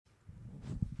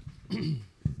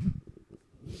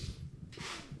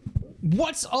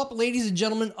What's up, ladies and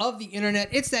gentlemen of the internet?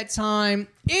 It's that time.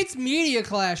 It's Media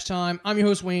Clash time. I'm your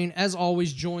host, Wayne, as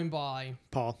always, joined by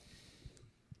Paul.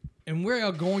 And we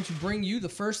are going to bring you the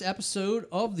first episode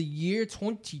of the year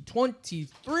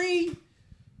 2023.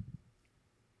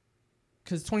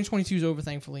 Because 2022 is over,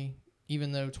 thankfully,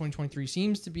 even though 2023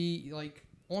 seems to be like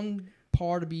on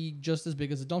par to be just as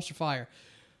big as a dumpster fire.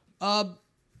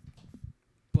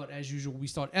 But as usual, we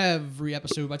start every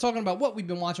episode by talking about what we've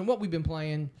been watching, what we've been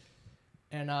playing.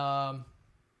 And I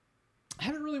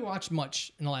haven't really watched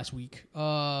much in the last week.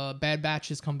 Bad Batch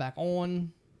has come back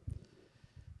on.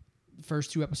 The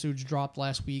first 2 episodes dropped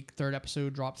last week. 3rd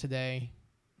episode dropped today.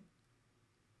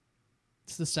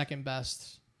 It's the second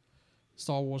best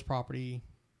Star Wars property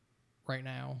right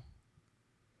now.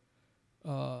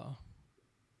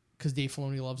 Because Dave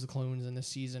Filoni loves the clones, and this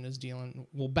season is dealing...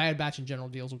 Well, Bad Batch in general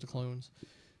deals with the clones.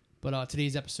 But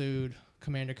today's episode,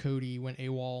 Commander Cody went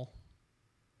AWOL.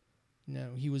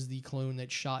 No, he was the clone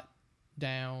that shot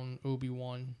down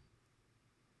Obi-Wan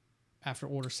after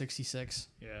Order 66.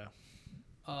 Yeah.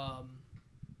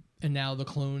 And now the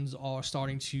clones are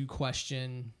starting to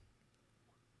question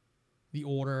the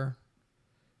Order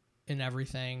and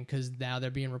everything because now they're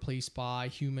being replaced by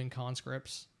human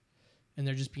conscripts. And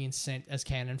they're just being sent as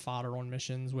cannon fodder on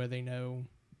missions where they know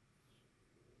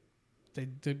the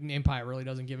Empire really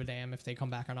doesn't give a damn if they come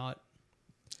back or not.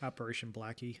 Operation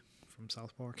Blackie from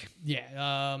South Park.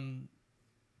 Yeah.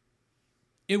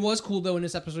 It was cool, though, in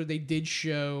this episode, they did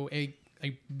show a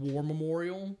war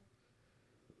memorial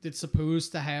that's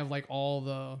supposed to have, like, all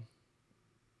the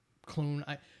clone...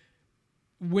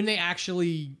 when they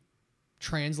actually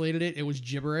translated it, it was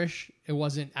gibberish. It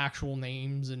wasn't actual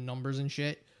names and numbers and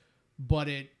shit. But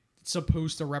it's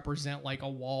supposed to represent, like, a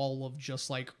wall of just,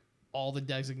 like, all the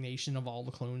designation of all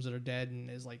the clones that are dead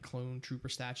and is, like, clone trooper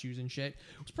statues and shit.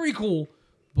 It was pretty cool,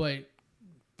 but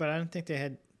I don't think they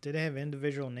had... Did they have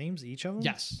individual names, each of them?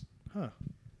 Yes. Huh.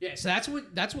 Yeah, so that's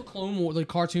what Clone Wars, the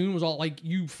cartoon was all like.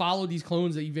 You follow these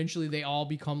clones that eventually they all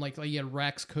become like you had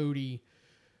Rex, Cody,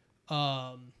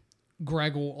 Gregor,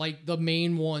 like the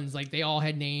main ones. Like they all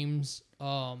had names.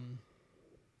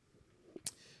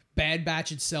 Bad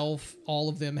Batch itself, all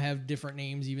of them have different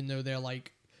names, even though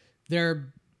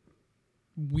they're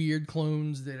weird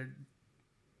clones that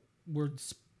were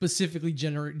specifically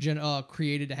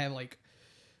created to have like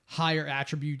higher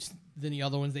attributes than the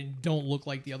other ones. They don't look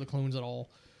like the other clones at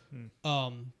all.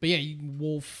 But yeah,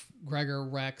 Wolf, Gregor,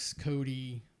 Rex,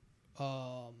 Cody.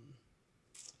 So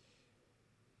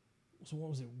what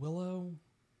was it? Willow,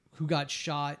 who got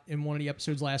shot in one of the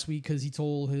episodes last week because he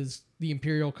told the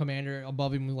Imperial commander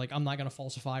above him was like, "I'm not gonna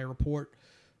falsify a report."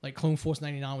 Like Clone Force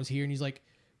 99 was here, and he's like,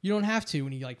 "You don't have to."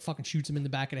 And he like fucking shoots him in the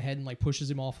back of the head and like pushes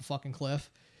him off a fucking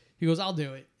cliff. He goes, "I'll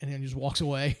do it," and then just walks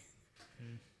away.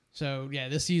 So yeah,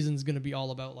 this season's gonna be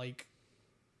all about like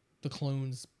the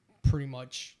clones, pretty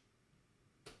much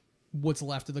what's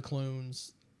left of the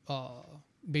clones,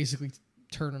 basically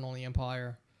turning on the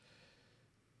Empire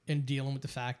and dealing with the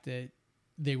fact that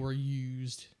they were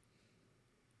used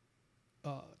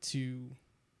to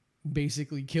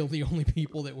basically kill the only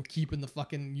people that were keeping the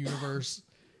fucking universe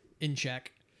in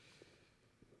check.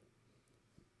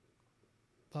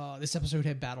 This episode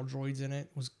had battle droids in it.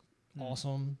 It was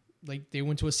awesome. Like they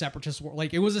went to a separatist world.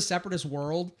 Like it was a separatist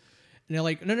world. And they're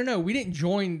like, no, we didn't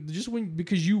join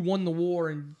because you won the war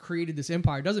and created this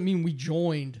empire. Doesn't mean we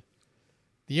joined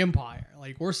the empire.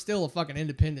 Like we're still a fucking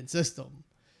independent system.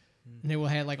 And they will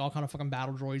have like all kind of fucking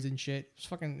battle droids and shit.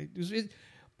 It was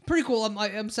pretty cool.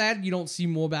 I'm sad you don't see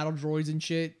more battle droids and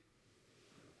shit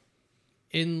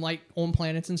in like on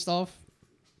planets and stuff.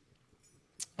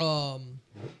 But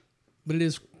it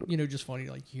is, just funny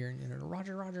like hearing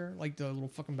Roger, like the little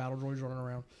fucking battle droids running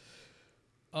around.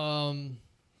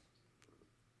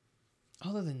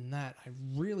 Other than that,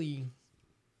 I'm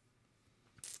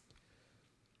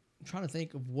trying to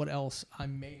think of what else I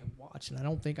may have watched, and I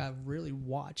don't think I've really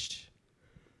watched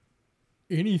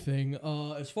anything.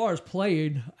 As far as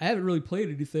playing, I haven't really played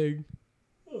anything.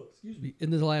 Oh, excuse me.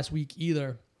 In the last week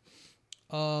either.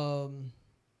 I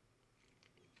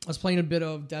was playing a bit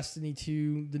of Destiny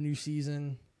 2, the new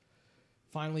season.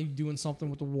 Finally doing something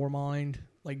with the Warmind,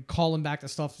 like calling back the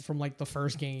stuff from like the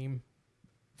first game.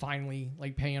 Finally,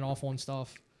 like paying off on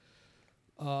stuff.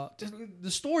 The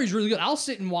story's really good. I'll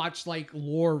sit and watch like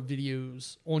lore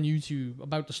videos on YouTube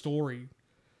about the story.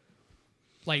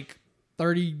 Like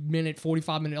 30-minute,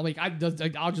 45-minute. Like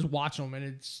I'll just watch them, and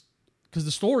it's because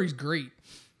the story's great,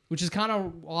 which is kind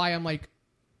of why I'm like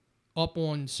up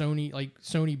on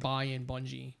Sony buying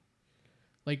Bungie.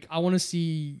 Like I want to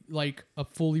see like a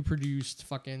fully produced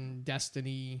fucking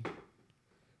Destiny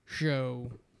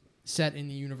show set in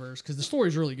the universe because the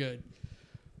story's really good.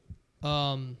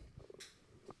 But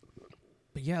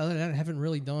yeah, other than that, I haven't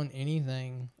really done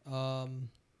anything.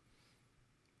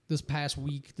 This past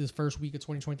week, this first week of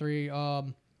 2023, I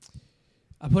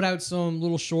put out some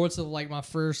little shorts of like my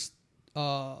first,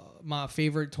 my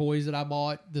favorite toys that I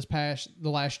bought the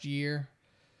last year.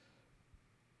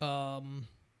 And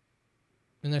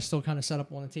they're still kind of set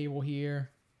up on the table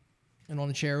here and on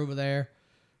the chair over there.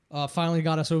 Finally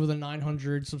got us over the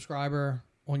 900 subscriber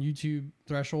on YouTube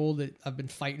threshold that I've been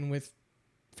fighting with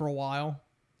for a while.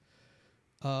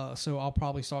 So I'll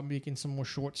probably start making some more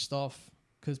short stuff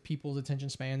because people's attention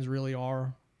spans really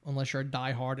are, unless you're a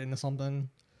diehard into something,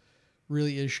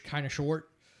 really is kind of short.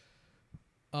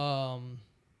 And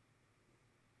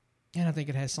I think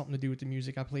it has something to do with the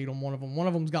music I played on one of them. One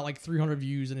of them's got like 300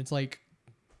 views, and it's like,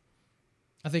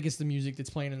 I think it's the music that's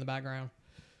playing in the background.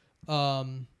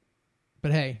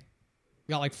 But hey,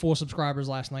 got like 4 subscribers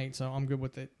last night, so I'm good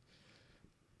with it.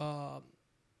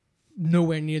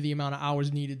 Nowhere near the amount of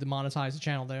hours needed to monetize the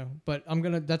channel though, but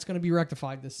that's gonna be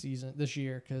rectified this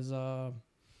year, because we're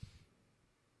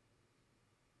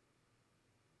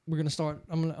gonna start.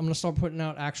 I'm gonna start putting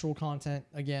out actual content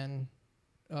again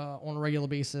on a regular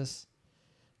basis.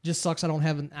 Just sucks I don't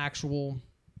have an actual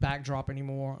backdrop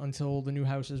anymore until the new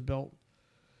house is built,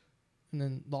 and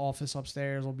then the office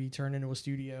upstairs will be turned into a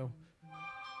studio.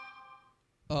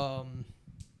 But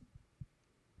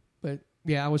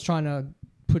yeah, I was trying to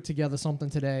put together something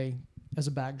today as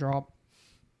a backdrop.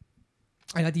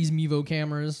 I got these Mevo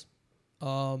cameras.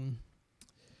 I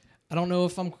don't know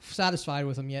if I'm satisfied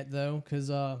with them yet though, because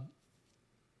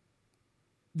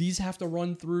these have to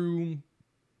run through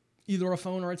either a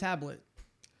phone or a tablet.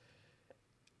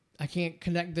 I can't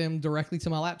connect them directly to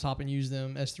my laptop and use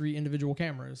them as 3 individual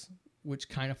cameras, which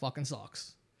kind of fucking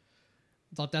sucks.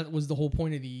 Thought that was the whole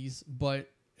point of these, but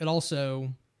it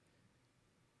also,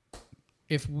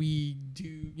 if we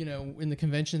do, in the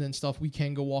convention and stuff, we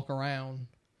can go walk around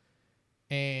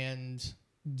and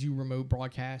do remote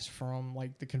broadcasts from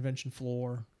like the convention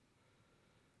floor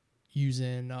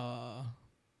using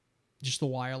just the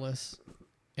wireless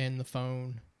and the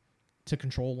phone to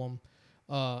control them.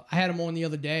 I had them on the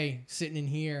other day sitting in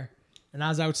here, and I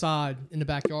was outside in the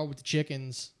backyard with the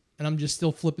chickens, and I'm just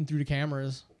still flipping through the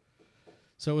cameras.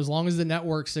 So as long as the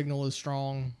network signal is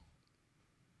strong,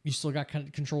 you still got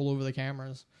control over the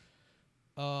cameras.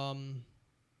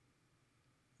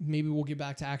 Maybe we'll get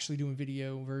back to actually doing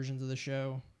video versions of the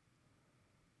show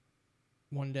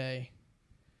one day.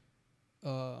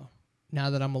 Now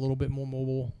that I'm a little bit more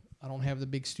mobile, I don't have the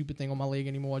big stupid thing on my leg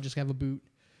anymore. I just have a boot.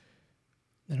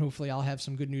 And hopefully I'll have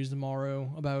some good news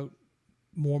tomorrow about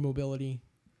more mobility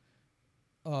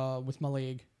with my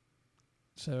leg.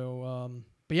 So,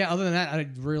 but yeah, other than that, I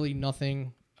had really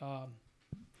nothing.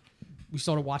 We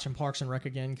started watching Parks and Rec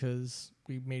again because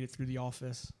we made it through The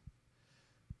Office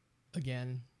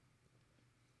again.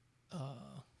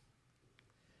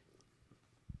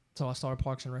 So I started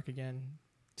Parks and Rec again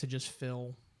to just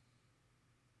fill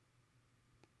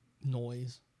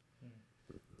noise.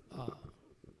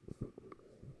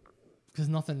 Because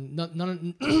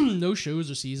no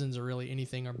shows or seasons or really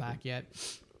anything are back yet.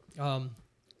 I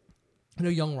know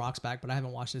Young Rock's back, but I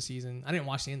haven't watched this season. I didn't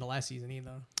watch the end of last season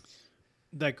either.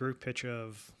 That group picture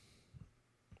of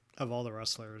all the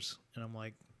wrestlers, and I'm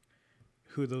like,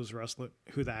 who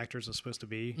the actors are supposed to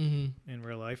be in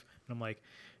real life, and I'm like,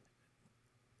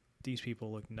 these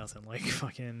people look nothing like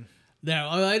fucking. No,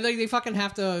 like they fucking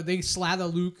have to. They slather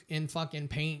Luke in fucking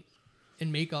paint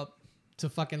and makeup to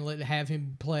fucking have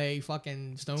him play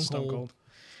fucking Stone Cold.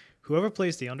 Whoever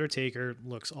plays the Undertaker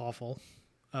looks awful.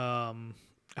 I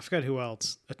forgot who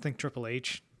else. I think Triple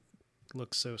H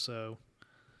looks so.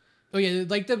 Oh yeah,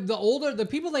 like the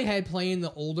people they had playing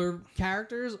the older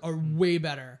characters are way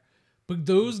better, but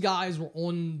those guys were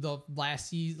on the last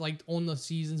season, like on the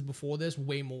seasons before this,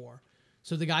 way more.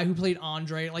 So the guy who played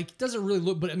Andre, like, doesn't really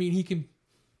look, but I mean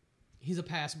he's a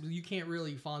passable. You can't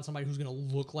really find somebody who's gonna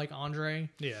look like Andre.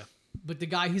 Yeah. But the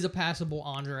guy, he's a passable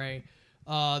Andre.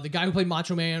 The guy who played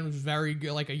Macho Man was very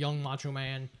good, like a young Macho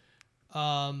Man.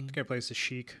 The guy plays the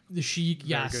Sheik. The Sheik,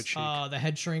 yes. Very good Sheik. The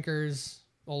Head Shrinkers,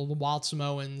 all the Wild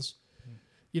Samoans.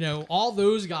 All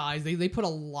those guys, they put a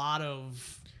lot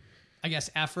of, I guess,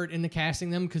 effort into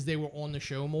casting them because they were on the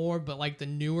show more. But like the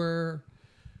newer,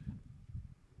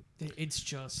 it's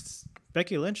just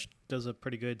Becky Lynch does a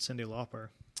pretty good Cyndi Lauper.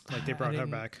 Like they brought her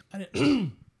back. I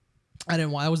didn't.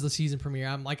 That was the season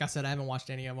premiere. Like I said, I haven't watched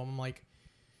any of them. I'm like,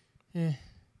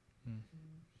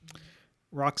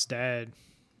 Rock's dad,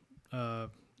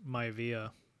 Maivia,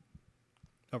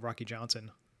 Rocky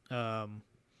Johnson,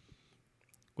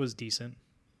 was decent.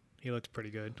 He looked pretty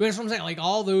good. But that's what I'm saying. Like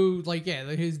all those, like yeah,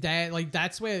 his dad. Like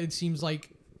that's where it seems like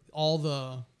all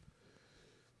the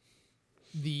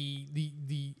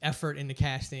effort into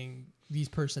casting these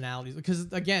personalities.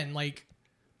 Because again, like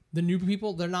the new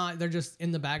people, they're just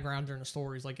in the background during the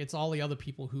stories. Like it's all the other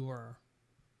people who are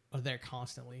there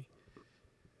constantly,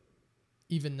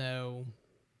 even though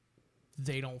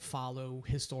they don't follow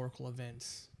historical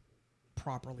events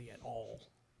properly at all.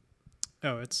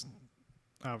 Oh, it's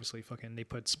obviously fucking. They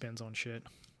put spins on shit.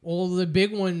 Well, the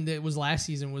big one that was last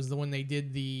season was the one they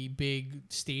did the big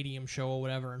stadium show or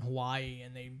whatever in Hawaii,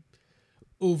 and they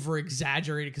over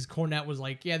exaggerated because Cornette was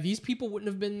like, "Yeah, these people wouldn't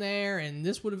have been there, and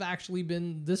this would have actually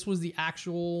been. This was the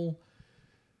actual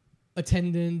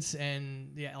attendance,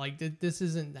 and yeah, like this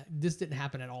didn't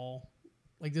happen at all.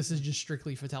 Like this is just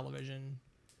strictly for television."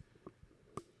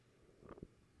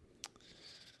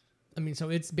 I mean, so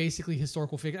it's basically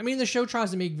historical fiction. I mean, the show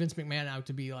tries to make Vince McMahon out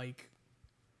to be like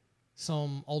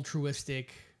some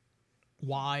altruistic,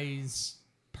 wise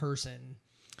person.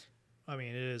 I mean,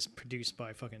 it is produced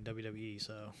by fucking WWE,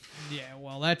 so. Yeah,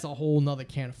 well, that's a whole nother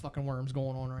can of fucking worms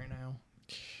going on right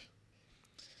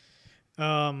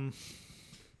now.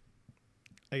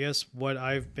 I guess what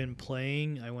I've been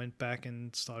playing, I went back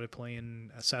and started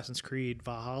playing Assassin's Creed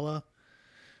Valhalla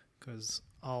because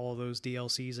all of those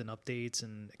DLCs and updates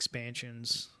and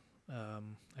expansions,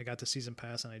 I got the season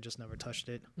pass and I just never touched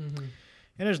it. Mm-hmm.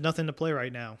 And there's nothing to play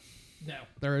right now. No,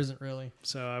 there isn't really.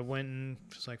 So I went and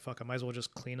was like, fuck, I might as well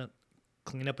just clean up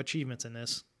achievements in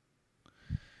this.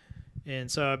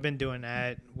 And so I've been doing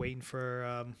that, waiting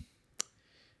for...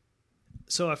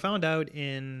 So I found out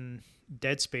in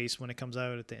Dead Space when it comes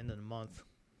out at the end of the month,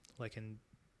 like in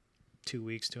 2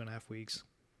 weeks, 2.5 weeks,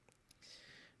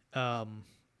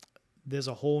 there's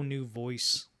a whole new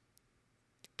voice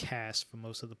cast for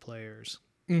most of the players,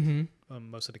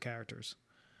 most of the characters.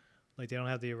 Like they don't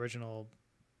have the original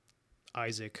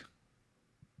Isaac,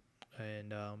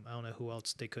 and I don't know who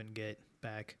else they couldn't get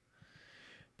back.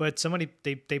 But somebody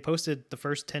they posted the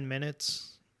first 10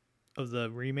 minutes of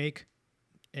the remake,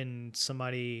 and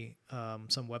somebody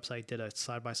some website did a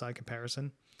side-by-side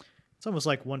comparison. It's almost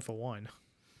like 1-for-1.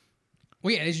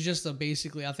 Well, yeah, it's just I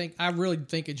really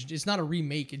think it's not a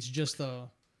remake. It's just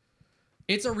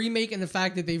it's a remake in the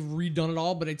fact that they've redone it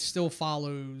all, but it still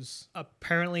follows.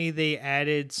 Apparently, they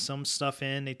added some stuff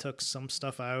in. They took some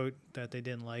stuff out that they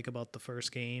didn't like about the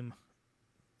first game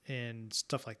and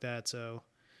stuff like that. So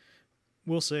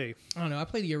we'll see. I don't know. I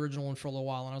played the original one for a little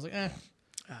while, and I was like, eh.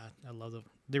 I love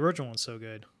the original one's so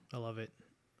good. I love it.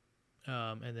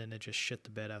 And then it just shit the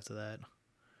bed after that.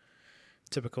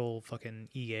 Typical fucking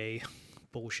EA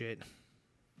bullshit.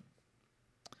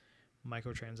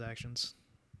 Microtransactions.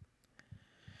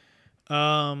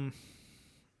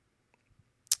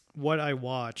 What I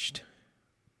watched.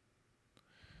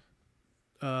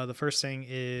 The first thing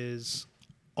is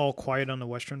All Quiet on the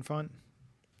Western Front.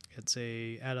 It's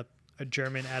a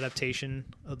German adaptation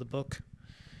of the book.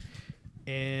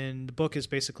 And the book is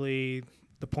basically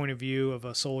the point of view of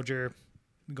a soldier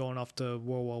going off to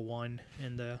World War One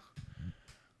and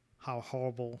how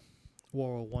horrible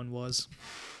World War One was.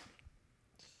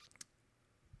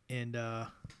 And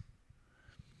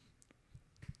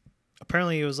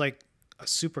apparently it was like a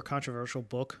super controversial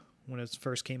book when it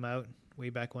first came out way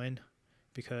back when,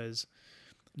 because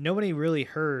nobody really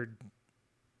heard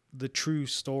the true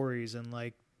stories and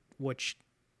like what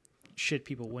shit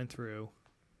people went through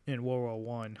in World War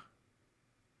One.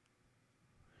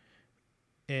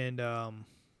 And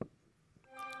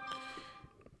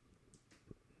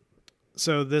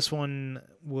so this one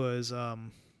was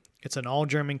it's an all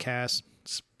German cast,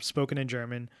 spoken in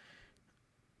German.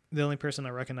 The only person I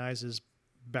recognize is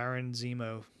Baron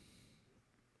Zemo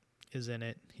is in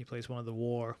it. He plays one of the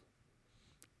war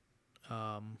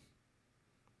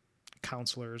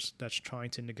counselors that's trying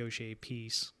to negotiate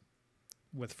peace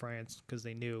with France because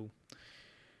they knew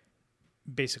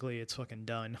basically it's fucking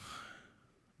done.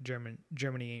 Germany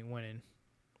ain't winning.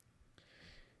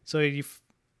 So you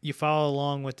follow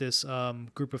along with this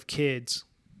group of kids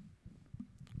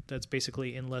that's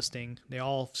basically enlisting. They're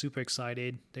all super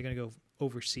excited. They're gonna go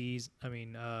overseas. I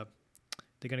mean,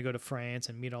 they're gonna go to France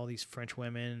and meet all these French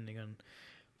women. And they're gonna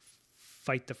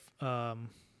fight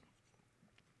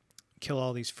kill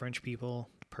all these French people.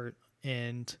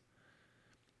 And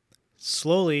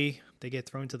slowly they get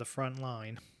thrown to the front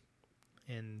line,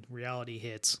 and reality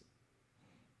hits.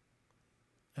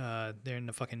 They're in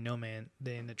the fucking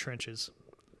they're in the trenches.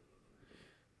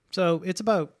 So it's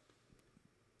about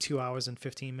 2 hours and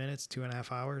 15 minutes,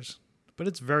 2.5 hours, but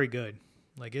it's very good.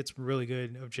 Like it's really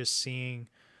good of just seeing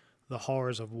the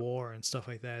horrors of war and stuff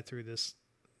like that through this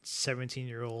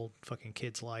 17-year-old fucking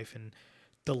kid's life, and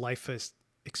the life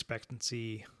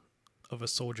expectancy of a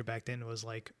soldier back then was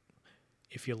like,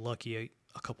 if you're lucky,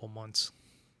 a couple months.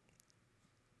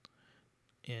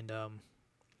 And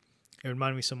it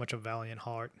reminded me so much of Valiant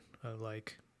Heart, of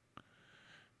like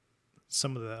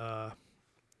some of the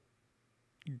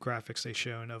graphics they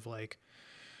shown of like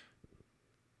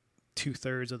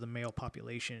 2/3 of the male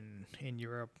population in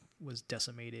Europe was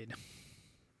decimated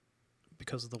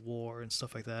because of the war and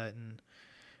stuff like that, and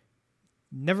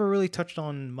never really touched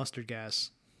on mustard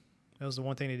gas. That was the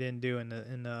one thing they didn't do in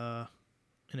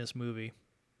this movie.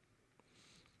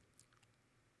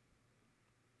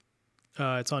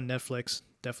 It's on Netflix.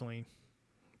 Definitely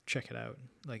check it out.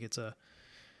 Like it's a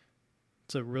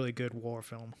really good war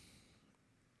film.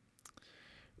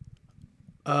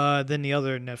 Then the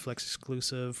other Netflix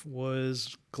exclusive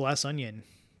was Glass Onion,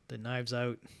 the Knives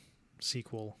Out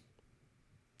sequel,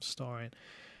 starring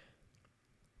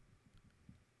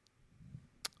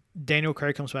Daniel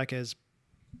Craig comes back as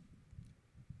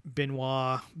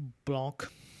Benoit Blanc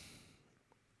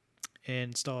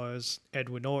and stars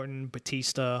Edward Norton,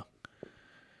 Batista.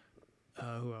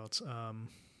 Who else?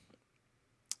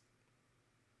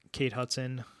 Kate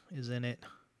Hudson is in it.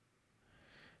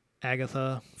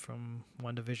 Agatha from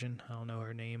WandaVision. I don't know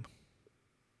her name.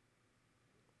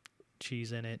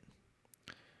 She's in it.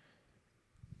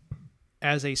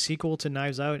 As a sequel to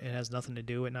Knives Out, it has nothing to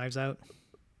do with Knives Out.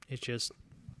 It just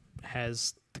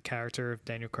has the character of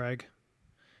Daniel Craig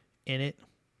in it.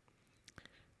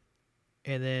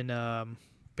 And then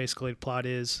basically the plot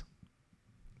is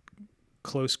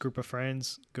close group of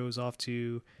friends goes off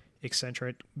to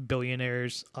eccentric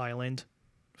billionaire's island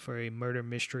for a murder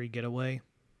mystery getaway.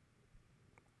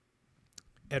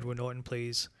 Edward Norton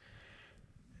plays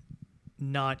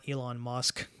not Elon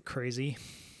Musk crazy.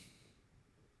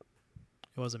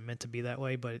 It wasn't meant to be that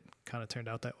way, but it kind of turned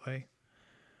out that way.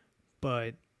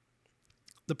 But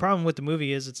the problem with the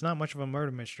movie is it's not much of a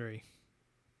murder mystery.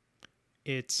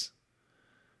 It's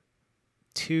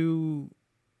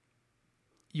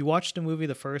you watch the movie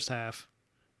the first half,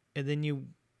 and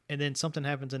then something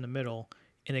happens in the middle,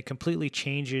 and it completely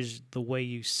changes the way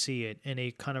you see it, and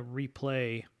they kind of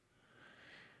replay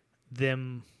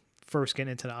them first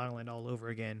getting into the island all over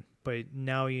again. But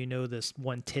now you know this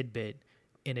one tidbit,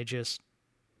 and it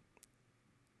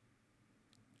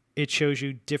shows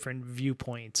you different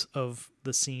viewpoints of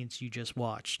the scenes you just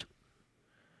watched,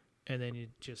 and then it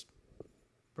just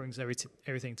brings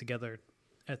everything together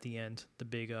at the end, the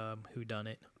big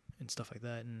whodunit and stuff like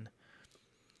that. And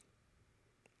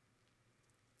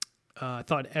I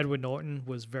thought Edward Norton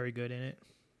was very good in it.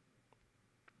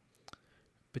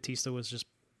 Batista was just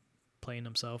playing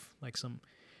himself.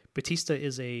 Batista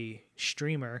is a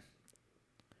streamer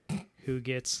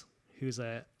who's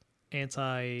a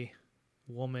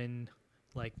anti-woman,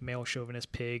 like male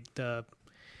chauvinist pig. That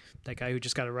guy who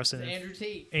just got arrested.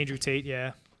 Andrew Tate,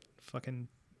 yeah. Fucking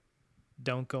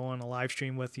don't go on a live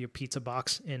stream with your pizza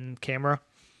box in camera.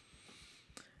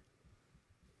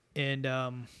 And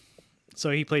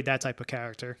so he played that type of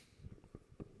character.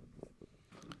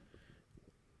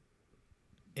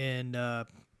 And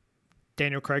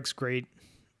Daniel Craig's great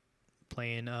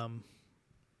playing.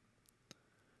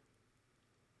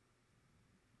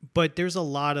 But there's a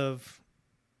lot of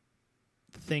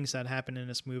things that happen in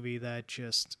this movie that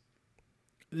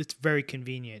it's very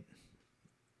convenient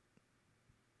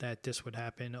that this would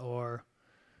happen, or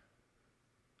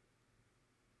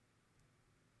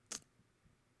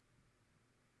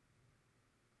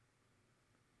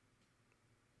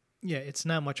yeah, it's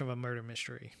not much of a murder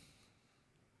mystery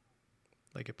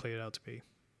like it played out to be.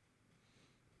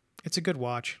 It's a good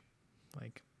watch.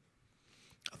 Like,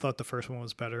 I thought the first one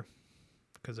was better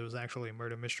because it was actually a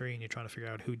murder mystery and you're trying to figure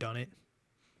out who done it.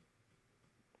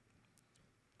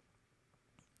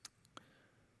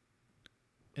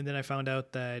 And then I found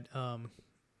out that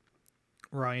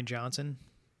Rian Johnson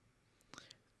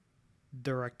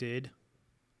directed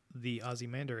the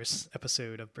Ozymandias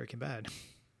episode of Breaking Bad.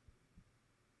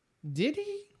 Did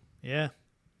he? Yeah.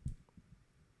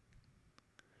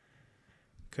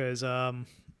 Because my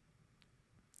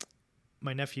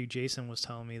nephew Jason was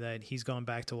telling me that he's gone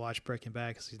back to watch Breaking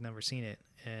Bad because he's never seen it.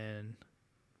 And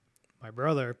my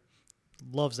brother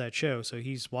loves that show, so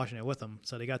he's watching it with him.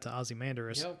 So they got to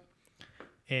Ozymandias. Yep.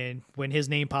 And when his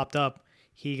name popped up,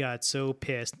 he got so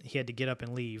pissed he had to get up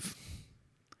and leave.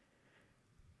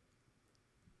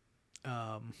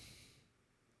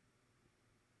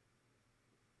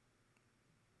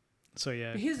 So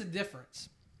yeah. But here's the difference.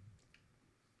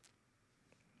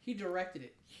 He directed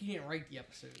it. He didn't write the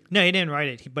episode. No, he didn't write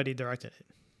it, but he directed it.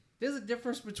 There's a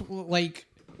difference between, like,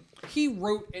 he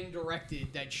wrote and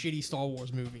directed that shitty Star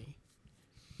Wars movie,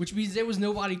 which means there was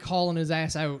nobody calling his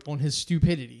ass out on his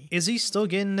stupidity. Is he still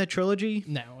getting the trilogy?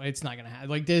 No, it's not gonna happen.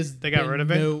 Like they got rid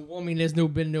of it. I mean, there's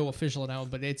been no official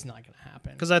announcement, but it's not gonna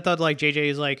happen. Because I thought like JJ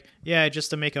is like, yeah, just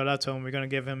to make it up to him, we're gonna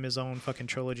give him his own fucking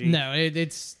trilogy. No,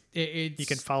 it's you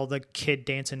can follow the kid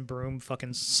dancing broom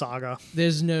fucking saga.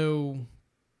 There's been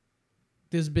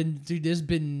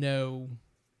no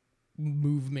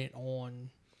movement on.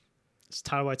 Is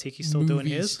Taika Waititi still doing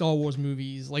his Star Wars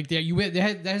movies? Like there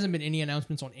hasn't been any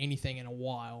announcements on anything in a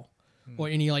while, or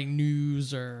any like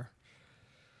news or.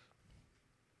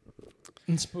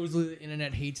 And supposedly the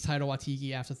internet hates Taika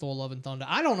Waititi after Thor: Love and Thunder.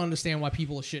 I don't understand why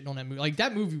people are shitting on that movie. Like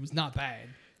that movie was not bad.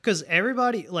 Because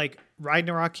everybody like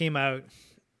Ragnarok came out,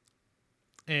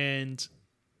 and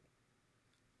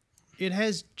it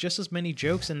has just as many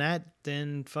jokes in that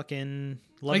than fucking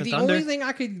Love and Thunder.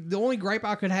 The only gripe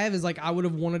I could have is like I would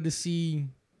have wanted to see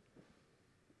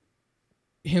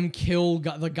him kill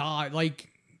the god. Like,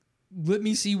 let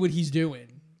me see what he's doing.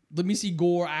 Let me see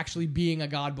Gore actually being a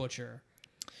god butcher.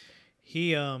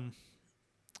 He, I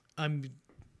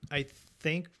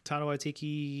think Taika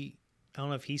Waititi, I don't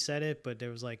know if he said it, but there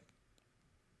was like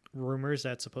rumors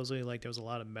that supposedly like there was a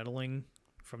lot of meddling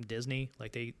from Disney.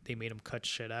 Like they made him cut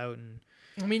shit out, and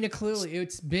I mean, clearly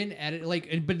it's been edited.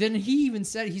 Like, but then he even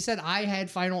said I had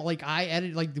final, like I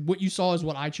edited, like what you saw is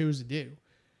what I chose to do.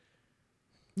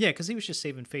 Yeah, because he was just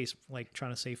saving face, like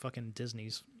trying to save fucking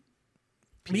Disney's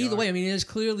PR. But either way, I mean, there's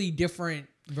clearly different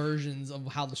versions of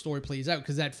how the story plays out,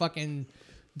 because that fucking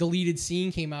deleted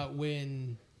scene came out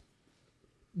when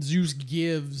Zeus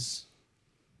gives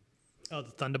the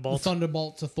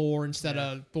Thunderbolt to Thor instead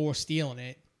of Thor stealing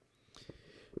it.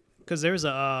 Because there's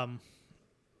I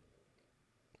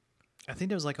think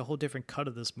there was like a whole different cut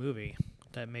of this movie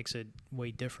that makes it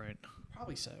way different.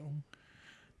 Probably so.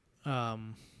 I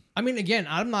mean, again,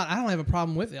 I don't have a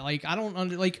problem with it. Like, I don't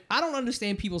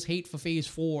understand people's hate for Phase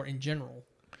 4 in general.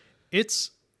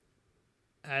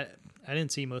 I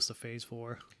didn't see most of Phase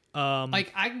 4.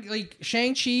 Like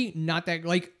Shang-Chi, not that,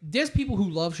 like, there's people who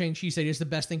love Shang-Chi say it's the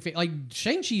best thing. Like,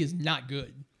 Shang-Chi is not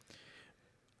good.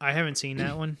 I haven't seen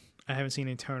that one. I haven't seen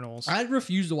Eternals. I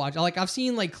refuse to watch. Like, I've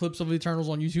seen like clips of Eternals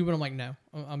on YouTube, and I'm like, no,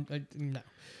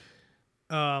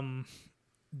 no.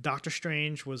 Doctor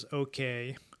Strange was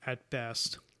okay at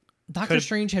best. Doctor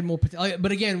Strange had more potential,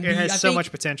 but again, it has so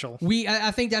much potential.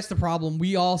 I think that's the problem.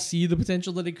 We all see the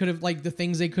potential that it could have, like the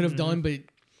things they could have done, but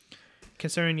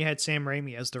considering you had Sam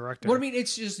Raimi as director, what I mean,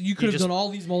 it's just you could have done all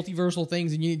these multiversal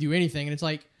things and you didn't do anything, and it's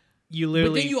like you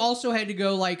literally. But then you also had to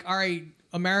go like, all right,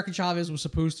 America Chavez was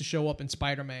supposed to show up in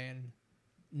Spider-Man,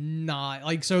 not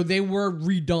like so they were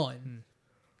redone,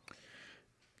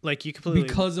 like you completely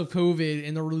because of COVID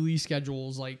and the release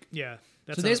schedules, like yeah.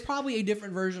 So there's probably a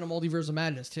different version of Multiverse of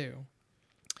Madness too.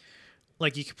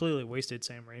 Like you completely wasted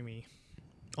Sam Raimi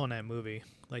on that movie.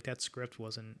 Like that script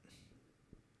wasn't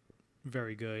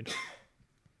very good.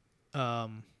 No,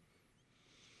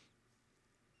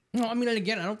 I mean, and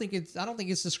again, I don't think it's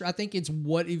the script. I think it's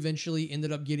what eventually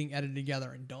ended up getting edited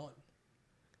together and done.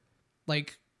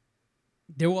 Like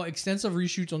there were extensive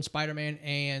reshoots on Spider-Man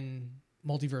and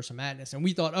Multiverse of Madness, and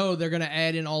we thought, oh, they're gonna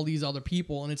add in all these other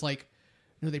people, and it's like.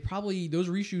 No, they probably those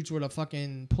reshoots would have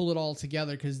fucking pull it all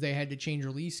together because they had to change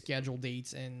release schedule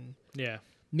dates and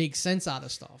make sense out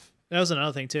of stuff. That was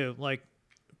another thing too, like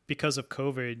because of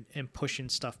COVID and pushing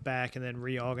stuff back and then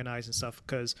reorganizing stuff.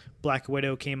 Because Black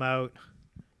Widow came out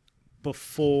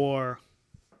before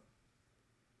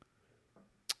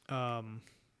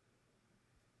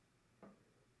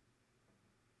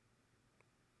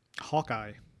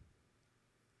Hawkeye,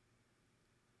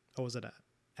 or was it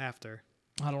after?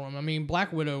 I don't know. I mean,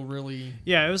 Black Widow really.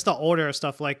 Yeah, it was the order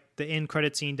stuff. Like the end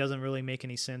credit scene doesn't really make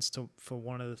any sense for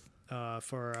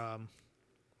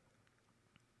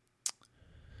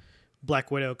Black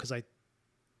Widow because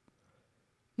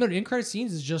No, the end credit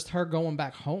scenes is just her going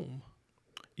back home.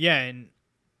 Yeah, and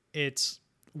it's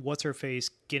what's her face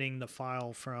getting the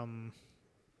file from.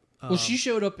 Well, she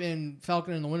showed up in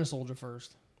Falcon and the Winter Soldier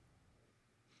first.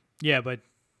 Yeah, but.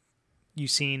 You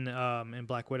seen in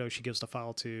Black Widow, she gives the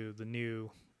file to the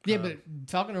new. Yeah, but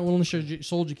Falcon and Winter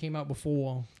Soldier came out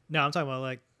before. No, I'm talking about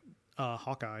like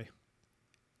Hawkeye.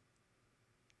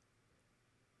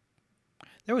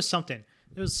 There was something.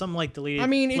 There was some like deleted. I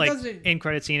mean, it like, doesn't. End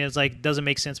credit scene is like doesn't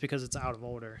make sense because it's out of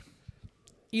order.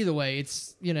 Either way,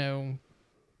 it's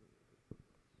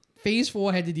Phase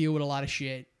 4 had to deal with a lot of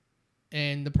shit,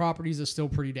 and the properties are still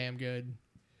pretty damn good.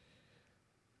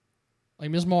 Like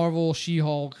Ms. Marvel,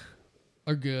 She-Hulk.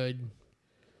 Are good.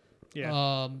 Yeah.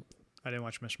 I didn't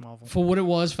watch Ms. Marvel. For what it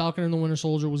was, Falcon and the Winter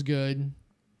Soldier was good.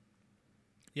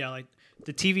 Yeah, like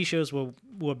the TV shows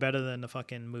were better than the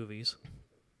fucking movies.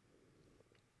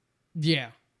 Yeah.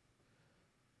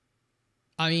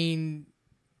 I mean,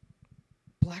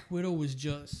 Black Widow was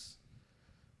just,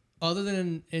 other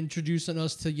than introducing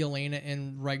us to Yelena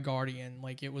and Red Guardian,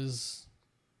 like it was,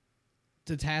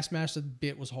 the Taskmaster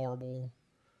bit was horrible.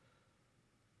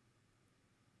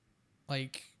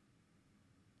 Like,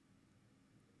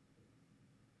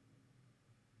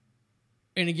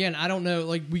 and again, I don't know,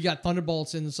 like we got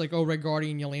Thunderbolts and it's like, oh, Red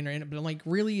Guardian, Yelena in it, but I'm like,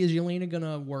 really, is Yelena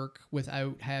gonna work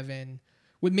without having,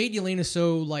 what made Yelena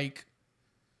so like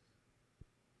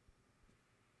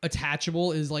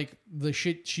attachable is like the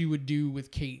shit she would do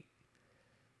with Kate.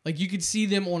 Like you could see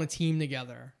them on a team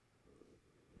together,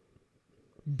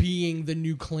 being the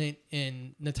new Clint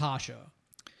and Natasha.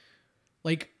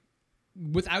 Like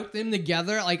without them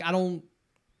together, like I don't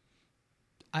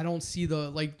see the,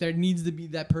 like there needs to be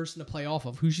that person to play off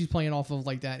of. Who she's playing off of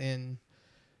like that in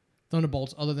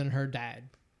Thunderbolts other than her dad.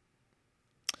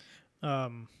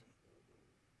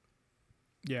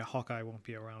 Yeah, Hawkeye won't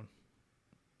be around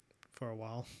for a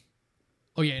while.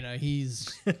 Oh yeah, no,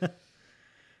 he's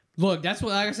look, that's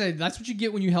what, like I said, that's what you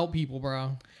get when you help people,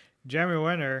 bro. Jeremy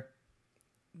Renner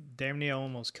damn near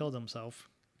almost killed himself.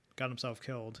 Got himself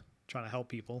killed trying to help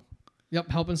people.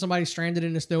 Yep, helping somebody stranded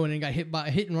in the snow and then got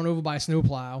hit and run over by a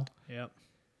snowplow. Yep.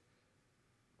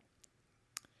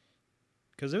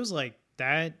 Because it was like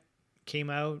that came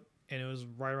out, and it was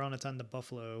right around the time the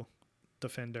Buffalo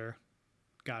defender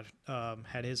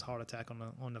had his heart attack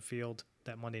on the field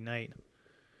that Monday night.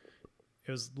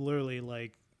 It was literally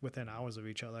like within hours of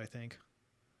each other, I think.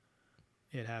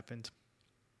 It happened.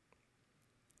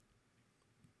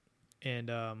 And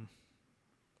I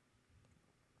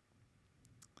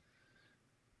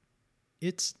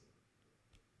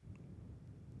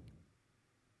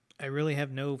really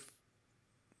have no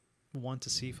want to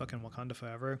see fucking Wakanda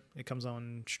Forever. It comes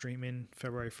on streaming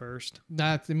February 1st.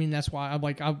 That's why I'm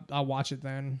like, I'll watch it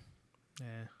then. Yeah.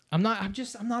 I'm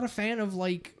not a fan of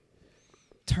like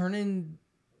turning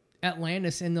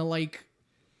Atlantis into like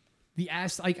the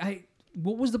ass. Like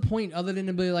what was the point other than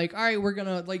to be like, all right, we're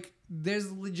gonna, like,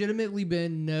 there's legitimately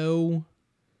been no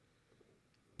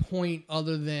point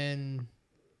other than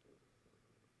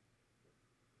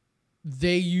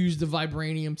they used the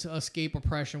vibranium to escape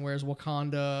oppression, whereas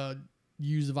Wakanda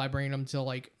used the vibranium to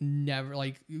like never,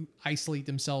 like, isolate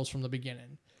themselves from the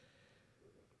beginning.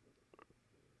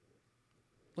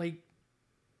 Like,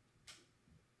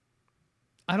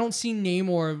 I don't see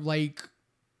Namor, like,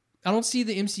 I don't see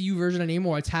the MCU version of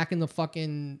Namor attacking the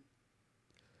fucking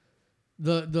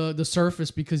the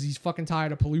surface because he's fucking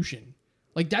tired of pollution.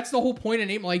 Like, that's the whole point of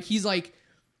Namor. Like, he's like,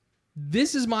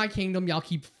 this is my kingdom, y'all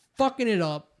keep fucking it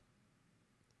up.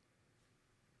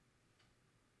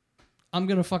 I'm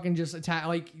gonna fucking just attack.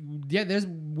 Like, yeah,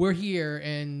 we're here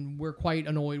and we're quite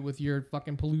annoyed with your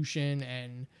fucking pollution,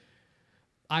 and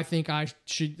I think I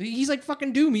should. He's like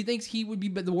fucking Doom. He thinks he would be,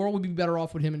 the world would be better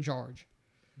off with him in charge.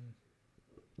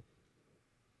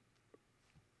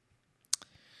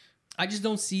 I just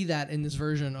don't see that in this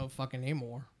version of fucking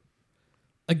Namor.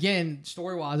 Again,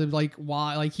 story wise, like,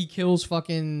 why, like, he kills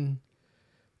fucking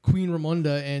Queen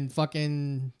Ramonda and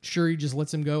fucking Shuri just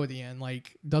lets him go at the end,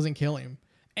 like, doesn't kill him.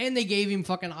 And they gave him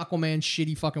fucking Aquaman's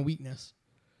shitty fucking weakness.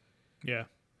 Yeah.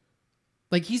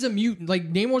 Like, he's a mutant.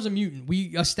 Like, Namor's a mutant.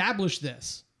 We established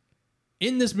this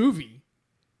in this movie.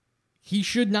 He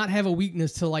should not have a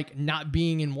weakness to, like, not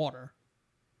being in water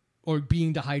or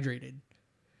being dehydrated.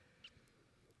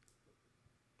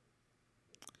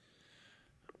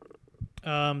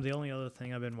 The only other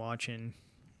thing I've been watching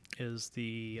is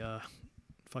the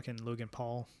fucking Logan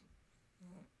Paul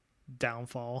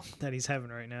downfall that he's having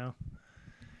right now.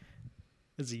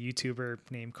 There's a YouTuber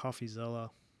named CoffeeZilla.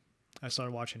 I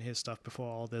started watching his stuff before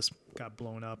all this got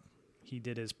blown up. He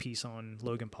did his piece on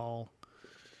Logan Paul,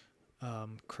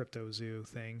 Crypto Zoo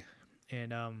thing.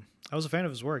 And I was a fan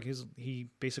of his work. He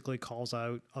basically calls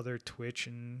out other Twitch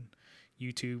and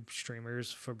YouTube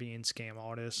streamers for being scam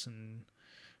artists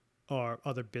or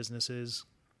other businesses,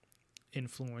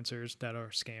 influencers that are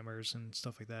scammers and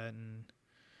stuff like that.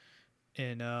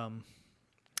 And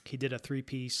he did a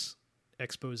 3-piece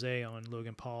expose on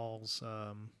Logan Paul's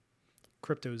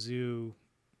Crypto Zoo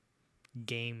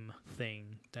game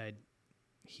thing that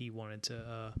he wanted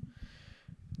to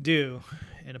do,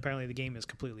 and apparently the game is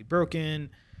completely broken.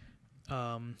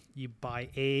 You buy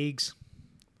eggs,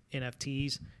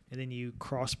 NFTs, and then you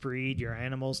crossbreed your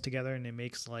animals together, and it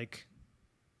makes like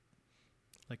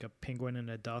a penguin and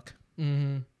a duck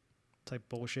type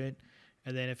bullshit.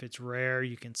 And then if it's rare,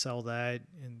 you can sell that,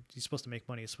 and you're supposed to make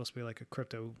money. It's supposed to be like a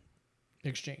crypto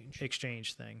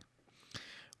exchange thing.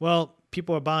 Well,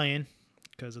 people are buying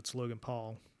because it's Logan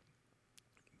Paul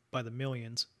by the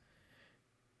millions.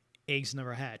 Eggs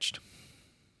never hatched.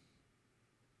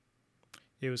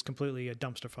 It was completely a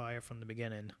dumpster fire from the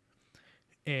beginning.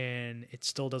 And it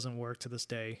still doesn't work to this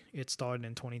day. It started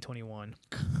in 2021.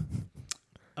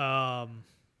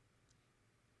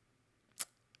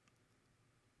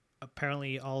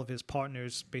 Apparently, all of his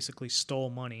partners basically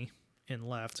stole money and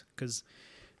left because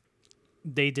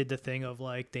they did the thing of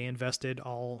like they invested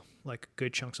all like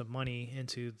good chunks of money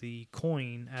into the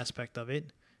coin aspect of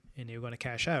it, and they were going to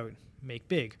cash out, make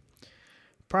big.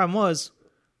 Problem was,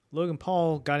 Logan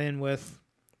Paul got in with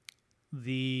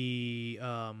the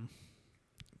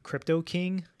Crypto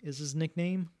King is his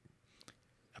nickname.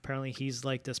 Apparently, he's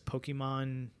like this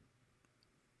Pokemon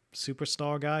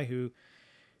superstar guy who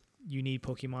you need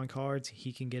Pokemon cards,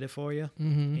 he can get it for you.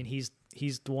 Mm-hmm. And he's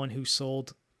the one who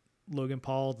sold Logan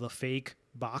Paul the fake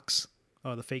box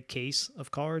or the fake case of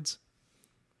cards.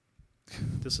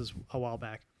 This is a while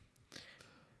back.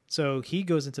 So he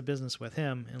goes into business with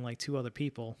him and like two other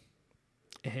people.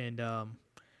 And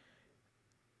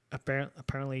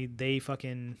apparently they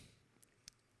fucking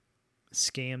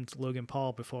scammed Logan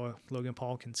Paul before Logan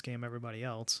Paul can scam everybody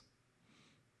else.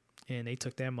 And they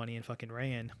took their money and fucking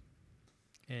ran.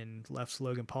 And left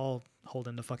Logan Paul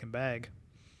holding the fucking bag.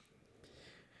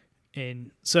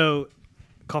 And so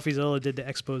CoffeeZilla did the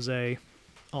expose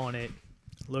on it.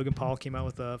 Logan Paul came out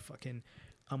with a fucking,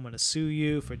 I'm going to sue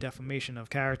you for defamation of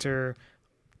character.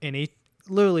 And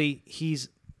he's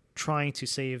trying to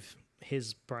save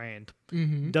his brand.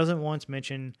 Mm-hmm. Doesn't once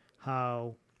mention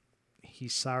how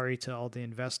he's sorry to all the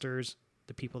investors,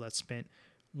 the people that spent.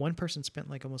 One person spent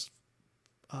like almost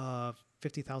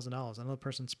 $50,000. Another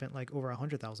person spent like over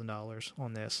 $100,000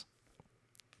 on this,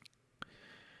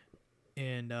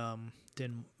 and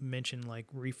didn't mention like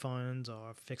refunds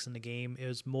or fixing the game. It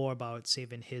was more about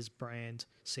saving his brand,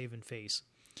 saving face.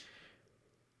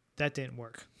 That didn't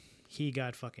work. He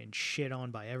got fucking shit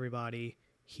on by everybody.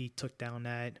 He took down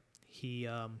that. He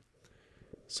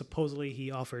supposedly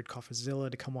he offered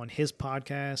CoffeeZilla to come on his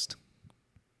podcast,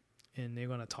 and they're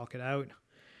gonna talk it out,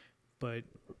 but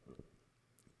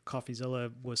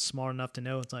CoffeeZilla was smart enough to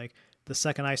know it's like the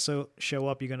second I show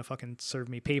up, you're gonna fucking serve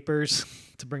me papers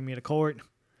to bring me to court,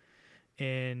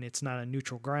 and it's not a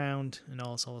neutral ground and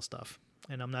all this other stuff,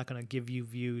 and I'm not gonna give you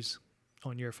views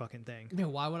on your fucking thing. Yeah,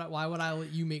 why would I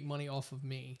let you make money off of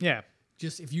me? Yeah,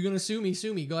 just if you're gonna sue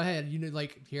me, go ahead. You know,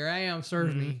 like here I am,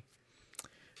 serve me.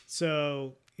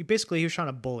 So he was trying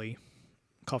to bully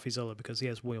CoffeeZilla because he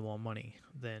has way more money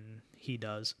than he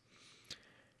does.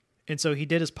 And so he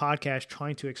did his podcast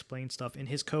trying to explain stuff, and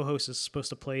his co-host is supposed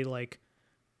to play like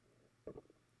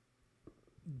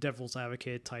devil's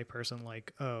advocate type person,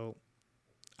 like, oh,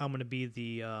 I'm going to be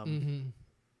the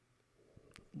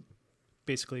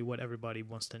basically what everybody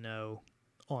wants to know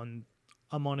I'm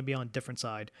going to be on a different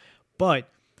side. But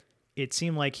it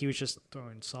seemed like he was just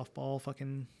throwing softball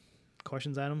fucking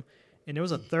questions at him. And there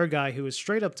was a third guy who was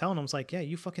straight up telling him, was like, yeah,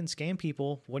 you fucking scam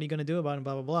people. What are you going to do about it?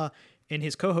 Blah, blah, blah. And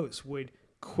his co-host would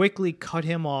quickly cut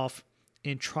him off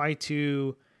and try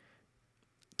to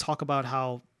talk about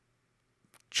how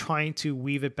trying to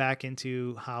weave it back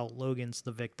into how Logan's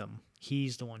the victim.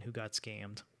 He's the one who got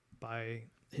scammed by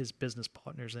his business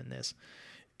partners in this.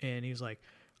 And he was like,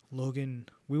 Logan,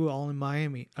 we were all in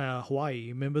Hawaii.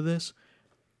 You remember this?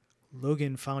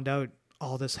 Logan found out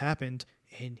all this happened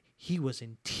and he was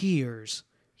in tears.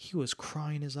 He was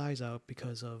crying his eyes out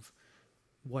because of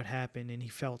what happened and he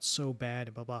felt so bad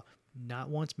and blah, blah. Not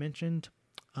once mentioned,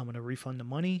 I'm going to refund the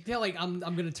money. Yeah, like I'm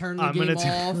going to turn the game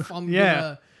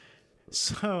off.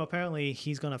 So apparently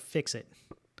he's going to fix it.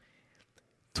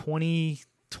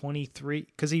 2023,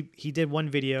 because he did one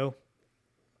video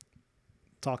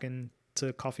talking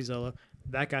to CoffeeZilla.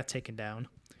 That got taken down.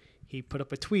 He put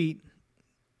up a tweet.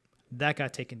 That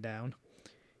got taken down.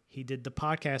 He did the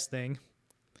podcast thing.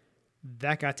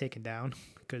 That got taken down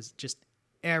because just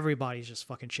everybody's just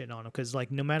fucking shitting on him because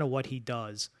like no matter what he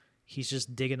does, he's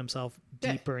just digging himself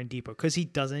deeper and deeper because he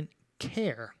doesn't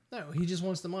care. No, he just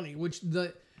wants the money.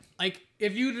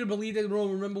 If you did believe that,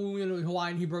 remember when we went to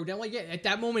Hawaii and he broke down, like, yeah, at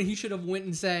that moment he should have went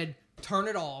and said, turn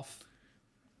it off.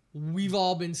 We've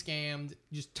all been scammed.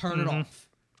 Just turn it off.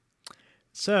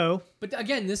 So, but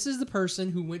again, this is the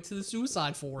person who went to the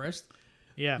suicide forest,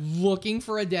 yeah, looking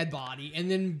for a dead body,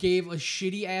 and then gave a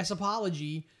shitty ass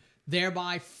apology,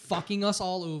 thereby fucking us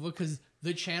all over because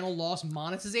the channel lost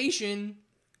monetization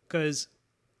because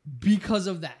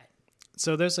of that.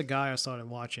 So there's a guy I started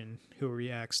watching who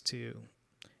reacts to.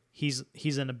 He's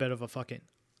in a bit of a fucking.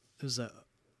 There's a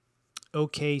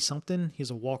okay something.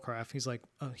 He's a Warcraft. He's like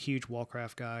a huge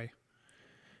Warcraft guy,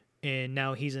 and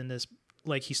now he's in this,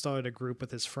 like, he started a group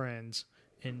with his friends,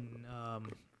 and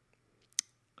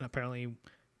apparently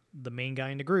the main guy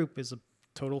in the group is a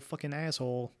total fucking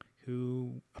asshole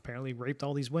who apparently raped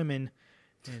all these women,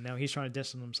 and now he's trying to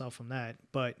distance himself from that.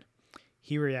 But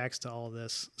he reacts to all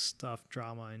this stuff,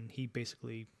 drama, and he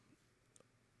basically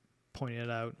pointed it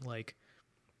out, like,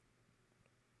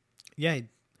 yeah,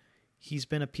 he's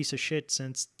been a piece of shit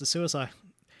since the suicide.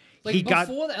 Like,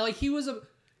 before that, like,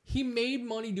 he made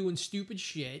money doing stupid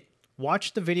shit.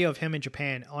 Watch the video of him in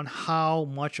Japan on how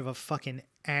much of a fucking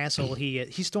asshole he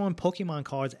is. He's throwing Pokemon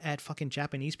cards at fucking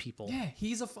Japanese people. Yeah,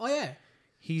 he's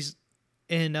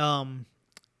and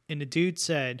the dude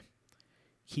said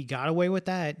he got away with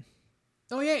that.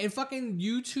 Oh yeah, and fucking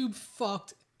YouTube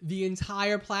fucked the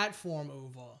entire platform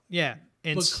over. Yeah,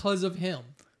 and because of him.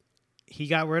 He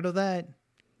got rid of that.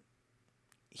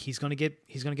 He's gonna get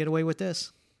away with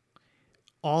this.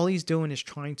 All he's doing is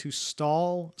trying to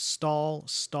stall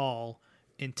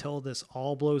until this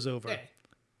all blows over. Yeah.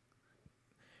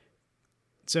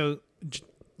 So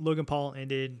Logan Paul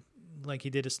ended, like, he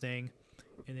did his thing,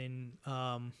 and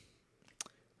then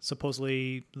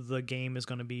supposedly the game is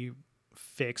going to be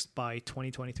fixed by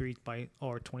 2023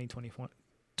 or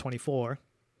 2024.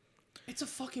 It's a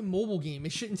fucking mobile game.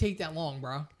 It shouldn't take that long,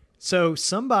 bro. So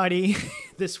somebody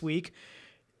this week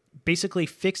basically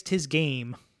fixed his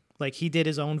game. Like, he did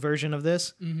his own version of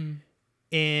this,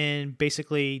 and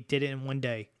basically did it in one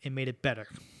day and made it better.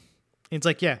 And it's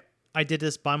like, yeah, I did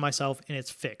this by myself and it's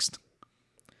fixed.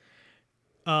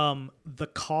 The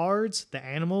cards, the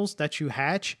animals that you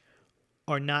hatch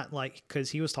are not like,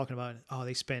 because he was talking about,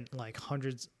 they spent like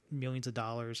hundreds, millions of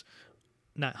dollars,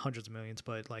 not hundreds of millions,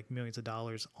 but like millions of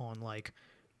dollars on like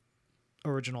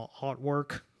original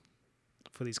artwork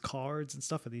for these cards and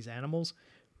stuff for these animals.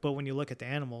 But when you look at the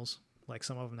animals, like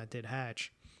some of them that did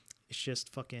hatch, it's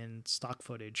just fucking stock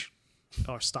footage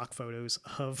or stock photos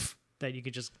of that you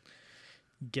could just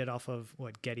get off of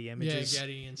Getty Images. Yeah,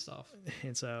 Getty and stuff.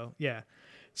 And so, yeah.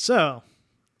 So,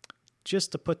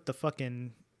 just to put the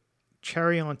fucking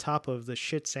cherry on top of the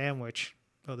shit sandwich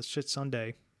or the shit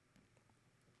sundae,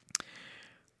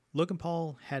 Logan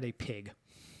Paul had a pig.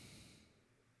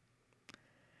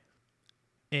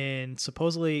 And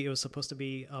supposedly it was supposed to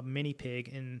be a mini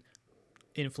pig, and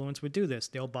influence would do this.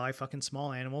 They'll buy fucking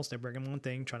small animals, they bring them one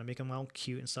thing, trying to make them all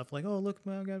cute and stuff, like, oh, look,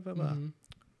 blah, blah, blah, blah.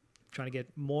 Trying to get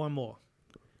more and more.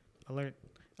 I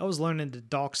was learning the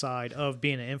dark side of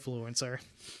being an influencer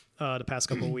the past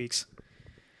couple of weeks.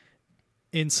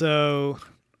 And so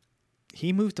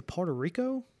he moved to Puerto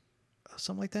Rico,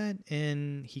 something like that,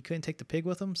 and he couldn't take the pig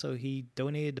with him, so he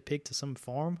donated the pig to some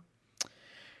farm.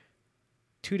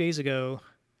 2 days ago,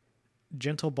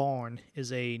 Gentle Barn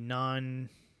is a non-funded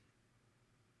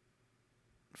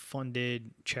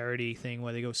charity thing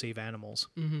where they go save animals.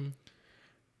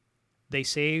 They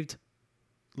saved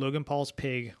Logan Paul's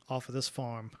pig off of this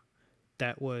farm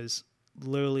that was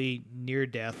literally near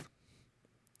death.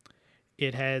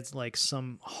 It had like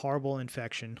some horrible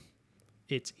infection.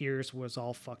 Its ears was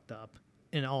all fucked up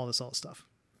and all this other stuff.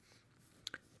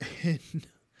 And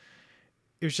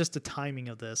it was just the timing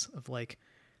of this, of like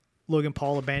Logan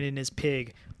Paul abandoned his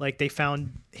pig. Like, they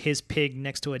found his pig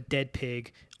next to a dead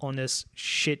pig on this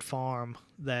shit farm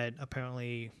that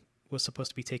apparently was supposed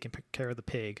to be taking care of the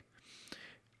pig.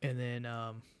 And then,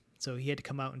 so he had to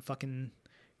come out and fucking,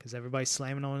 because everybody's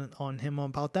slamming on him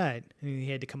about that. And he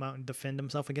had to come out and defend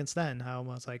himself against that, and how I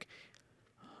was like,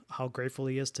 how grateful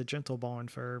he is to Gentle Barn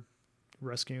for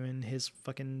rescuing his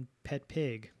fucking pet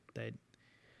pig.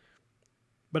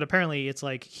 But apparently it's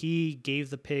like he gave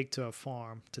the pig to a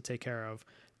farm to take care of.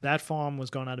 That farm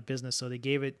was going out of business, so they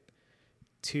gave it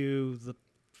to the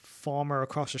farmer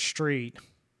across the street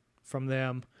from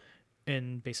them,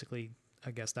 and basically,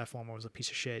 I guess that farmer was a piece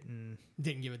of shit and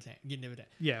didn't give it that.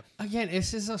 Yeah. Again,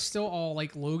 this is still all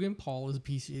like Logan Paul is a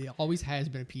piece of, he always has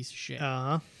been a piece of shit.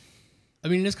 Uh-huh. I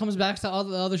mean, this comes back to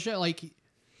other shit. Like,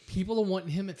 people are wanting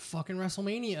him at fucking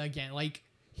WrestleMania again. Like,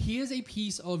 he is a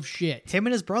piece of shit. Him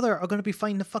and his brother are going to be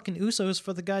fighting the fucking Usos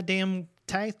for the goddamn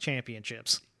tag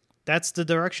championships. That's the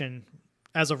direction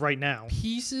as of right now.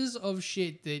 Pieces of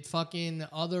shit that fucking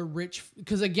other rich...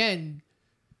 Because, again,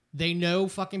 they know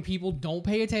fucking people don't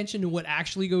pay attention to what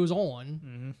actually goes on.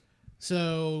 Mm-hmm.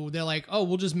 So they're like, oh,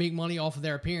 we'll just make money off of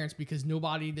their appearance because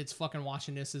nobody that's fucking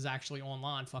watching this is actually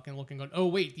online fucking looking going, oh,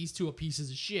 wait, these two are pieces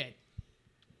of shit.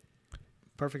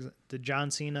 Perfect. The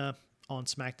John Cena on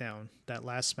SmackDown, that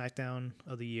last SmackDown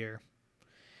of the year,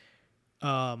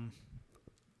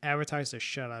 advertised the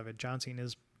shit out of it. John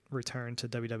Cena's return to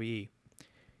WWE.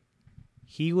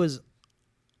 He was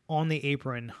on the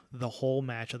apron the whole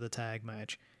match of the tag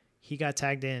match. He got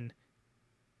tagged in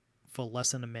for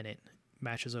less than a minute.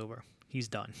 Match is over. He's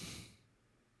done.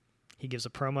 He gives a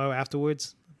promo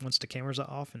afterwards once the cameras are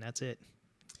off, and that's it.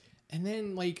 And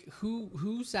then, like,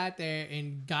 who sat there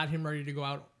and got him ready to go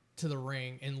out to the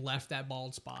ring and left that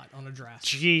bald spot on a dress?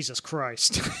 Jesus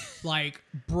Christ. Like,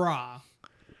 bruh.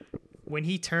 When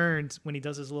he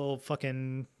does his little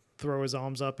fucking throw his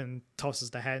arms up and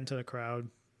tosses the hat into the crowd,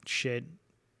 shit.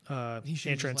 He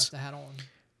should have just left the hat on.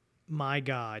 My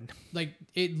God. Like,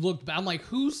 it looked bad. I'm like,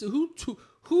 who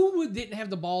didn't have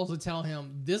the balls to tell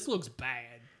him this looks bad?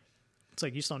 It's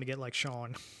like you're starting to get like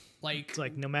Sean. Like, it's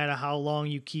like no matter how long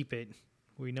you keep it,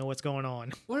 we know what's going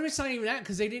on. What if it's not even that?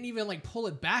 Because they didn't even like pull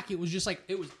it back. It was just like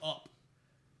it was up.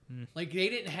 Like they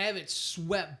didn't have it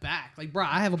swept back. Like, bro,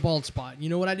 I have a bald spot. You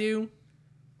know what I do?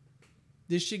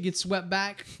 This shit gets swept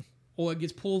back, or it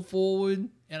gets pulled forward,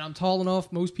 and I'm tall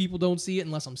enough. Most people don't see it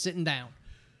unless I'm sitting down.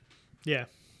 Yeah.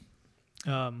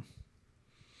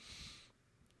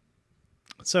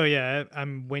 So yeah,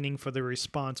 I'm waiting for the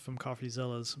response from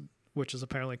CoffeeZilla's, which is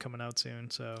apparently coming out soon.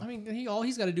 So I mean, all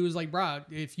he's got to do is like, bro,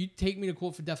 if you take me to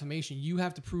court for defamation, you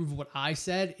have to prove what I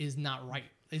said is not right,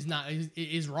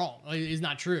 is wrong, is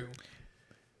not true.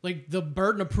 Like the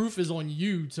burden of proof is on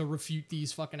you to refute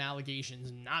these fucking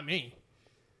allegations, not me.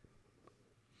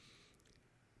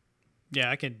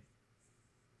 Yeah, I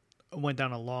went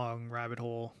down a long rabbit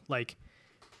hole. Like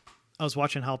I was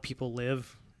watching how people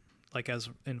live, like as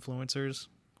influencers,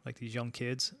 like these young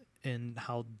kids. And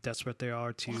how desperate they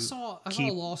are to I saw a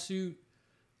lawsuit.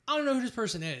 I don't know who this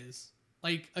person is.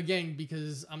 Like, again,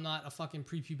 because I'm not a fucking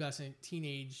prepubescent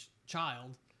teenage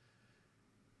child.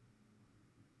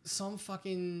 Some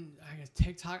fucking, I guess,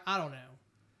 TikTok, I don't know.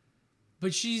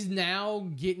 But she's now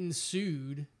getting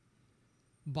sued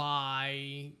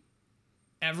by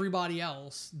everybody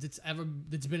else that's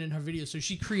been in her video. So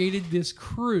she created this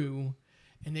crew.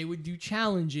 And they would do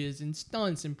challenges and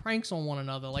stunts and pranks on one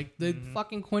another. Like the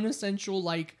fucking quintessential,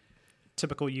 like...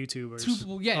 Typical YouTubers.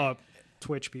 Yeah.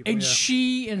 Twitch people, and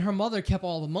she and her mother kept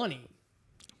all the money.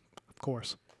 Of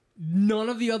course. None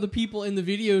of the other people in the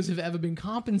videos have ever been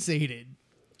compensated.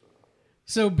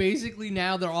 So basically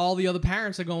now all the other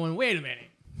parents are going, wait a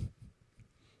minute.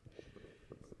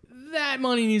 That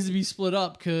money needs to be split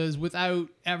up because without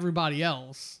everybody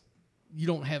else, you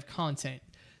don't have content.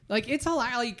 Like, it's a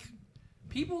lot, like...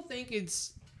 People think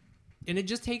it's, and it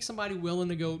just takes somebody willing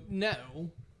to go,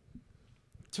 no,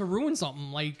 to ruin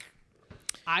something. Like,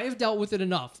 I have dealt with it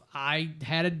enough.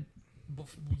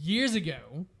 Years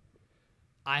ago,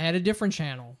 I had a different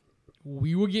channel.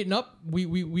 We were getting up, we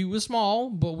were small,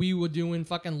 but we were doing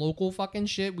fucking local fucking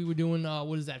shit. We were doing,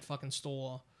 what is that fucking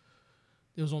store?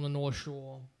 It was on the North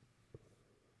Shore.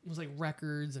 It was like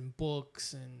records and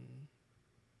books and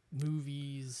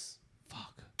movies.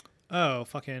 Fuck. Oh,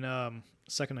 fucking,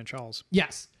 Second and Charles.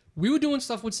 Yes. We were doing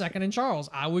stuff with Second and Charles.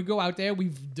 I would go out there.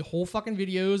 The whole fucking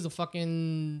videos, the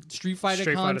fucking Street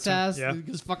Fighter contest,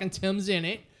 because fucking Tim's in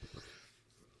it.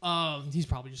 He's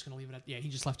probably just going to leave it at... Yeah, he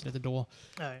just left it at the door.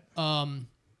 All right.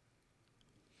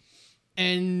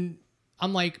 And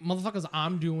I'm like, motherfuckers,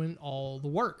 I'm doing all the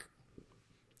work.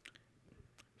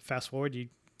 Fast forward,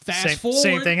 Fast forward.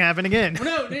 Same thing happened again.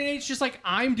 No, it's just like,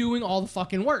 I'm doing all the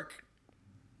fucking work.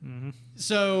 Mm-hmm.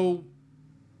 So...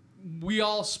 We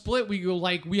all split. We go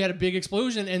like we had a big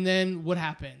explosion, and then what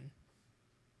happened?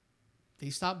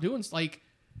 They stopped doing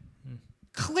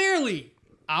clearly.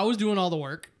 I was doing all the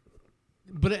work,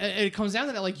 but it comes down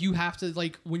to that. Like you have to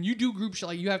like when you do group shit,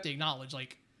 like you have to acknowledge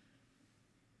like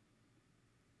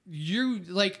you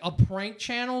like a prank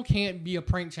channel can't be a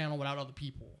prank channel without other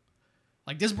people.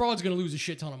 Like this broad's gonna lose a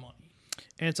shit ton of money,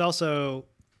 and it's also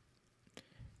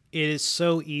it is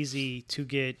so easy to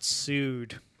get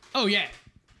sued. Oh yeah.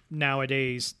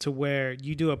 Nowadays to where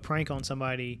you do a prank on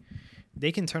somebody,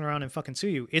 they can turn around and fucking sue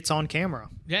you. It's on camera.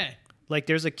 Yeah. Like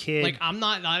there's a kid. Like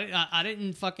I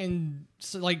didn't fucking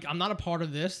like I'm not a part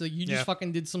of this. Like you just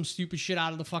fucking did some stupid shit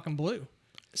out of the fucking blue.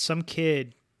 Some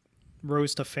kid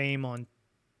rose to fame on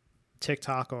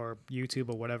TikTok or YouTube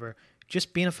or whatever,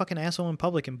 just being a fucking asshole in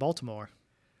public in Baltimore.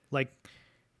 Like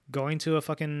going to a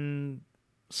fucking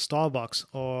Starbucks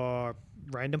or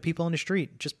random people on the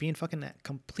street, just being fucking a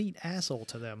complete asshole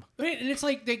to them. And it's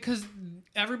like, because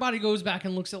everybody goes back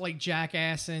and looks at like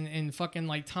Jackass and fucking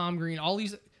like Tom Green, all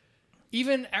these,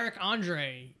 even Eric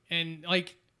Andre, and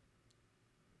like,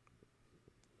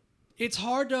 it's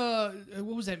hard to,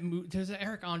 what was that? There's an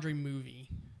Eric Andre movie.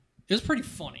 It was pretty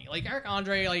funny. Like Eric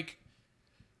Andre, like,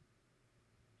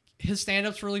 his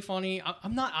stand-up's really funny.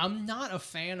 I'm not a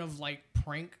fan of like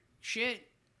prank shit.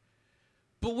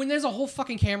 But when there's a whole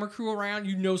fucking camera crew around,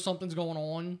 you know something's going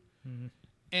on. Mm-hmm.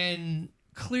 And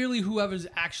clearly whoever's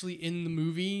actually in the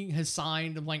movie has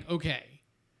signed. I'm like, okay.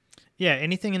 Yeah,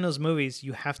 anything in those movies,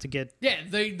 you have to get. Yeah,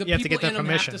 the people in them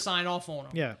have to sign off on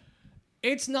them. Yeah.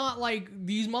 It's not like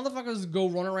these motherfuckers go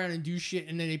run around and do shit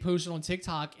and then they post it on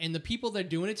TikTok, and the people they're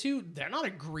doing it to, they're not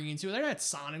agreeing to it. They're not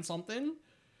signing something.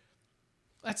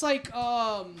 That's like,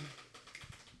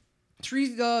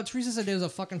 Teresa said there's a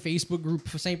fucking Facebook group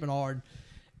for St. Bernard,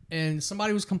 and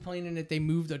somebody was complaining that they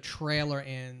moved a trailer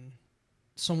in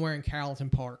somewhere in Carrollton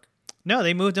Park. No,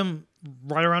 they moved them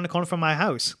right around the corner from my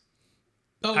house.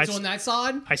 Oh, it's on that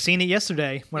side? I seen it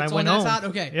yesterday when I went home. It's on that side?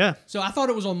 Okay. Yeah. So I thought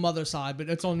it was on Mother's side, but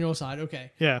it's on your side.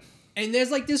 Okay. Yeah. And there's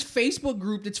like this Facebook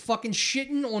group that's fucking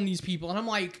shitting on these people. And I'm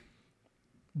like,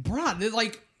 bruh, they're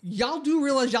like, y'all do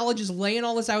realize y'all are just laying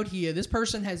all this out here. This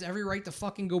person has every right to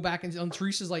fucking go back and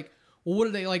Teresa's like, well, what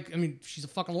are they like? I mean, she's a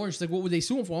fucking lawyer. She's like, what would they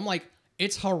sue him for? I'm like,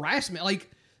 it's harassment.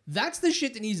 Like, that's the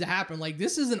shit that needs to happen. Like,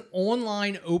 this is an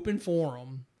online open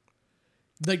forum.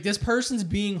 Like, this person's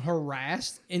being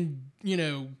harassed and,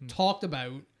 talked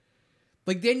about.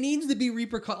 Like, there needs to be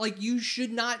repercussions. Like, you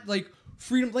should not, like,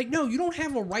 freedom. Like, no, you don't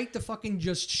have a right to fucking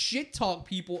just shit talk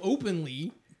people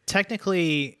openly.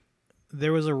 Technically,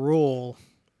 there was a rule.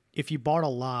 If you bought a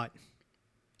lot,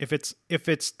 if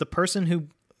it's the person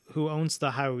who owns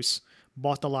the house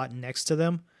bought the lot next to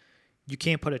them, you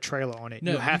can't put a trailer on it.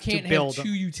 No, you have can't to build have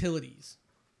two utilities.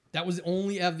 That was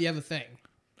only the other thing.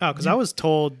 Oh, because I was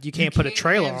told you can't put a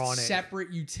trailer on it.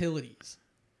 Separate utilities.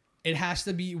 It has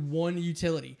to be one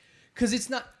utility. Because it's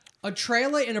not a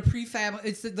trailer and a prefab.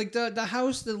 It's like the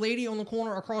house, the lady on the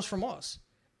corner across from us.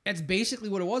 That's basically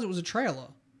what it was. It was a trailer.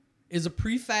 It's a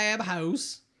prefab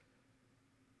house.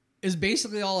 Is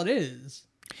basically all it is.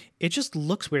 It just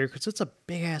looks weird because it's a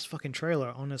big ass fucking trailer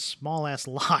on a small ass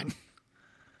lot.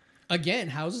 Again,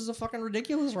 houses are fucking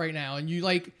ridiculous right now, and you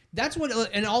like that's what.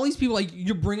 And all these people like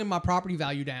you're bringing my property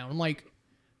value down. I'm like,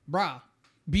 bruh,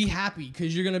 be happy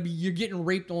because you're getting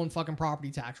raped on fucking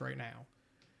property tax right now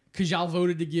because y'all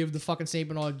voted to give the fucking St.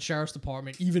 Bernard Sheriff's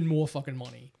Department even more fucking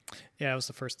money. Yeah, that was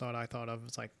the first thought I thought of.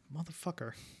 It's like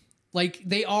motherfucker. Like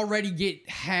they already get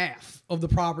half of the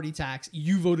property tax.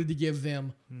 You voted to give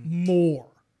them more.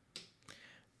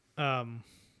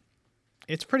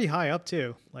 It's pretty high up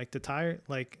too. Like the tire,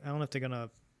 like I don't know if they're gonna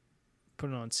put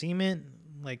it on cement,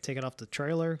 like take it off the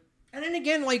trailer. And then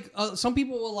again, like some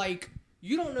people were like,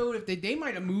 you don't know if they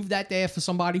might have moved that there for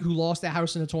somebody who lost their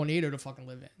house in a tornado to fucking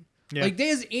live in. Yeah. Like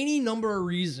there's any number of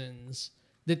reasons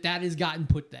that has gotten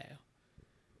put there.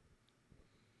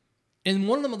 And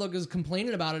one of the motherfuckers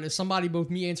complaining about it is somebody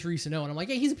both me and Teresa know, and I'm like,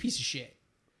 hey, he's a piece of shit.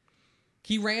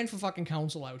 He ran for fucking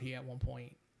council out here at one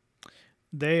point.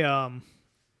 They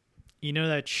you know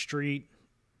that street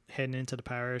heading into the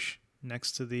parish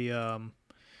next to the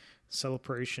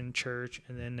Celebration Church,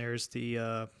 and then there's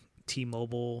the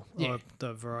T-Mobile,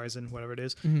 the Verizon, whatever it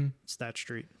is. Mm-hmm. It's that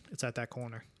street. It's at that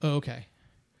corner. Oh, okay.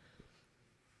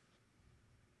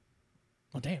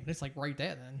 Well, damn, it's like right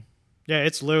there then. Yeah,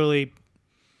 it's literally.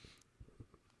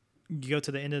 You go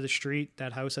to the end of the street.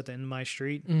 That house at the end of my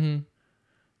street.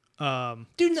 Mm-hmm.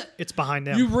 Dude, it's behind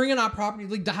them. You bringing our property,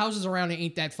 like the houses around it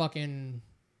ain't that fucking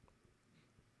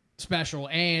special,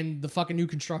 and the fucking new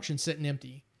construction sitting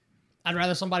empty. I'd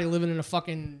rather somebody living in a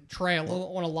fucking trailer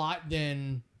on a lot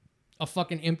than a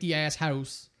fucking empty ass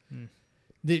house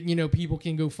that people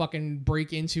can go fucking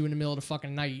break into in the middle of the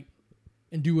fucking night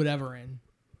and do whatever in.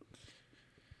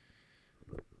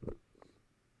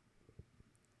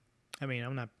 I mean,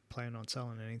 I'm not planning on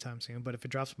selling it anytime soon, but if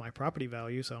it drops my property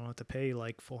value, so I don't have to pay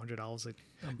like $400 a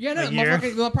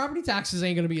year. My property taxes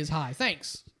ain't gonna be as high.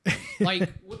 Thanks. Like,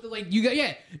 you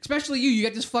got especially you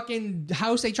got this fucking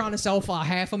house they trying to sell for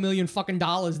 $500,000 fucking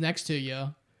dollars next to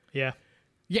you. Yeah.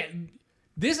 Yeah.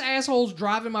 This asshole's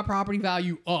driving my property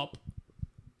value up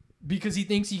because he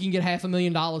thinks he can get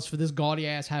 $500,000 for this gaudy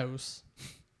ass house.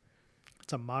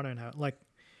 It's a modern house. Like,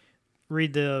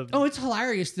 read the. Oh, it's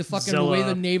hilarious the fucking the way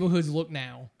the neighborhoods look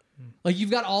now. Like you've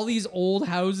got all these old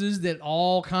houses that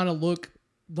all kind of look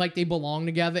like they belong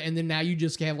together, and then now you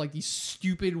just have like these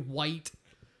stupid white,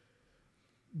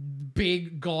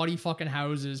 big gaudy fucking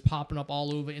houses popping up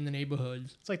all over in the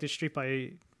neighborhoods. It's like the street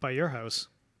by your house,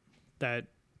 that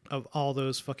of all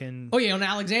those fucking. Oh yeah, on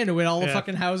Alexander with all the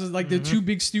fucking houses, like the two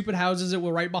big stupid houses that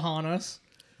were right behind us.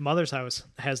 Mother's house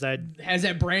has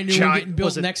that brand new one getting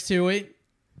built next to it.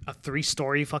 A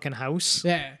 3-story fucking house.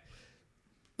 Yeah.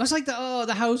 That's like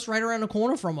the house right around the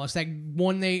corner from us. That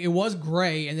one it was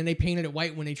gray and then they painted it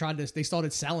white when they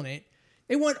started selling it.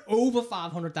 They went over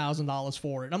 $500,000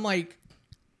 for it. I'm like,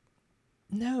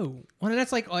 no. Well,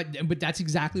 that's like, but that's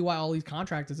exactly why all these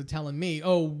contractors are telling me,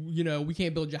 oh, we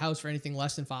can't build your house for anything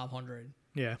less than $500,000.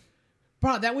 Yeah.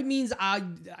 Bro, that would mean I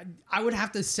would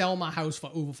have to sell my house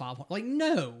for over 500. Like,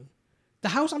 no. The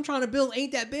house I'm trying to build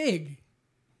ain't that big.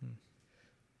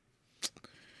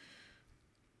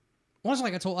 Once,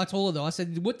 like I told her though, I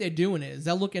said what they're doing is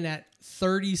they're looking at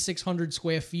 3,600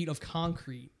 square feet of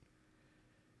concrete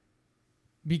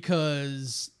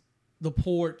because the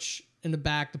porch in the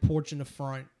back, the porch in the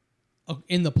front,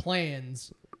 in the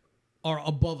plans are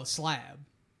above a slab,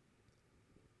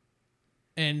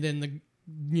 and then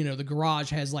the garage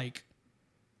has like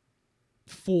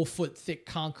 4 foot thick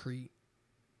concrete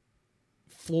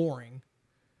flooring,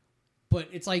 but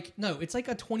it's like it's like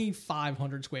a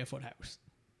 2,500 square foot house.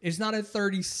 It's not a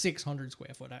 3,600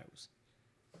 square foot house.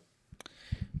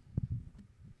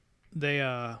 They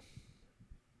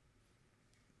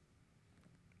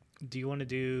do you want to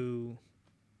do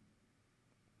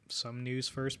some news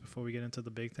first before we get into the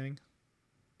big thing?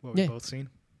 What we've both seen?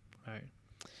 All right.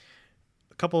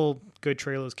 A couple good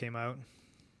trailers came out.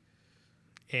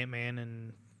 Ant-Man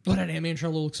and... Oh, that Ant-Man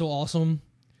trailer looks so awesome.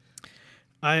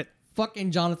 Fucking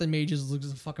Jonathan Majors looks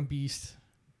like a fucking beast.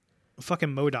 Fucking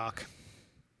MODOK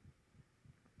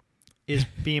is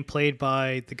being played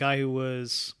by the guy who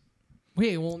was...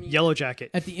 Yellow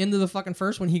Jacket. At the end of the fucking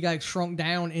first one, he got shrunk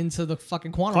down into the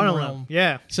fucking quantum realm.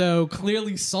 Yeah. So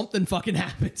clearly something fucking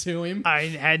happened to him. I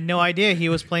had no idea he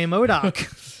was playing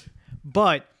MODOK.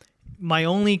 But my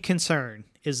only concern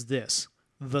is this.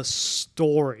 The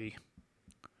story.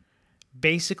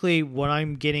 Basically, what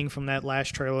I'm getting from that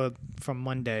last trailer from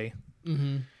Monday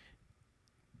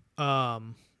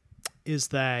is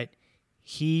that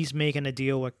he's making a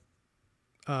deal with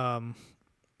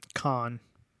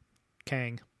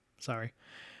Kang,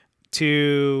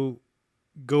 to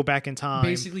go back in time.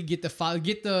 Basically, get the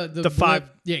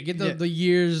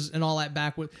years and all that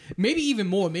back with maybe even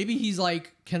more. Maybe he's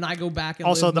like, can I go back and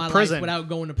also live the my prison life without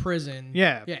going to prison?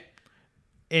 Yeah.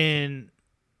 And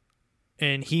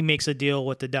he makes a deal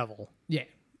with the devil. Yeah.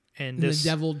 And the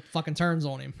devil fucking turns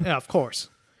on him. Yeah, of course,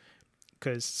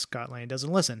 because Scott Lang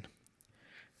doesn't listen.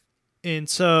 And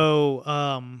so,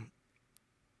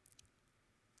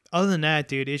 other than that,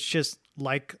 dude, it's just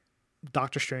like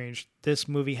Doctor Strange. This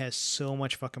movie has so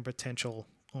much fucking potential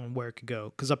on where it could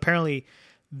go. Because apparently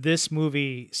this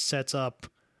movie sets up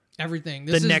everything.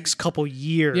 Next couple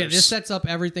years. Yeah, this sets up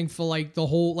everything for like the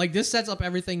whole... Like this sets up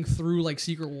everything through like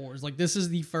Secret Wars. Like this is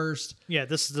the first... Yeah,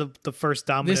 this is the first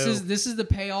domino. This is the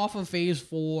payoff of Phase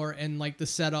 4 and like the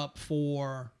setup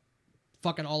for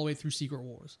fucking all the way through Secret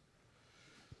Wars.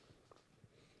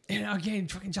 And again,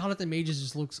 fucking Jonathan Majors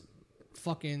just looks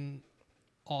fucking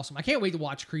awesome. I can't wait to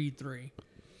watch Creed 3.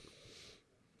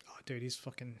 Oh, dude, he's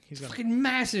fucking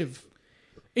massive.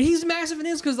 And he's massive in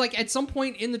this because like at some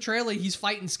point in the trailer he's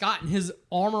fighting Scott and his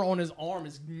armor on his arm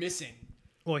is missing.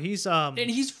 Well, he's and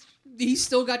he's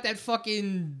still got that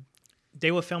fucking...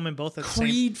 They were filming both at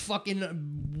Creed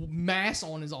fucking mass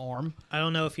on his arm. I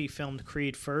don't know if he filmed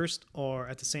Creed first or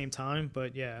at the same time,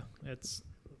 but yeah, it's...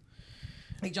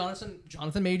 Like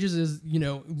Jonathan Majors is,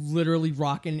 literally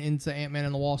rocking into Ant-Man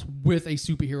and the Wasp with a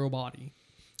superhero body.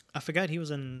 I forgot he was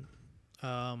in...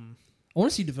 I want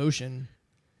to see Devotion.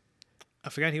 I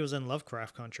forgot he was in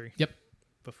Lovecraft Country. Yep.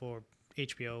 Before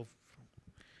HBO.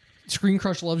 Screen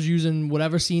Crush loves using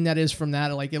whatever scene that is from that.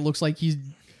 Like, it looks like he's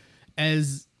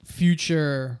as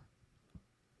future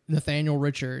Nathaniel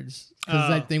Richards. Because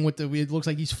that thing with it looks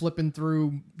like he's flipping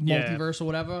through multiverse or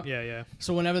whatever. Yeah, yeah.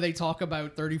 So whenever they talk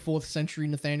about 34th century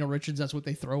Nathaniel Richards, that's what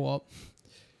they throw up.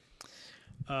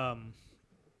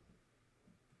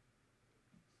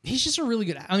 He's just a really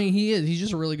good... I mean, he is. He's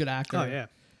just a really good actor. Oh, yeah.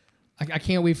 I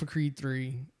can't wait for Creed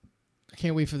 3. I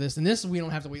can't wait for this. And this we don't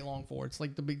have to wait long for. It's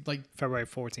like the big... like February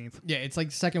 14th. Yeah, it's like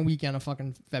the second weekend of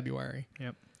fucking February.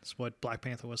 Yep. That's what Black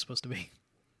Panther was supposed to be.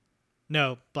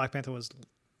 No, Black Panther was...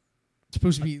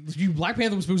 supposed to be... Black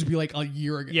Panther was supposed to be like a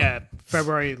year ago. Yeah,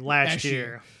 February last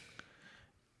year.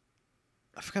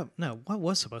 I forgot. No, what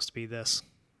was supposed to be this?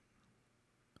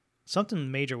 Something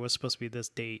major was supposed to be this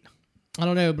date. I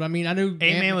don't know, but I mean, I know...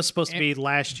 Ant-Man was supposed to be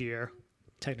last year.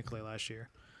 Technically last year.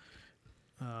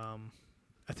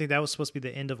 I think that was supposed to be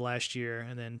the end of last year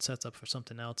and then sets up for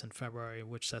something else in February,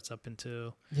 which sets up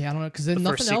into... Yeah, I don't know, because then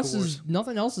nothing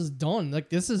else is done. Like,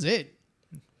 this is it.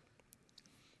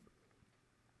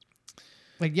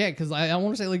 Like, yeah, because I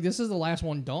want to say, like, this is the last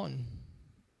one done.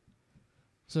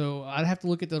 So I'd have to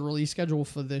look at the release schedule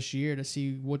for this year to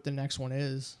see what the next one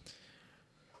is.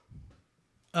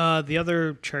 The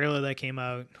other trailer that came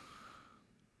out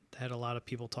that had a lot of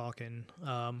people talking,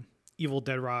 Evil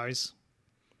Dead Rise,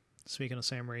 speaking of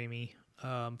Sam Raimi,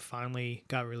 finally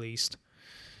got released.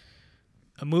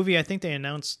 A movie I think they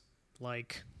announced,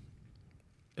 like,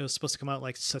 it was supposed to come out,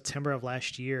 like, September of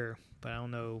last year, but I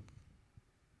don't know.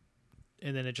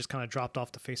 And then it just kind of dropped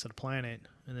off the face of the planet.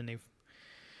 And then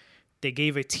they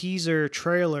gave a teaser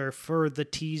trailer for the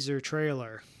teaser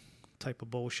trailer type of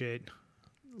bullshit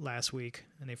last week,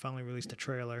 and they finally released a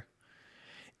trailer.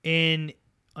 And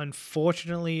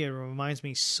unfortunately, it reminds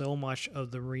me so much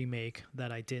of the remake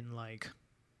that I didn't like.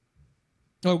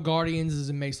 Oh, Guardians is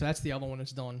amazing. So that's the other one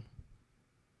that's done.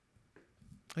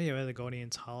 Oh yeah, we had the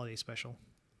Guardians holiday special,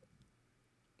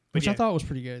 Which I thought was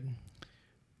pretty good.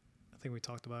 I think we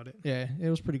talked about it. Yeah, it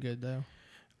was pretty good though.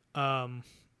 I'm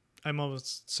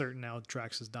almost certain now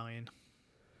Drax is dying,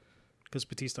 because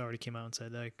Batista already came out and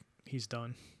said like he's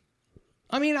done.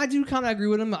 I mean, I do kind of agree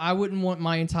with him. I wouldn't want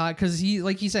my entire, because he,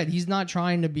 like he said, he's not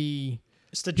trying to be.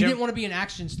 He didn't want to be an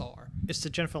action star. It's the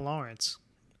Jennifer Lawrence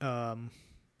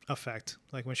effect,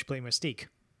 like when she played Mystique.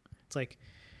 It's like,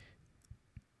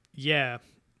 yeah,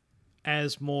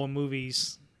 as more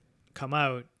movies come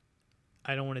out,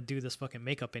 I don't want to do this fucking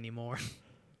makeup anymore.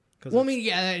 Well, I mean,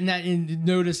 yeah, and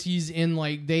notice he's in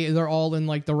like they're all in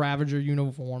like the Ravager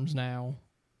uniforms now.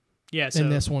 Yeah, so in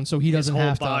this one, so he doesn't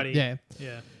have body, to.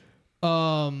 Yeah. But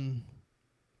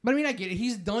I mean, I get it.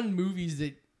 He's done movies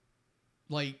that,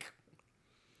 like,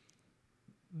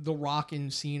 The Rock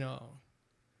and Cena.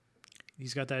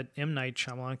 He's got that M. Night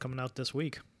Shyamalan coming out this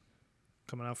week,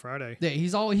 coming out Friday. Yeah,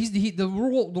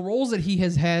 the roles that he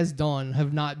has done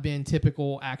have not been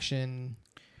typical action.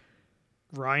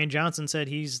 Ryan Johnson said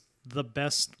he's the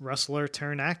best wrestler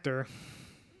turned actor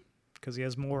because he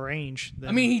has more range.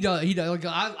 I mean, he does. Like,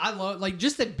 I love, like,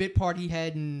 just that bit part he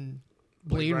had in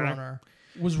Blade Runner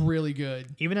was really good.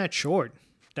 Even that short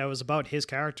that was about his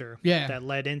character. Yeah. That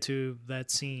led into that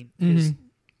scene. His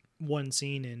one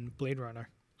scene in Blade Runner.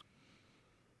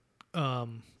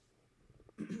 And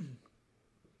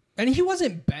he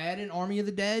wasn't bad in Army of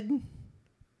the Dead.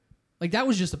 Like, that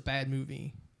was just a bad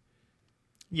movie.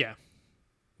 Yeah.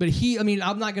 But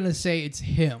I'm not going to say it's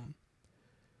him.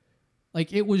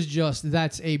 Like, it was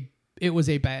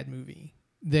a bad movie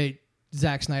that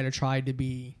Zack Snyder tried to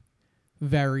be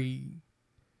very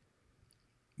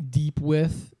deep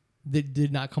with, that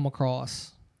did not come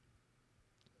across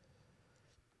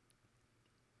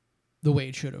the way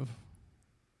it should have.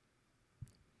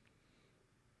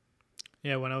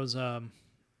 Yeah, when I was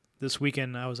this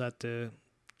weekend, I was at the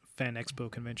Fan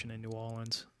Expo convention in New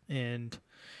Orleans, and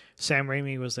Sam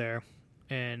Raimi was there,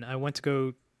 and I went to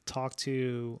go talk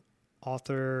to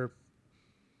author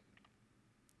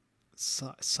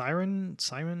Simon.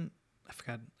 I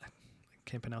forgot. I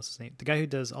can't pronounce his name. The guy who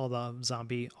does all the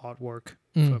zombie artwork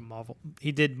for Marvel.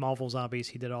 He did Marvel Zombies.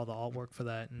 He did all the artwork for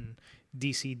that, and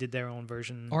DC did their own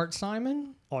version. Art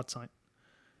Simon.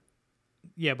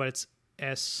 Yeah, but it's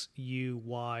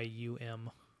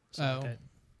Suyum. Like that.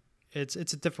 It's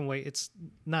a different way. It's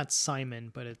not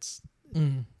Simon, but it's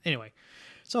anyway.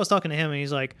 So I was talking to him, and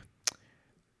he's like,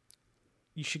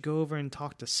 "You should go over and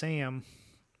talk to Sam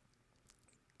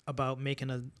about making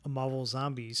a Marvel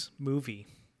Zombies movie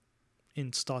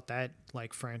and start that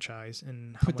like franchise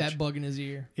and put that bug in his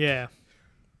ear." Yeah,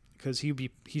 because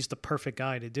he's the perfect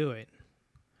guy to do it.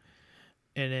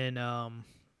 And then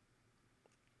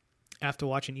after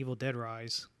watching Evil Dead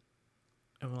Rise,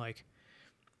 I'm like,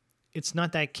 it's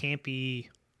not that campy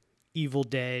Evil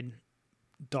Dead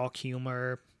dark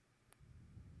humor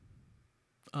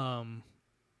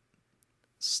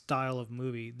style of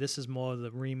movie. This is more of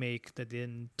the remake that did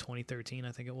in 2013,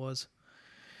 I think it was,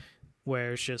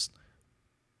 where it's just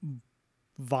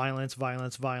violence,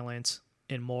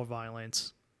 and more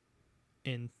violence,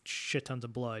 and shit tons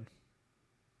of blood.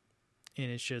 And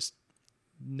it's just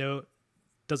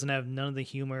doesn't have none of the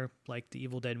humor like the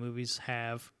Evil Dead movies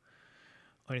have,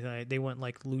 or anything like that. They went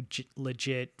like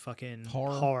legit fucking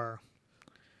horror.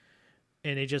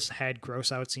 And they just had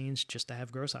gross out scenes just to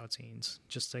have gross out scenes,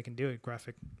 just so they can do it,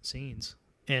 graphic scenes.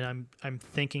 And I'm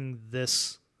thinking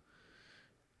this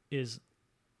is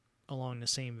along the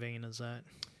same vein as that.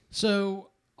 So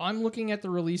I'm looking at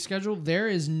the release schedule. There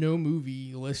is no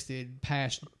movie listed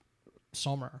past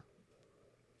summer.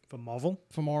 For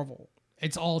Marvel?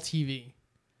 It's all TV.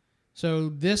 So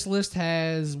this list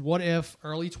has What If,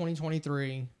 early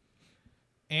 2023,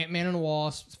 Ant-Man and the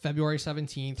Wasp, February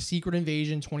 17th, Secret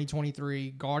Invasion,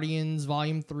 2023, Guardians,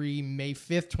 Volume 3, May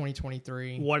 5th,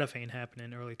 2023. What If ain't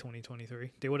happening early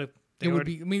 2023? They would have...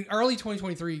 early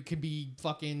 2023 could be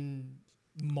fucking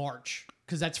March,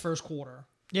 because that's first quarter.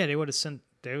 Yeah, they would have sent...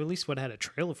 They at least would have had a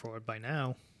trailer for it by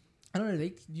now. I don't know.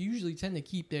 They usually tend to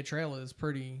keep their trailers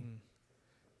pretty...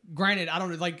 Granted, I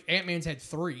don't know, like, Ant-Man's had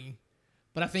 3,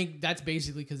 but I think that's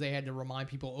basically because they had to remind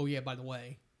people, oh yeah, by the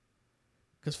way.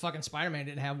 Because fucking Spider-Man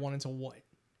didn't have one until what?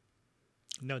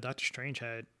 No, Doctor Strange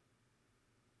had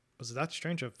Was Doctor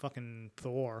Strange or fucking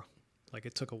Thor? Like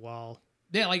it took a while.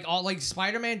 Yeah, like all like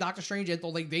Spider-Man, Doctor Strange, and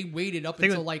like they waited up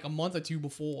until like a month or two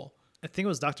before. I think it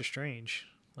was Doctor Strange.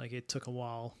 Like it took a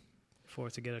while for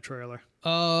it to get a trailer.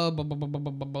 So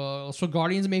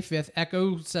Guardians May 5th.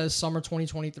 Echo says summer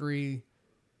 2023,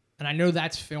 and I know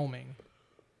that's filming.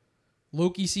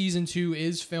 Loki season 2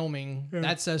 is filming. Yeah.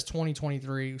 That says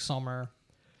 2023 summer.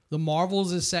 The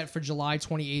Marvels is set for July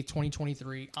 28th,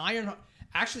 2023.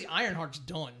 Ironheart's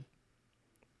done.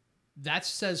 That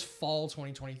says fall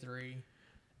 2023.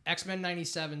 X-Men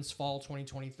 97's fall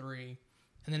 2023.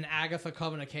 And then Agatha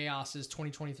Coven of Chaos is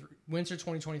 2023. Winter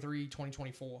 2023,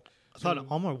 2024. I thought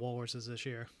Armor Wars is this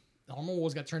year. Armor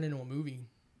Wars got turned into a movie.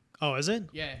 Oh, is it?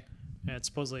 Yeah. Yeah, it's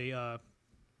supposedly...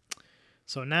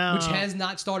 so now... Which has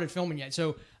not started filming yet.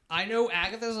 So I know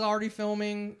Agatha's already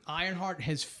filming. Ironheart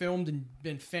has filmed and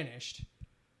been finished.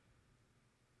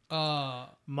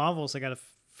 Marvels, I got to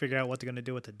figure out what they're going to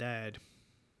do with the dad.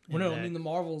 Well, no, I mean, the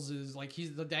Marvels is like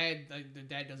he's the dad. The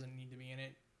dad doesn't need to be in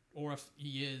it. Or if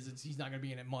he is, he's not going to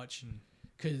be in it much.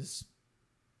 Because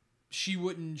she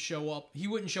wouldn't show up. He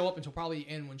wouldn't show up until probably the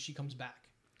end when she comes back.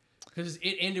 Because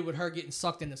it ended with her getting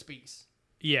sucked into space.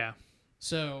 Yeah.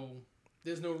 So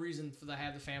there's no reason for to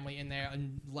have the family in there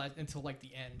until like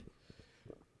the end.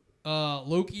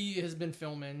 Loki has been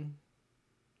filming.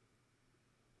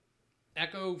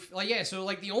 Echo, like yeah. So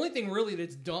like the only thing really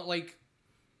that's done, like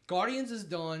Guardians is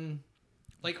done.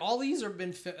 Like all these have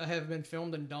been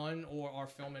filmed and done or are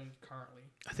filming currently.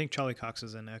 I think Charlie Cox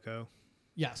is in Echo.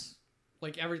 Yes.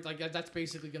 Like that's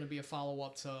basically going to be a follow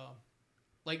up to,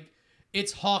 like,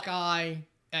 it's Hawkeye,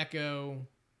 Echo,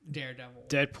 Daredevil,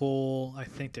 Deadpool. I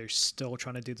think they're still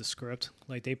trying to do the script.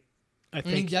 Like I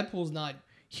think Deadpool's not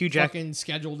fucking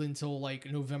scheduled until like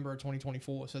November of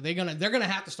 2024. So they're gonna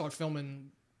have to start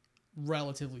filming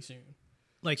relatively soon.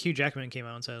 Like Hugh Jackman came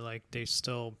out and said like they're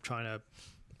still trying to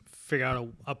figure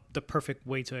out the perfect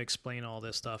way to explain all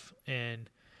this stuff. And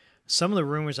some of the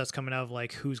rumors that's coming out of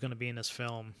like who's going to be in this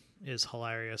film is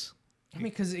hilarious. I mean,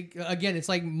 because again, it's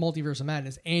like Multiverse of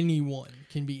Madness. Anyone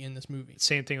can be in this movie.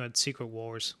 Same thing with Secret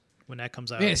Wars when that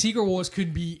comes out. Yeah, Secret Wars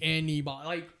could be anybody.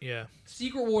 Like, yeah,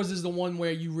 Secret Wars is the one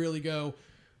where you really go,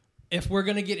 if we're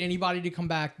gonna get anybody to come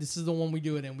back, this is the one we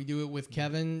do it in. We do it with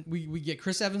Kevin. We get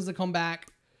Chris Evans to come back,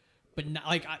 but not,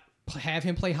 like have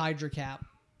him play Hydra Cap.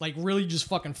 Like really just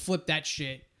fucking flip that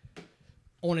shit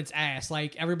on its ass.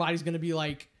 Like everybody's gonna be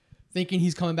like thinking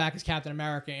he's coming back as Captain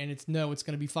America, and it's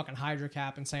gonna be fucking Hydra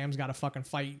Cap, and Sam's got to fucking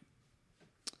fight.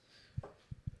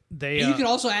 And you could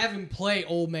also have him play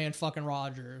old man fucking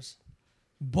Rogers,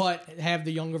 but have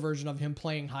the younger version of him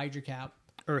playing Hydra Cap.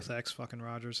 Earth X fucking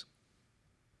Rogers.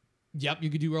 Yep, you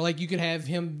could do, or like you could have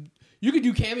him. You could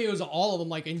do cameos of all of them,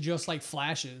 like in just like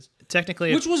flashes.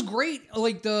 Technically, which was great.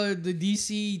 Like the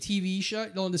DC TV show,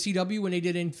 on the CW when they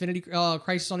did Infinity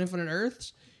Crisis on Infinite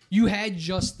Earths, you had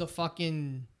just the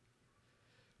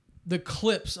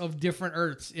clips of different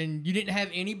Earths, and you didn't have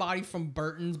anybody from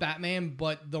Burton's Batman,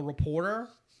 but the reporter.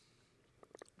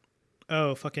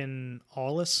 Oh, fucking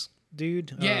Awless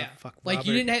dude. Yeah, fuck. Like Robert.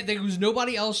 you didn't have. There was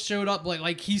nobody else showed up.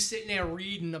 Like he's sitting there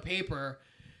reading the paper.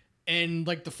 And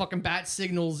like the fucking bat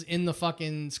signals in the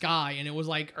fucking sky, and it was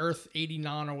like Earth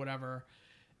 89 or whatever.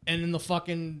 And then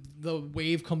the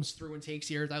wave comes through and takes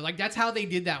the Earth. Like that's how they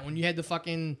did that when you had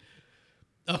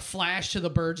a flash to the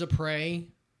Birds of Prey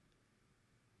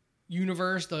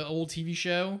universe, the old TV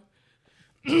show.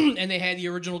 And they had the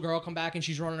original girl come back and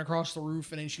she's running across the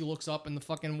roof and then she looks up and the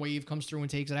fucking wave comes through and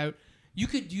takes it out. You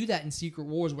could do that in Secret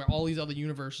Wars where all these other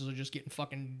universes are just getting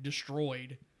fucking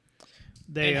destroyed.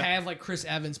 They have like Chris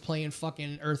Evans playing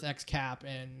fucking Earth X Cap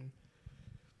and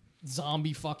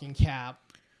zombie fucking Cap.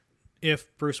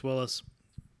 If Bruce Willis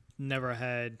never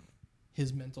had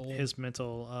his mental disease.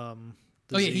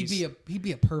 Oh yeah, he'd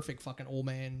be a perfect fucking old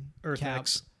man Earth Cap.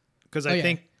 X. Because I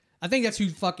think that's who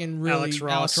fucking really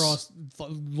Alex Ross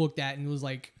looked at and was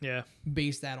like, yeah,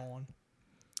 based that on.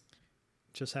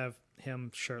 Just have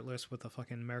him shirtless with a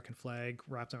fucking American flag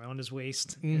wrapped around his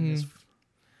waist. Mm-hmm. And his,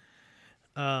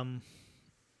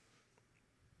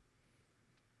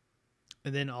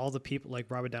 and then all the people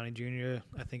like Robert Downey Jr.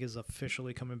 I think is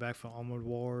officially coming back for Armored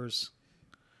Wars.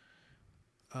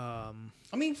 I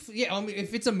mean,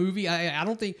 if it's a movie, I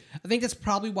think that's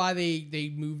probably why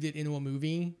they moved it into a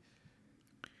movie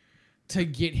to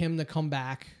get him to come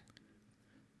back.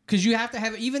 Because you have to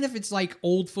have, even if it's like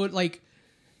old foot, like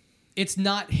it's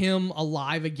not him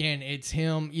alive again. It's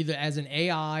him either as an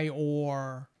AI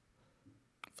or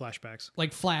flashbacks.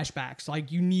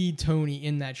 Like you need Tony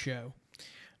in that show.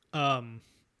 And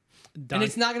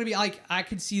it's not going to be like, I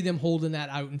could see them holding that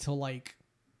out until like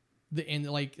the end.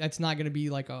 Like that's not going to be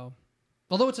like a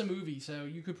Although it's a movie, so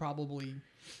you could probably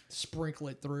sprinkle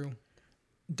it through.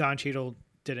 Don Cheadle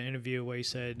did an interview where he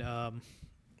said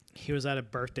he was at a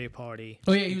birthday party.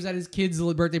 Oh, yeah, he was at his kid's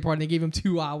birthday party, and they gave him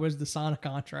 2 hours to sign a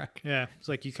contract. Yeah, it's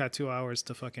like, you got 2 hours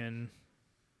to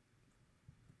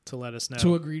let us know.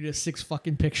 To agree to 6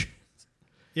 fucking pictures.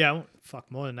 Yeah,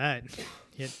 fuck, more than that.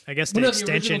 Yeah, I guess the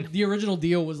extension. The original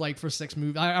deal was like for 6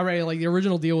 movies. I already like the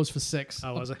original deal was for 6.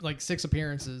 Oh, was it? Like 6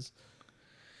 appearances.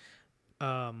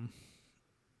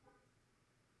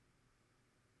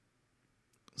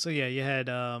 So yeah, you had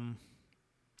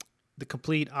the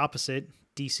complete opposite,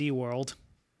 DC world.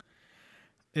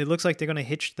 It looks like they're gonna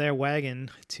hitch their wagon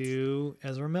to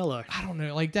Ezra Miller. I don't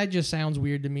know. Like, that just sounds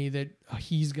weird to me that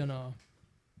he's gonna,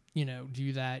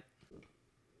 do that.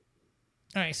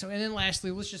 All right. So, and then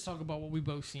lastly, let's just talk about what we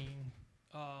both seen,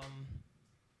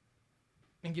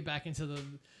 and get back into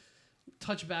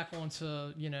touch back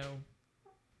onto,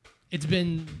 it's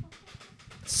been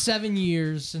 7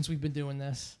 years since we've been doing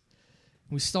this.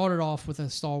 We started off with a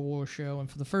Star Wars show, and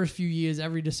for the first few years,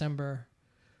 every December,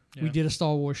 we did a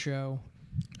Star Wars show.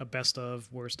 A best of,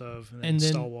 worst of, and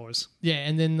then Star Wars. Yeah,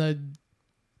 and then the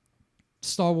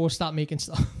Star Wars stopped making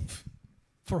stuff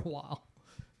for a while.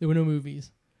 There were no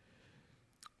movies.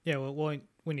 Yeah, well,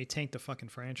 when you tank the fucking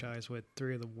franchise with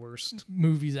 3 of the worst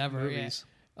movies ever. Movies.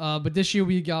 Yeah. But this year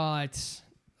we got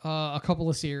a couple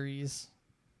of series.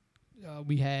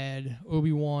 We had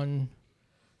Obi-Wan.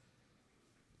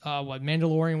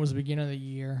 Mandalorian was the beginning of the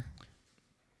year.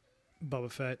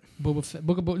 Boba Fett.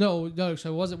 No.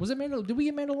 So was it did we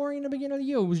get Mandalorian in the beginning of the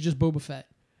year, or was it just Boba Fett?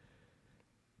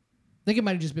 I think it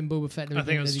might have just been Boba Fett in the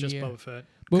beginning of the year. I think it was just Boba Fett.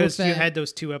 Because you had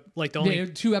those 2 the only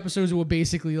 2 episodes that were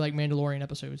basically like Mandalorian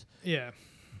episodes. Yeah.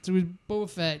 So it was Boba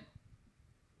Fett,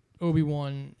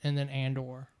 Obi-Wan, and then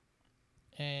Andor.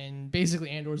 And basically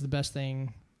Andor is the best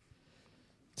thing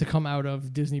to come out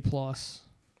of Disney Plus.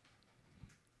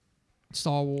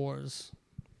 Star Wars.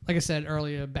 Like I said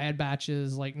earlier, Bad Batch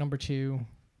is like number 2.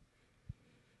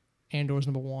 Andor's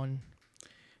number 1.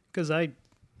 Because I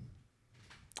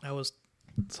was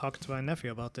talking to my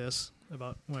nephew about this,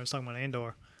 about when I was talking about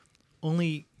Andor.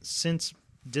 Only since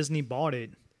Disney bought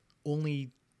it,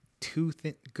 only 2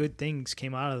 good things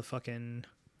came out of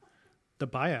the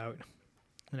buyout,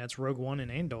 and that's Rogue One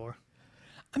and Andor.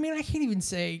 I mean, I can't even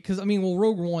say, because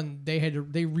Rogue One, they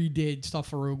redid stuff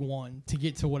for Rogue One to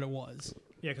get to what it was.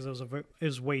 Yeah, because it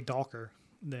was way darker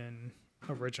than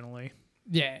originally.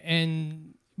 Yeah,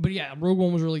 but Rogue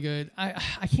One was really good.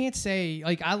 I can't say,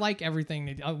 like, I like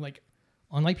everything.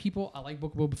 Unlike people, I like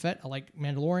Book of Boba Fett. I like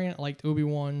Mandalorian. I liked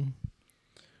Obi-Wan.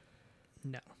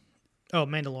 No. Oh,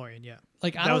 Mandalorian, yeah.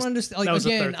 Like, I don't understand. Like,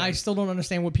 again, I still don't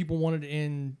understand what people wanted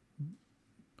in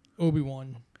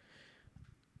Obi-Wan.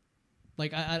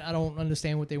 Like, I don't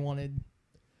understand what they wanted.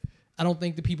 I don't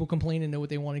think the people complaining know what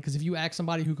they wanted, because if you ask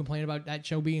somebody who complained about that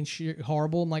show being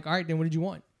horrible, I'm like, all right, then what did you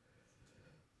want?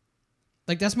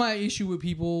 Like, that's my issue with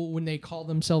people when they call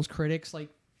themselves critics, like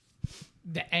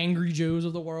the Angry Joes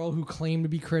of the world who claim to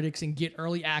be critics and get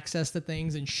early access to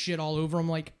things and shit all over them.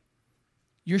 Like,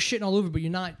 you're shitting all over, but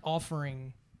you're not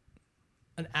offering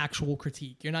an actual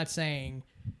critique. You're not saying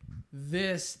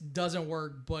this doesn't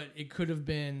work, but it could have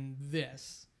been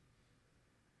this.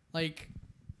 Like,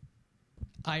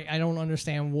 I don't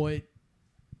understand what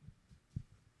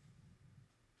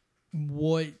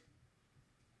I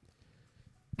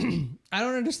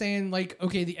don't understand, like,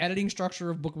 okay, the editing structure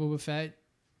of Book of Boba Fett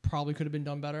probably could have been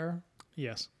done better.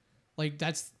 Yes. Like,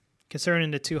 that's...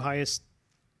 Considering the 2 highest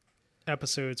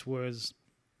episodes was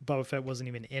Boba Fett wasn't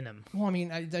even in them. Well, I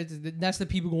mean, that's the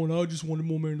people going, I just wanted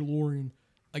more Mandalorian.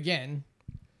 Again,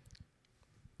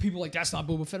 people like, that's not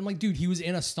Boba Fett. I'm like, dude, he was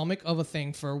in a stomach of a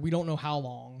thing for we don't know how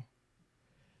long.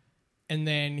 And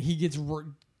then he gets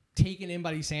taken in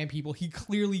by these sand people. He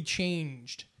clearly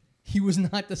changed. He was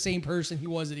not the same person he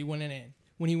was when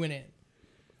he went in.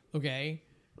 Okay?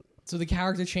 So the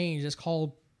character changed. That's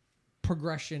called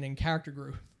progression and character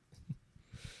growth.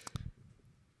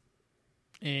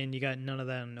 And you got none of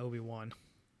that in Obi-Wan.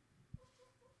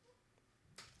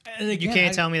 And again, you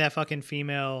can't tell me that fucking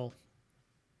female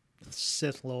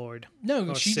Sith Lord.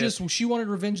 No, she wanted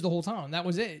revenge the whole time. That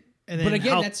was it. And but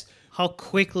again, that's how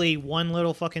quickly one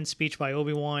little fucking speech by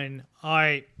Obi-Wan. All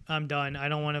right, I'm done. I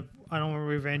don't want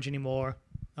revenge anymore.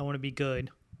 I want to be good.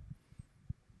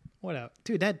 What up,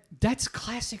 dude? That's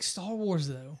classic Star Wars,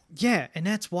 though. Yeah, and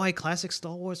that's why classic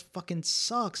Star Wars fucking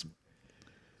sucks.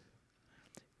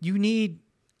 You need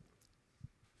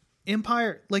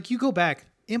Empire. Like, you go back.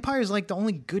 Empire is like the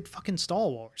only good fucking Star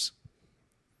Wars.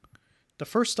 The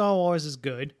first Star Wars is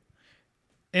good.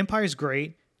 Empire's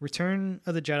great. Return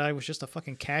of the Jedi was just a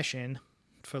fucking cash-in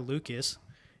for Lucas.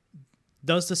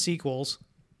 does the sequels.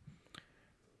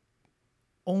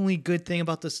 Only good thing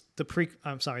about the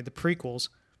prequels.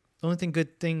 The only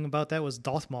good thing about that was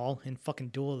Darth Maul in fucking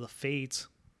Duel of the Fates.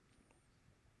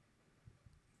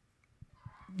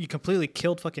 You completely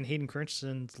killed fucking Hayden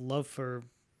Christensen's love for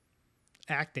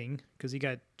acting because he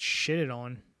got shitted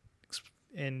on,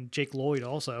 and Jake Lloyd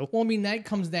also. Well, I mean, that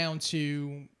comes down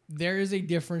to there is a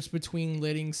difference between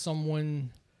letting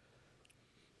someone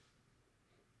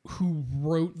who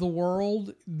wrote the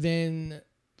world than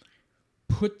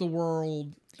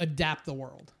adapt the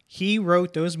world. He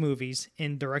wrote those movies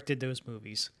and directed those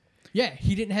movies. Yeah,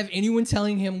 he didn't have anyone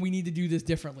telling him we need to do this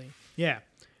differently. Yeah.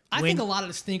 I think a lot of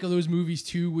the stink of those movies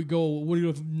too would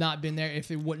have not been there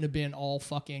if it wouldn't have been all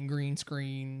fucking green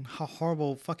screen. How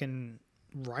horrible fucking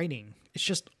writing. It's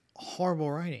just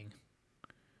horrible writing.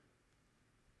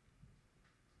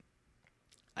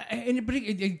 But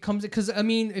it comes because I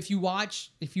mean, if you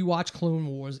watch Clone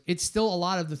Wars, it's still a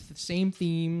lot of the same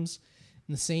themes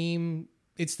and the same.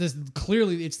 It's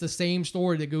the same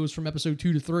story that goes from episode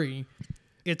 2 to 3.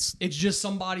 It's just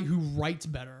somebody who writes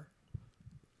better.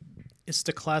 It's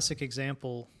the classic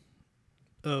example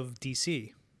of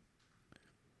DC.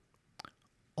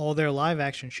 All their live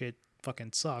action shit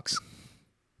fucking sucks.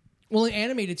 Well, the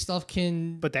animated stuff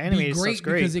be great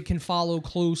because it can follow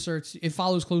closer. It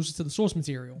follows closer to the source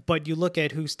material. But you look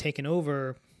at who's taken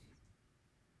over.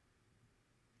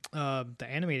 The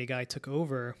animated guy took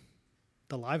over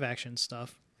the live action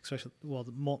stuff, especially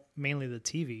mainly the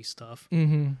TV stuff,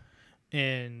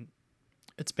 and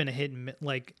it's been a hit and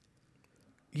like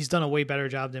he's done a way better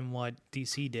job than what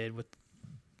DC did with.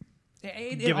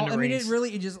 I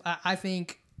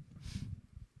think.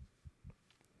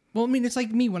 Well, I mean, it's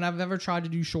like me when I've ever tried to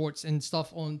do shorts and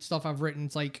stuff on stuff I've written.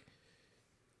 It's like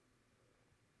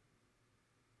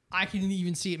I can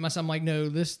even see it myself. I'm like, no,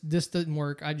 this didn't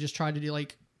work. I just tried to do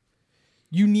like.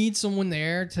 You need someone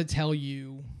there to tell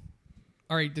you,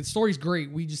 all right, the story's great.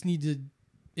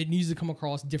 It needs to come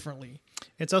across differently.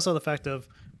 It's also the fact of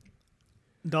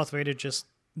Darth Vader just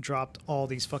dropped all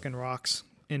these fucking rocks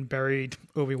and buried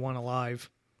Obi-Wan alive.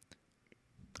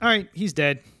 All right, he's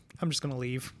dead. I'm just going to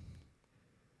leave.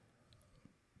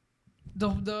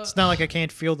 It's not like I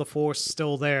can't feel the Force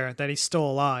still there, that he's still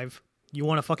alive. You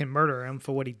want to fucking murder him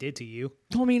for what he did to you.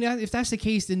 I mean, if that's the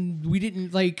case, then we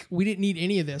didn't need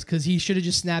any of this because he should have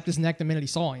just snapped his neck the minute he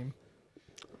saw him.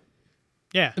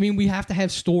 Yeah. I mean, we have to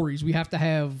have stories. We have to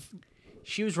have...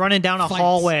 She was running down a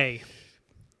hallway,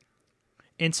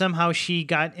 and somehow she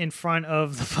got in front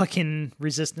of the fucking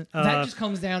resistance. That just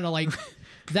comes down to, like...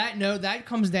 that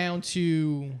comes down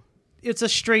to... It's a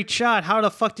straight shot. How the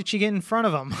fuck did she get in front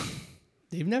of him?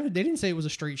 They didn't say it was a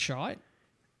straight shot.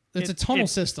 It's a tunnel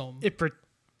system. It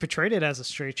portrayed it as a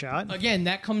straight shot. Again,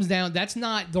 that comes down... That's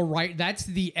not the right... That's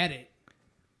the edit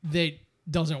that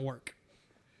doesn't work.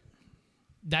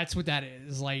 That's what that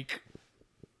is. Like...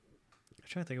 I'm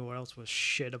trying to think of what else was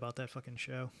shit about that fucking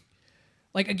show.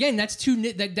 Like, again, that's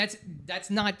that's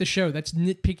not the show. That's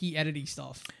nitpicky editing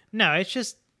stuff. No, it's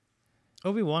just...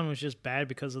 Obi-Wan was just bad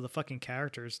because of the fucking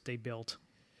characters they built.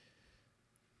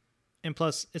 And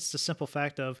plus, it's the simple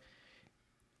fact of...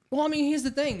 Well, I mean, here's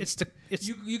the thing.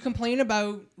 You complain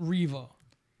about Reva,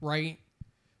 right?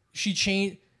 She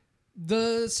changed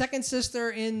the second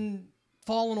sister in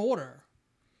Fallen Order.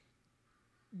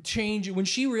 Change when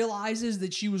she realizes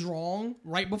that she was wrong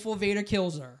right before Vader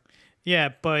kills her. Yeah,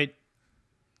 but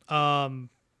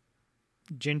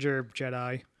Ginger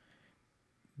Jedi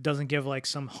doesn't give like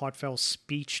some heartfelt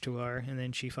speech to her, and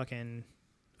then she fucking,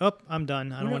 I'm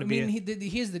done. I don't want to be.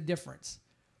 Here's the difference.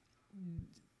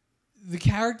 The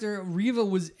character Reva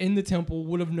was in the temple,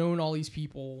 would have known all these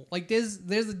people. Like there's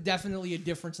definitely a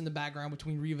difference in the background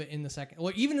between Reva and the second,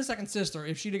 or even the second sister.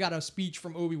 If she'd have got a speech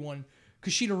from Obi-Wan,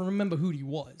 because she'd remember who he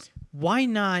was. Why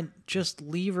not just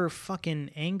leave her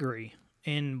fucking angry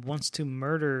and wants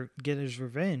to get his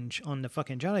revenge on the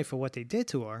fucking Jedi for what they did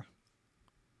to her?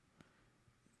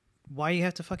 Why you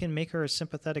have to fucking make her a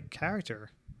sympathetic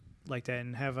character like that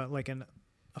and have a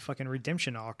fucking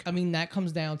redemption arc? I mean, that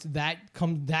comes down to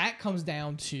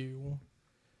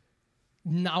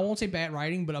I won't say bad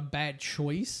writing, but a bad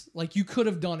choice. Like, you could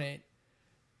have done it.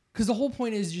 Because the whole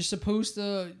point is you're supposed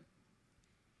to...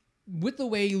 With the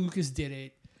way Lucas did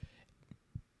it,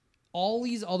 all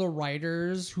these other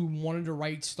writers who wanted to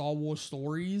write Star Wars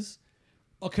stories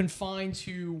are confined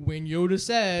to when Yoda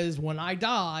says, when I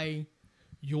die,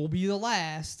 you'll be the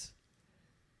last.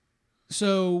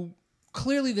 So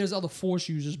clearly there's other Force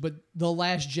users, but the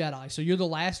Last Jedi. So you're the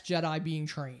last Jedi being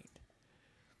trained.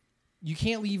 You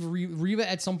can't leave Reva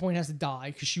at some point has to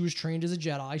die because she was trained as a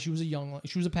Jedi. She was a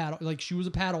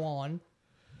Padawan.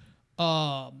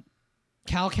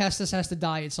 Cal Kestis has to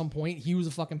die at some point. He was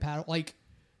a fucking paddle. Like,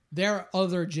 there are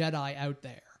other Jedi out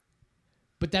there.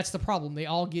 But that's the problem. They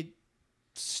all get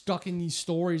stuck in these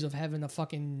stories of having a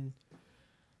fucking...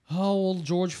 Oh, well,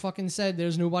 George fucking said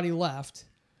there's nobody left.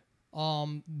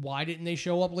 Why didn't they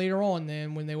show up later on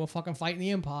then when they were fucking fighting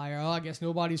the Empire? Oh, I guess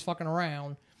nobody's fucking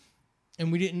around.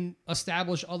 And we didn't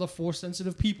establish other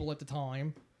Force-sensitive people at the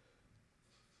time.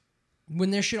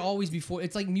 When there should always be...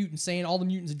 It's like mutants saying all the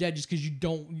mutants are dead just because you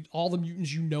don't... All the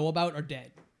mutants you know about are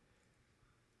dead.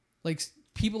 Like,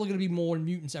 people are going to be born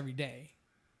mutants every day.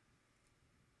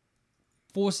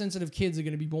 Force-sensitive kids are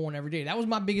going to be born every day. That was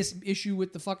my biggest issue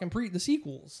with the fucking the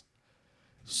sequels.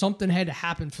 Something had to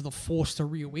happen for the Force to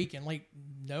reawaken. Like,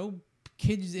 no,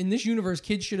 kids in this universe,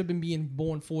 kids should have been being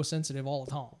born Force-sensitive all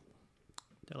the time.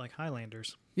 They're like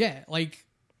Highlanders. Yeah, like,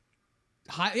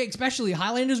 especially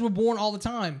Highlanders were born all the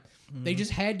time. They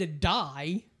just had to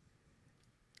die.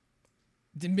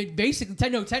 Basically,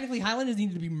 technically, Highlanders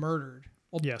needed to be murdered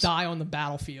or die on the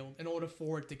battlefield in order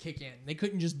for it to kick in. They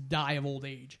couldn't just die of old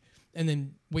age and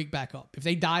then wake back up. If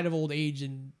they died of old age,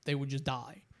 and they would just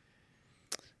die.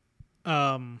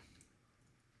 But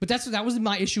that was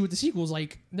my issue with the sequels.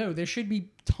 Like, no, there should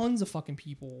be tons of fucking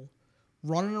people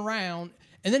running around,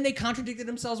 and then they contradicted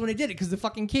themselves when they did it because the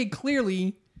fucking kid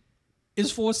clearly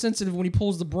is Force sensitive when he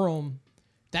pulls the broom.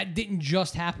 That didn't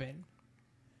just happen.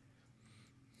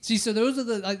 See, so those are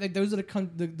the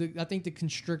I think the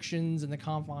constrictions and the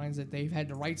confines that they've had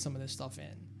to write some of this stuff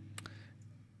in.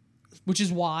 Which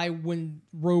is why when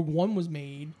Rogue One was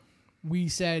made, we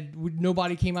said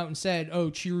nobody came out and said, "Oh,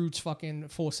 Chirrut's fucking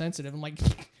Force sensitive." I'm like,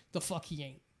 the fuck he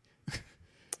ain't.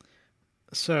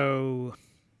 So,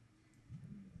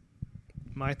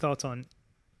 my thoughts on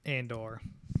Andor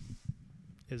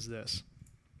is this: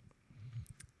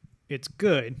 it's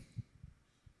good,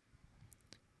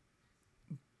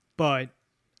 but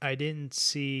I didn't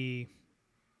see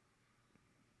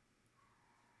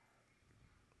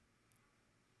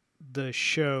the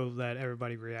show that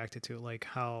everybody reacted to, like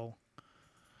how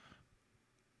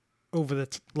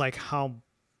how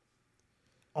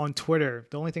on Twitter,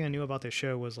 the only thing I knew about this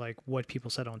show was like what people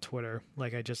said on Twitter.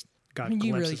 Like I just got glimpses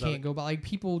you really can't go by like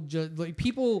people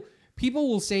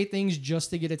will say things just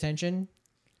to get attention.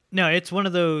 No, it's one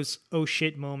of those oh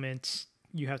shit moments.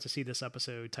 You have to see this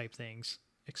episode type things,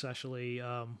 especially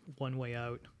One Way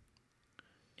Out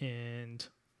and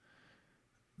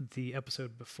the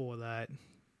episode before that,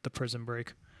 the Prison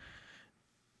Break.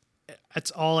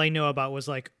 That's all I know about was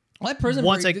like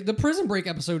the Prison Break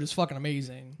episode is fucking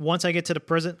amazing. Once I get to the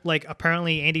prison, like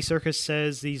apparently Andy Serkis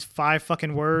says these 5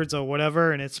 fucking words or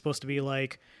whatever, and it's supposed to be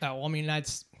like, oh, I mean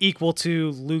that's equal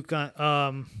to Luke.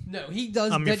 No, he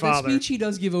does. The speech he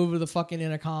does give over the fucking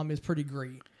intercom is pretty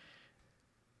great.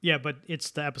 Yeah, but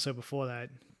it's the episode before that.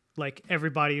 Like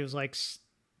everybody was like,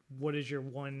 "What is your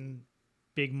one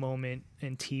big moment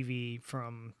in TV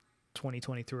from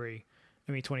 2023?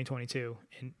 I mean 2022?"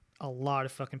 And a lot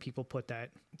of fucking people put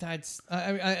that. That's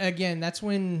again. That's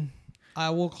when I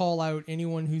will call out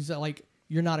anyone who's like,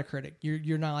 "You're not a critic.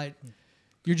 You're not.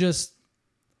 You're just."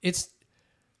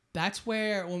 That's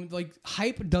where like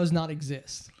hype does not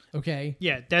exist. Okay.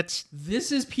 Yeah,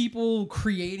 this is people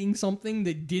creating something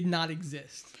that did not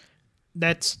exist.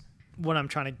 That's what I'm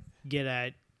trying to get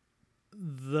at.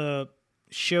 The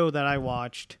show that I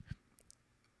watched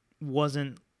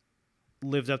wasn't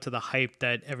lived up to the hype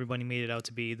that everybody made it out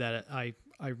to be, that I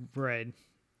read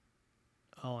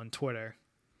on Twitter.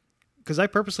 Because I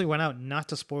purposely went out not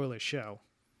to spoil the show.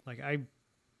 Like, I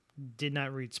did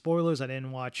not read spoilers. I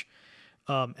didn't watch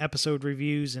episode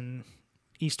reviews and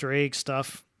Easter egg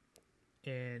stuff.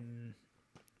 And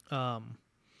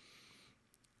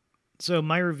so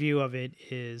my review of it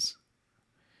is,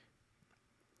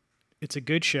 it's a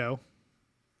good show.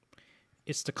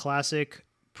 It's the classic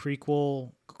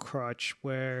prequel crutch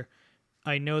where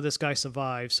I know this guy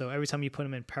survives, so every time you put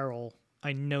him in peril,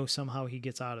 I know somehow he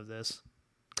gets out of this.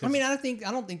 I mean, I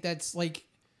don't think that's like.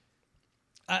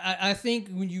 I think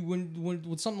when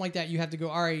with something like that, you have to go,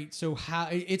 all right. So how?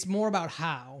 It's more about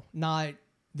how, not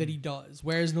that he does.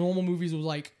 Whereas the normal movies was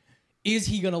like, is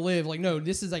he gonna live? Like, no,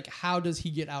 this is like, how does he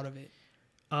get out of it?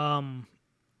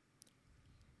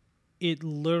 It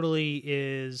literally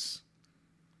is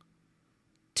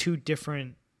 2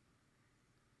 different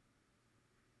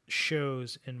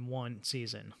shows in one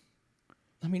season.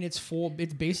 I mean, it's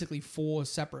basically 4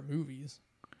 separate movies.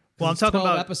 Well, I'm talking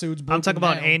about episodes. I'm talking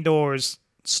about Andor's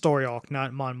story arc,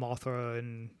 not Mon Mothma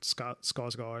and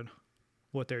Skarsgård.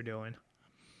 What they're doing,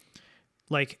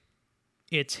 like,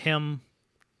 it's him.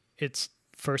 It's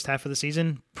first half of the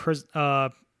season,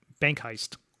 bank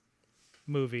heist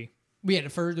movie. Yeah,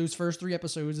 those first 3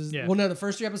 episodes is well, no, the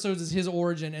first 3 episodes is his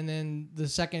origin, and then the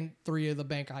second 3 of the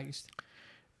bank heist.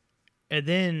 And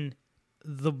then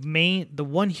the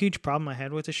one huge problem I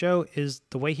had with the show is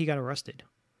the way he got arrested.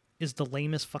 Is the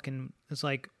lamest fucking. It's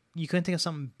like you couldn't think of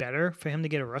something better for him to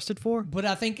get arrested for. But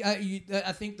I think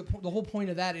the whole point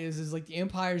of that is like the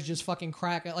Empire's just fucking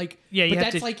cracking. Like, yeah, but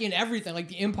that's like in everything. Like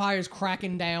the Empire's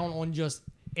cracking down on just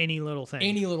any little thing.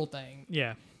 Any little thing.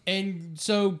 Yeah. And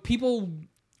so people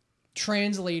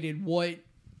translated what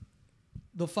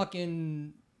the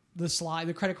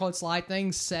credit card slide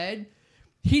thing said.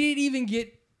 He didn't even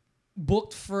get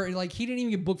booked for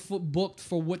booked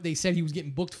for what they said he was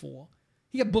getting booked for.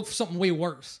 He got booked for something way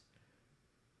worse.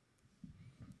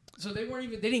 So they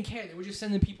didn't care. They were just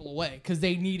sending people away because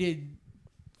they needed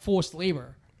forced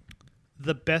labor.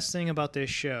 The best thing about this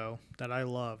show that I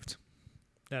loved,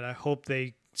 that I hope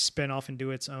they spin off and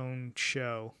do its own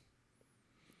show,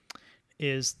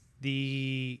 is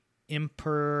the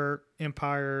Imperial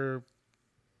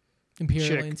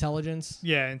chick. Intelligence.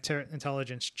 Yeah,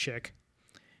 intelligence chick,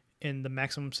 and the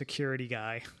maximum security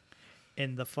guy,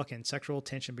 and the fucking sexual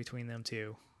tension between them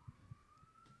two.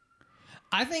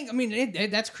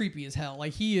 That's creepy as hell.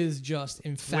 Like, he is just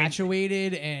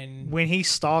infatuated, and when he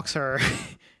stalks her,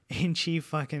 and she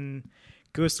fucking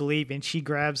goes to leave, and he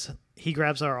grabs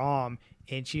her arm,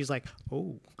 and she's like,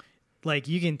 "Oh," like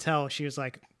you can tell she was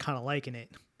like kind of liking it,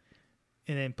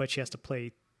 and then but she has to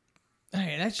play.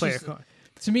 Hey, that's just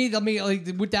to me. I mean, like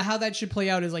with how that should play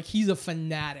out is like he's a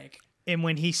fanatic, and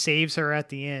when he saves her at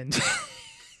the end.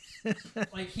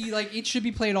 It should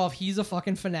be played off. He's a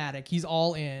fucking fanatic. He's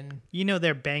all in. You know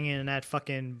they're banging in that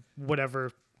fucking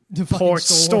whatever the port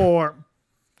store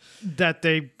that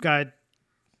they got,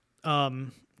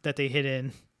 that they hid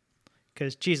in.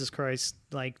 Because Jesus Christ,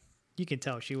 like you can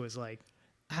tell she was like,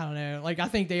 I don't know. Like I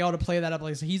think they ought to play that up.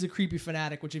 Like so he's a creepy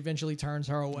fanatic, which eventually turns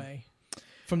her away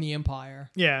from the Empire.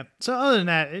 Yeah. So other than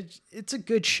that, it's a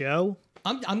good show.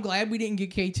 I'm glad we didn't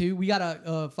get K2. We got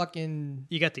a fucking...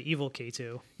 You got the evil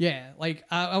K2. Yeah, like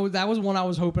that was one I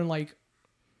was hoping like,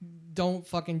 don't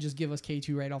fucking just give us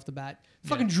K2 right off the bat.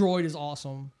 Fucking droid is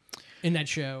awesome in that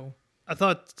show. I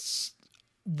thought,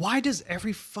 why does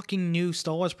every fucking new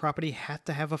Star Wars property have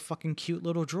to have a fucking cute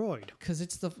little droid? Because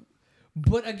it's the...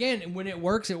 But again, when it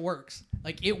works, it works.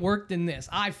 Like it worked in this.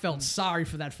 I felt sorry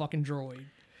for that fucking droid.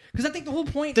 Because I think the whole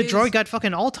point is... The droid got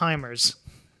fucking Alzheimer's.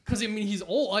 Because I mean he's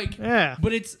old, like yeah.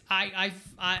 But it's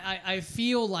I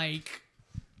feel like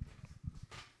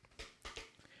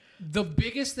the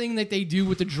biggest thing that they do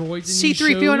with the droids in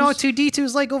C-3PO and R2-D2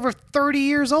 is like over 30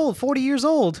 years old, 40 years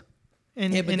old,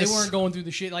 and but they weren't going through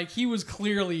the shit. Like he was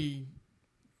clearly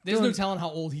there's no telling how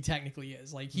old he technically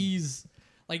is. Like he's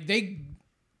like they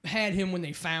had him when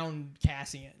they found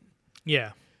Cassian.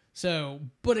 Yeah. So,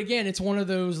 but again, it's one of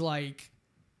those like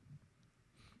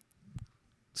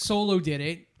Solo did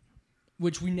it.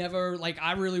 Which we never, like,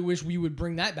 I really wish we would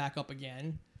bring that back up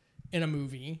again in a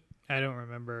movie. I don't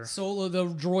remember. Solo, the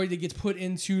droid that gets put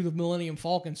into the Millennium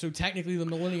Falcon. So technically the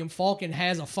Millennium Falcon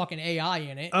has a fucking AI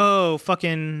in it. Oh,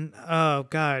 fucking, oh,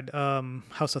 God.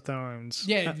 House of Thrones.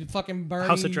 Yeah, fucking Bernie.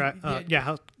 House of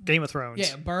Game of Thrones.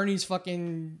 Yeah, Bernie's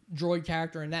fucking droid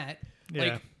character in that. Yeah.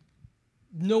 Like,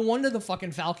 no wonder the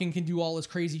fucking Falcon can do all this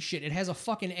crazy shit. It has a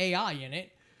fucking AI in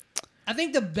it. I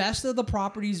think the best of the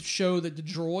properties show that the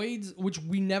droids, which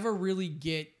we never really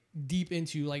get deep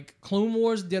into, like Clone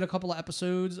Wars did a couple of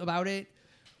episodes about it,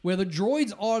 where the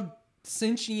droids are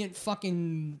sentient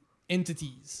fucking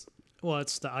entities. Well,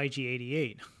 it's the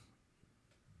IG-88.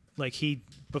 Like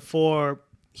before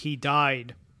he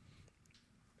died,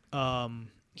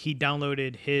 he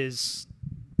downloaded his,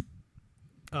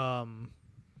 I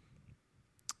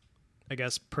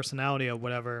guess, personality or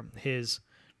whatever,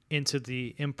 into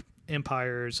the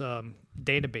Empire's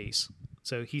database,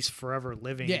 so he's forever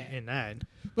living in that.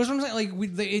 But what I'm saying, like,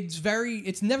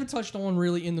 it's never touched on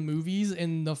really in the movies,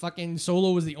 and the fucking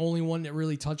Solo was the only one that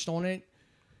really touched on it.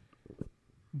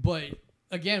 But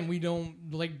again, we don't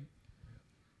like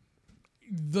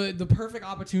the perfect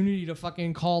opportunity to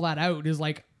fucking call that out is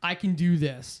like I can do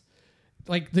this.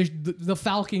 Like the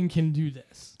Falcon can do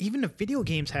this. Even the video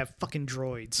games have fucking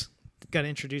droids. Got to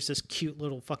introduce this cute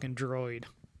little fucking droid.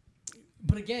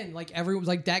 But again, like everyone,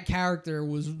 like that character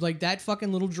was like that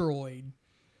fucking little droid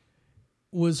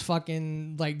was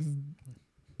fucking like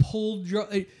pulled.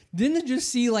 Didn't it just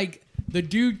see like the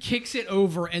dude kicks it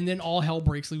over and then all hell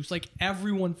breaks loose? Like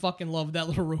everyone fucking loved that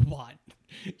little robot.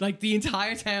 Like the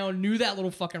entire town knew that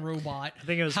little fucking robot. I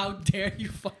think it was. How dare you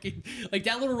fucking like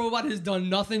that little robot has done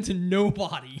nothing to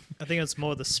nobody. I think it's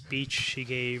more the speech she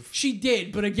gave. She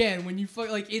did, but again, when you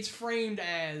like, it's framed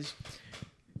as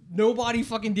nobody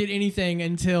fucking did anything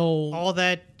until all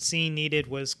that scene needed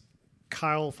was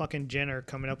Kyle fucking Jenner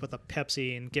coming up with a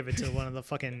Pepsi and give it to one of the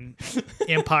fucking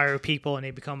Empire people, and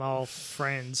they become all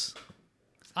friends.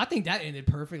 I think that ended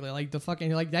perfectly. Like the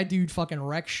fucking that dude fucking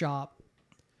wreck shop.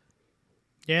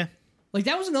 Yeah. Like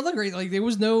that was another great. Like it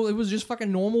was just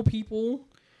fucking normal people.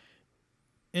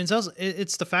 And it's also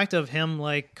it's the fact of him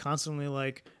like constantly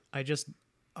like I just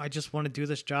want to do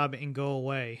this job and go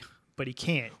away. But he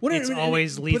can't. It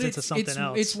always leads into something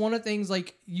else. It's one of the things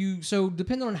like so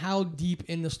depending on how deep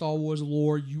in the Star Wars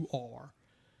lore you are,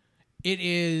 it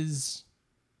is,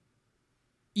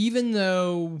 even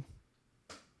though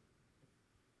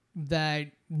that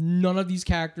none of these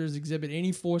characters exhibit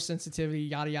any force sensitivity,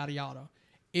 yada, yada, yada.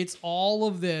 It's all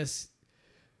of this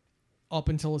up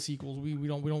until the sequels. We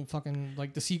don't fucking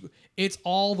like the sequel. It's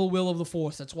all the will of the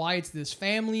force. That's why it's this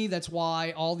family. That's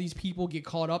why all these people get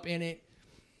caught up in it.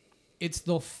 It's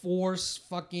the Force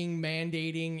fucking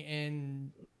mandating,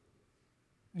 and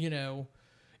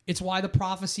it's why the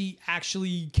prophecy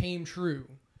actually came true.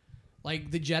 Like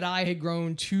the Jedi had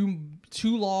grown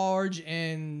too large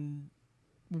and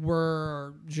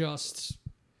were just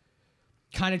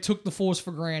kind of took the Force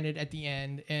for granted at the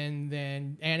end, and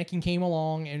then Anakin came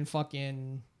along and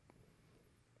fucking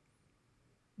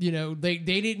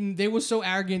they were so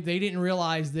arrogant they didn't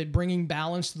realize that bringing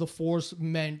balance to the Force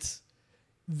meant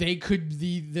they could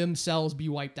themselves be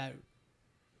wiped out.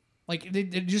 Like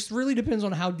it just really depends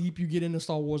on how deep you get into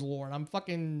Star Wars lore, and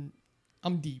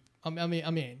I'm deep. I'm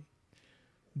in,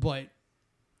 but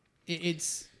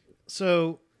it's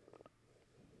so.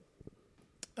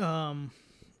 What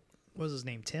was his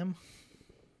name? Tim,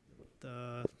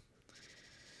 the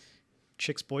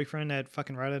chick's boyfriend that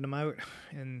fucking ratted him out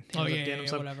and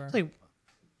whatever. Like,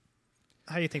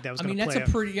 how do you think that was going to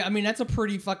play out? That's a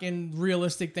pretty fucking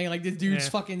realistic thing. Like this dude's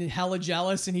fucking hella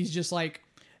jealous, and he's just like,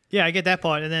 yeah, I get that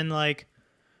part. And then like,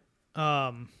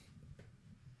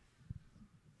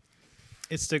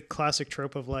 it's the classic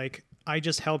trope of like, I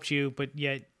just helped you, but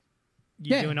yet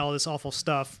you're doing all this awful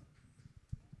stuff.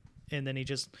 And then he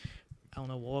just, I don't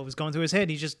know what was going through his head.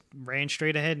 He just ran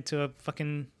straight ahead into a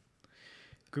fucking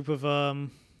group of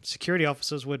security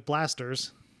officers with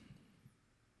blasters.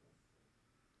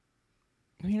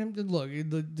 I mean, look,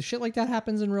 the shit like that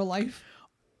happens in real life.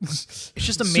 It's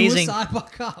just amazing. Suicide by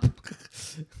cop.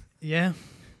 Yeah.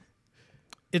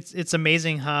 It's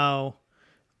amazing how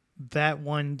that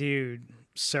one dude,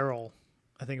 Cyril,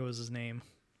 I think it was his name,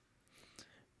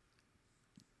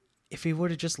 if he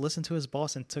would have just listened to his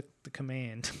boss and took the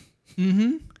command.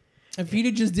 Mm-hmm. If he'd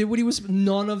have just did what he was,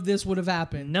 none of this would have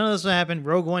happened. None of this would happen.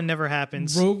 Rogue One never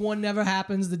happens. Rogue One never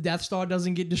happens. The Death Star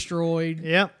doesn't get destroyed.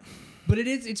 Yep. But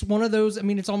it's one of those, I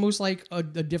mean, it's almost like a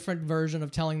different version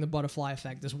of telling the butterfly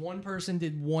effect. This one person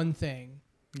did one thing.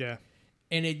 Yeah.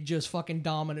 And it just fucking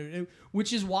dominated.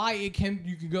 Which is why you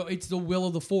can go, it's the will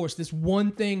of the Force. This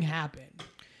one thing happened.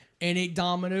 And it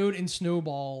dominoed and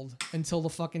snowballed until the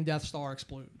fucking Death Star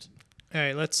explodes. All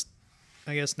right,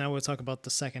 I guess now we'll talk about the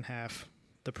second half,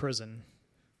 the prison.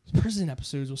 The prison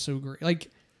episodes were so great. Like,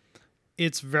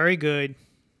 it's very good.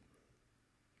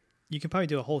 You can probably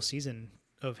do a whole season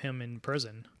of him in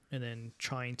prison and then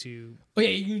trying to... Oh, yeah,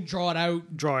 you can draw it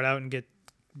out and get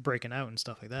breaking out and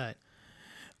stuff like that.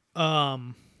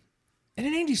 And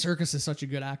then Andy Serkis is such a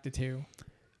good actor, too.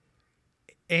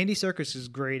 Andy Serkis is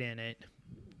great in it.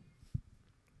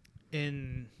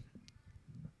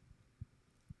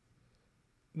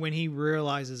 When he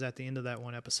realizes at the end of that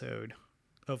one episode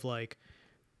of like,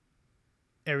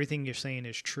 everything you're saying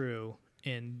is true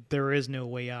and there is no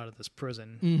way out of this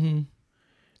prison. Mm-hmm.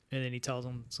 And then he tells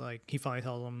him, he finally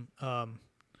tells him,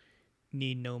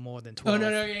 need no more than 12. Oh,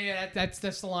 no, yeah. That's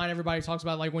the line everybody talks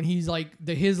about. Like when he's like,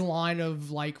 his line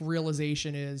of like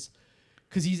realization is,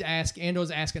 because Andor's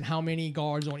asking how many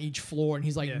guards on each floor, and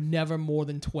he's like, never more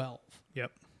than 12.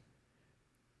 Yep.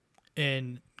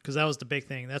 And because that was the big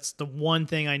thing. That's the one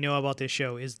thing I know about this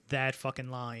show is that fucking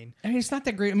line. I mean, it's not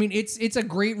that great. I mean, it's a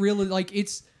great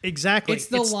it's exactly. It's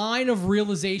the line of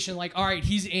realization. Like, all right,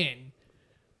 he's in,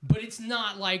 but it's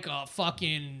not like a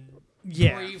fucking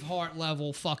Braveheart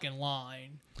level fucking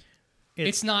line.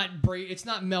 It's not It's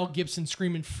not Mel Gibson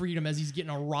screaming freedom as he's getting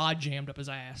a rod jammed up his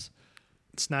ass.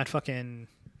 It's not fucking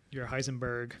your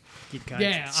Heisenberg.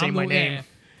 Say my name. Yeah.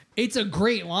 It's a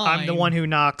great line. I'm the one who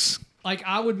knocks. Like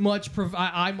I would much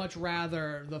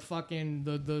rather the fucking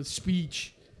the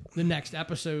speech the next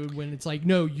episode when it's like,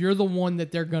 no, you're the one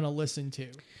that they're gonna listen to.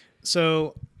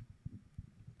 So,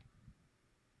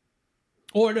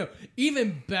 or no,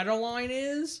 even better line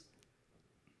is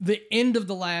the end of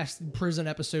the last prison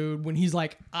episode when he's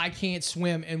like, I can't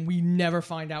swim, and we never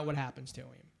find out what happens to him.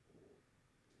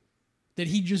 that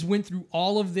he just went through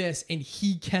all of this and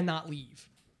he cannot leave.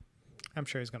 I'm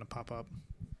sure he's gonna pop up.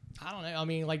 I don't know. I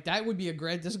mean, like that would be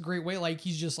that's a great way. Like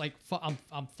he's just like, I'm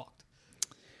fucked.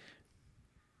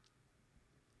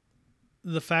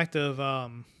 The fact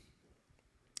of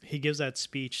he gives that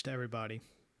speech to everybody,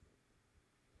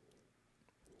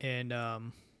 and I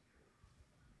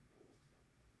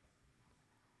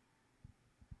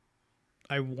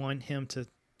want him to.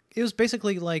 It was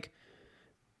basically like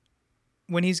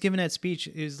when he's giving that speech,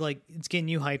 it's like it's getting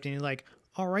you hyped, and you're like,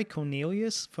 "All right,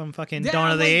 Cornelius from fucking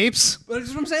Dawn of the Apes." That's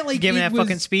what I'm saying. Like giving that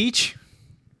fucking speech.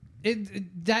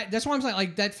 That's what I'm saying.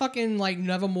 Like that fucking like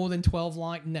never more than 12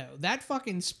 line. No, that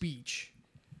fucking speech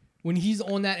when he's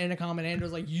on that intercom and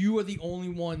Andor's like, "You are the only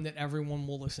one that everyone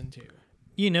will listen to."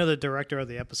 You know, the director of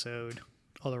the episode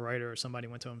or the writer or somebody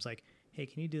went to him and was like, "Hey,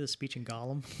 can you do the speech in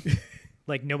Gollum?"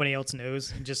 Like nobody else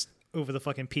knows, and just over the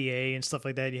fucking PA and stuff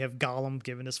like that, you have Gollum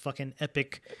giving this fucking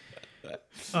epic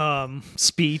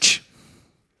speech.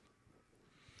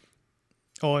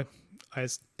 Oh,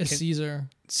 Caesar.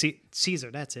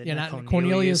 Caesar, that's it. Yeah, not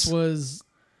Cornelius was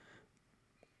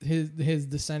his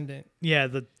descendant. Yeah,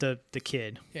 the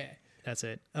kid. Yeah, that's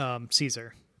it.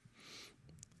 Caesar,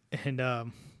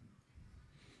 and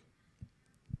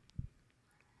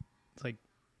like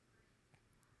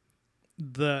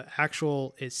the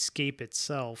actual escape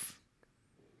itself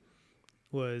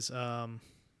was. I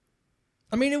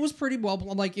mean, it was pretty well.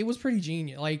 Like it was pretty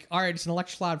genius. Like, all right, it's an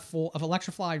electrified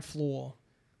floor.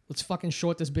 Let's fucking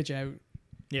short this bitch out.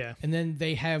 Yeah. And then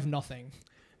they have nothing.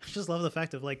 I just love the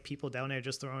fact of like people down there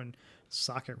just throwing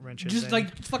socket wrenches. Just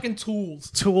like fucking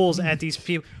tools. Tools at these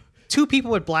people. 2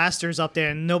 people with blasters up there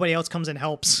and nobody else comes and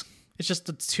helps. It's just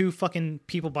the 2 fucking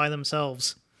people by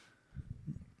themselves.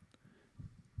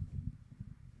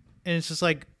 And it's just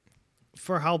like,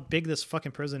 for how big this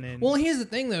fucking prison is. Well, here's the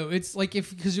thing though. It's like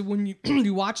because when you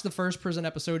you watch the first prison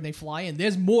episode and they fly in,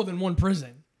 there's more than one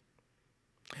prison.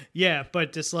 Yeah,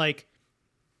 but just like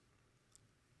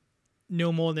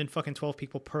no more than fucking 12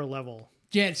 people per level.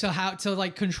 Yeah, so how to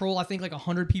like control I think like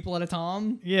 100 people at a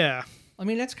time. Yeah. I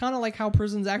mean, that's kind of like how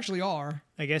prisons actually are.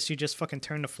 I guess you just fucking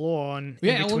turn the floor on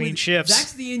in between shifts.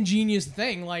 That's the ingenious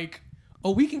thing. Like,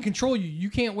 oh, we can control you. You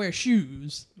can't wear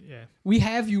shoes. Yeah. We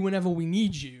have you whenever we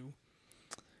need you.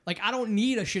 Like, I don't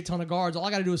need a shit ton of guards. All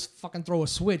I got to do is fucking throw a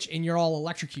switch and you're all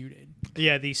electrocuted.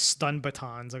 Yeah, these stun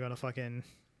batons are going to fucking...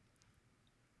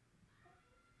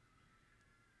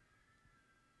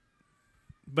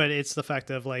 But it's the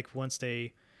fact of, like, once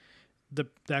the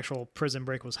actual prison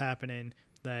break was happening,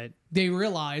 that... They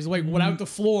realized, like, without the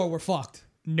floor, we're fucked.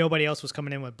 Nobody else was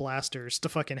coming in with blasters to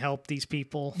fucking help these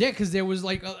people. Yeah, because there was,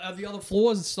 like, the other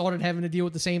floors started having to deal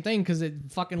with the same thing because it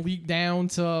fucking leaked down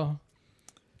to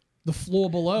the floor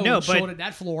below and shorted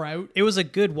that floor out. It was a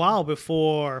good while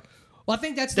before... Well, I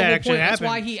think that's the whole point. That's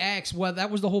why he asked. Well, that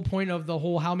was the whole point of the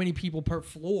whole how many people per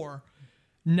floor.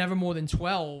 Never more than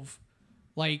 12.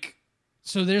 Like...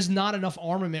 So there's not enough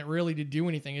armament really to do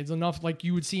anything. It's enough, like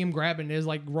you would see him grabbing. There's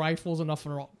like rifles enough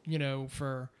for,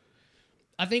 for.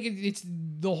 I think it's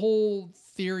the whole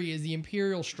theory is the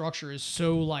Imperial structure is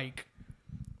so like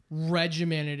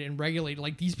regimented and regulated.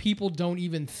 Like these people don't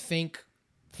even think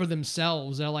for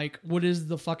themselves. They're like, what is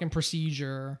the fucking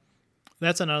procedure?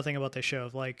 That's another thing about this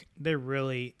show. Like they're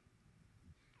really.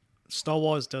 Star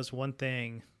Wars does one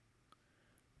thing.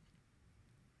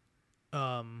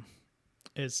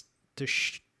 Is to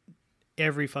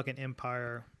every fucking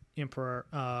imperial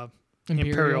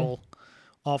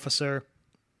officer,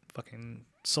 fucking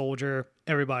soldier,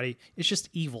 everybody. It's just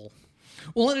evil.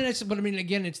 Well, but I mean,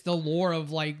 again, it's the lore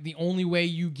of like the only way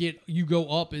you go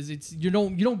up is you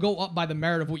don't go up by the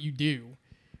merit of what you do.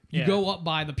 You go up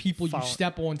by the people you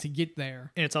step on to get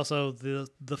there. And it's also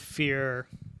the fear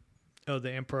of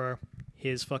the Emperor,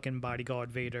 his fucking bodyguard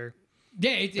Vader.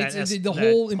 Yeah, it's the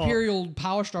whole Imperial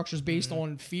power structure is based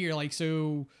on fear. Like,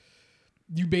 so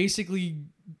you basically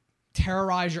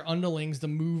terrorize your underlings to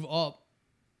move up.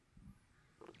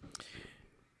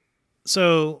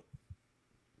 So,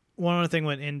 one other thing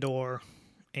with Andor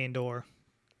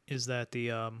is that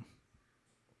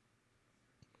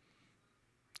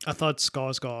I thought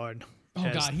Skarsgård. Oh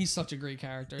God, he's such a great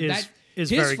character. Is his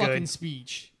very fucking good.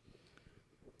 Speech.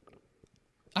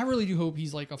 I really do hope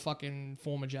he's like a fucking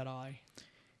former Jedi.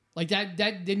 Like that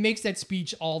it makes that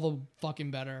speech all the fucking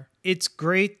better. It's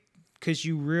great because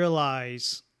you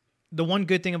realize the one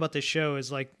good thing about this show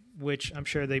is like, which I'm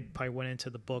sure they probably went into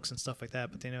the books and stuff like that,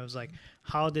 but then it was like,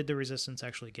 how did the Resistance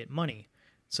actually get money?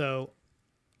 So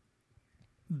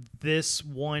this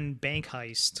one bank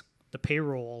heist, the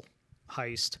payroll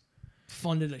heist,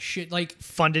 funded a shit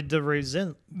funded the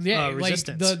Resistance.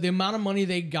 Like the amount of money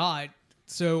they got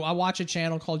So I watch a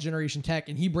channel called Generation Tech,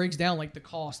 and he breaks down like the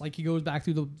cost. Like he goes back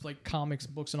through the like comics,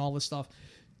 books, and all this stuff.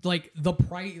 Like the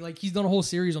price, like he's done a whole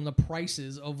series on the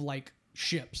prices of like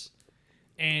ships,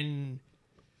 and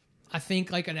I think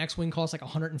like an X-wing costs like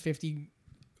 150,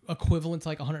 equivalent to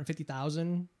like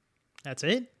 150,000. That's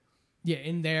it. Yeah,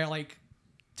 in there, like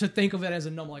to think of it as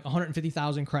a number, like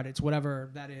 150,000 credits,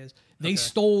 whatever that is. They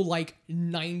stole like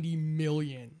 90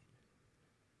 million.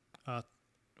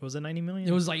 Was it 90 million?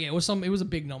 It was like, yeah, it was a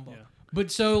big number. Yeah.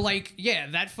 But so like, yeah,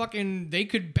 that fucking, they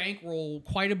could bankroll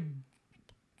quite a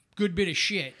good bit of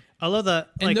shit. I love that.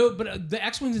 And but the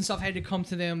X-Wings and stuff had to come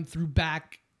to them through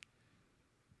back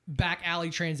alley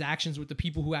transactions with the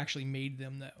people who actually made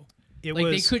them, though.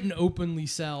 They couldn't openly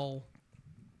sell.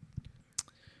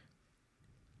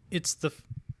 It's the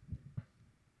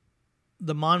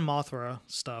Mon Mothra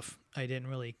stuff I didn't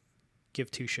really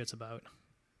give two shits about.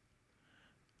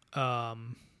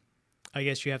 I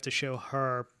guess you have to show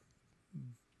her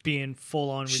being full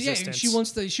on resistance.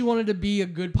 Yeah, she wanted to be a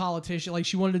good politician. Like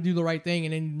she wanted to do the right thing,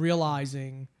 and then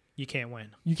realizing you can't win.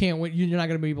 You're not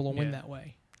going to be able to win that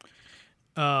way.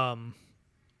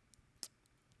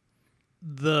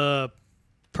 The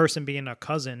person being a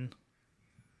cousin,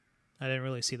 I didn't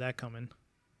really see that coming.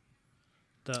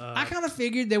 I kind of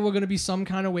figured there were going to be some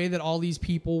kind of way that all these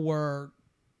people were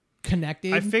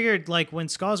connected. I figured like when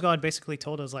Skarsgård basically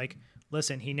told us like,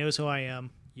 listen, he knows who I am.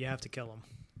 You have to kill him.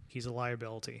 He's a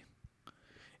liability.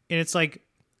 And it's like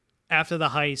after the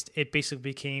heist, it basically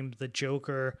became the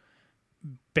Joker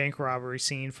bank robbery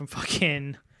scene from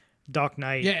fucking Dark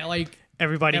Knight. Yeah, like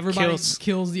everybody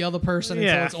kills the other person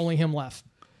until it's only him left.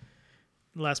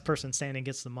 The last person standing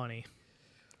gets the money.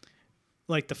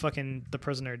 Like the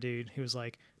prisoner dude who was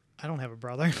like, I don't have a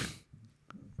brother.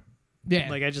 Yeah.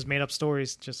 Like I just made up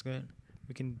stories. Just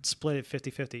we can split it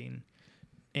 50-50. And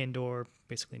Andor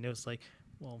basically knows like,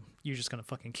 well, you're just gonna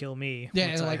fucking kill me.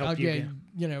 Yeah, like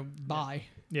bye.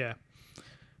 Yeah. And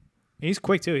he's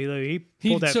quick too. He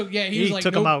pulled that. So, yeah, he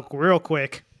took him out real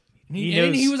quick. And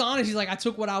he was honest. He's like, I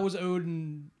took what I was owed,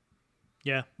 and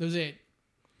that was it.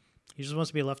 He just wants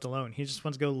to be left alone. He just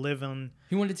wants to go live on.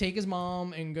 He wanted to take his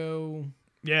mom and go.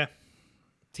 Yeah.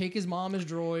 Take his mom as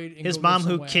droid. And his go mom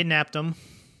who kidnapped him.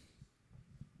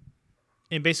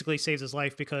 And basically saves his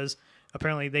life because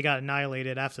apparently they got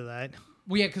annihilated after that.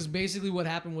 Well, yeah, because basically what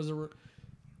happened was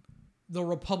the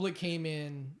Republic came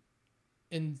in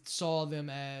and saw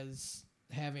them as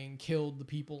having killed the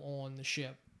people on the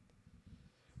ship.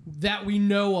 That we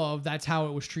know of, that's how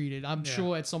it was treated. I'm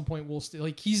sure at some point we'll still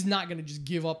like he's not going to just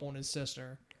give up on his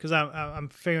sister. Because I'm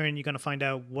figuring you're going to find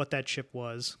out what that ship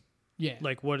was. Yeah,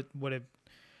 like what it.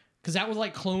 Because that was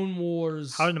like Clone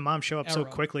Wars. How did the mom show up so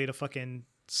quickly to fucking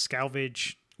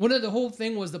salvage? Well, no, the whole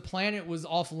thing was the planet was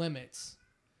off limits,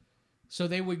 so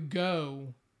they would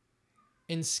go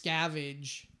and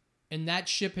scavenge, and that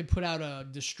ship had put out a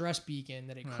distress beacon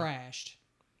that it crashed.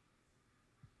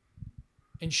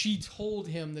 And she told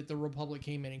him that the Republic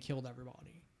came in and killed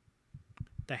everybody.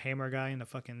 The hammer guy in the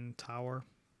fucking tower.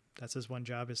 That's his one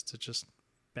job is to just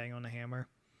bang on the hammer.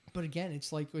 But again,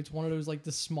 it's like it's one of those like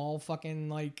the small fucking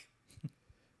like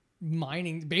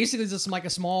mining. Basically, it's just like a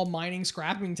small mining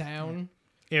scrapping town.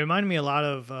 It reminded me a lot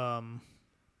of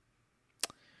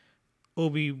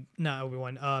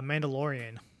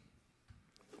Mandalorian.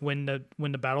 When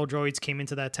the battle droids came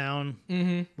into that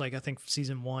town, like I think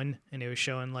season 1, and it was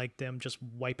showing like them just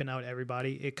wiping out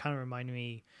everybody. It kind of reminded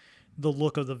me the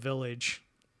look of the village.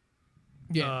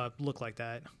 Yeah, look like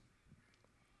that.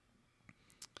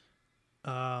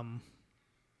 But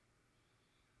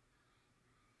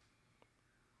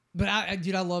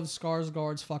I love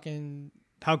Skarsgård's fucking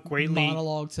how greatly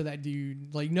monologue to that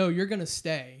dude. Like, no, you're gonna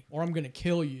stay, or I'm gonna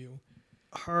kill you.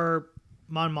 Her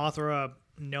Mon Mothra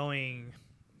knowing.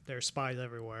 There's spies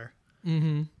everywhere.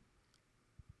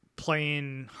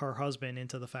 Playing her husband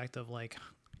into the fact of like,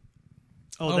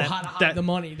 how to hide the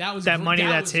money. That was money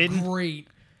that's hidden. Great.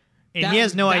 And he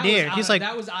has no idea. He's like,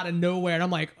 that was out of nowhere, and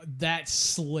I'm like, that's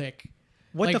slick.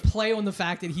 What like play on the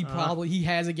fact that he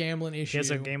has a gambling issue. He has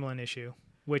a gambling issue,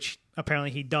 which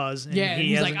apparently he does. And yeah,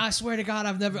 he's like, I swear to God,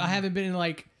 I haven't been in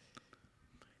like.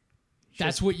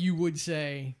 That's what you would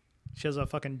say. She has a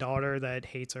fucking daughter that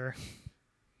hates her.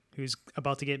 Who's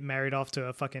about to get married off to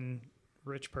a fucking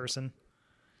rich person.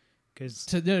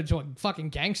 To a fucking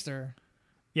gangster.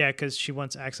 Yeah, because she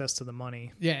wants access to the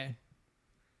money. Yeah.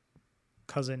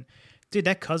 Cousin. Dude,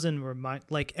 that cousin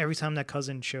like every time that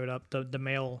cousin showed up, the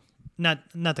male, not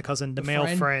the cousin, the male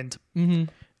friend. I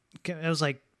was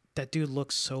like, that dude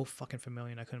looks so fucking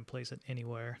familiar and I couldn't place it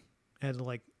anywhere. I had to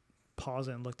like pause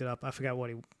it and looked it up. I forgot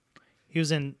what he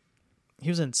was in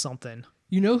something.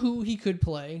 You know who he could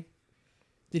play?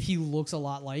 that he looks a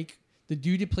lot like? The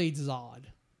dude that played Zod.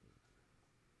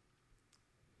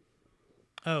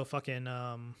 Oh, fucking,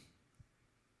 oh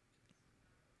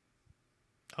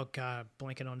god,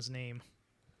 blanking on his name.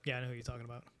 Yeah, I know who you're talking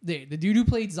about. The dude who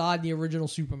played Zod in the original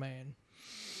Superman,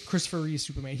 Christopher Reeve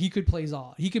Superman, he could play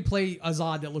Zod. He could play a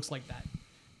Zod that looks like that.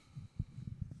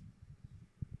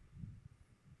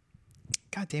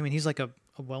 God damn it, he's like a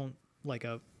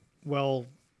well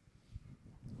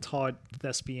taught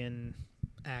thespian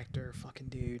actor, fucking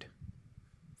dude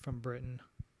from Britain.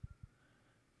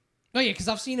 Oh yeah, because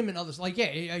I've seen him in others. Like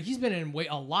yeah, he's been in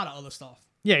a lot of other stuff.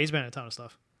 Yeah, he's been in a ton of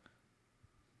stuff.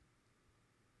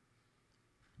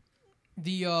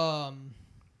 The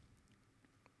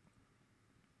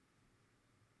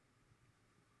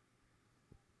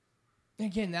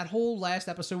again, that whole last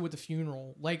episode with the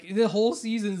funeral, like the whole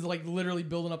season is like literally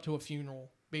building up to a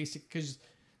funeral, basic, because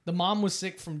the mom was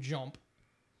sick from Jump.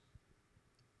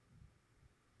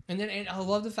 And I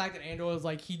love the fact that Andor was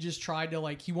like, he just tried to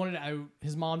like, he wanted out.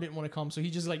 His mom didn't want to come, so he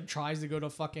just like tries to go to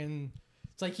fucking.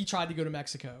 It's like he tried to go to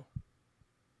Mexico.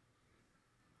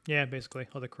 Yeah, basically,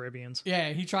 all the Caribbeans. Yeah,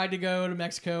 he tried to go to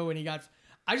Mexico, and he got.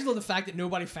 I just love the fact that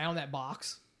nobody found that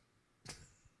box.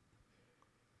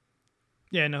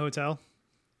 Yeah, in the hotel.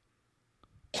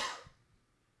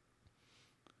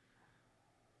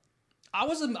 I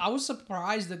was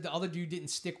surprised that the other dude didn't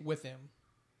stick with him.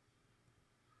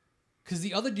 Because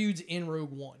the other dude's in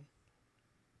Rogue One.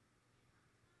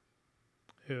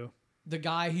 Who? The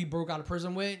guy he broke out of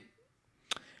prison with.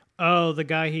 Oh, the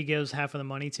guy he gives half of the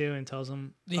money to and tells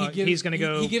him he's going to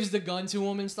go. He gives the gun to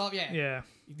him and stuff. Yeah. Yeah.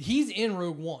 He's in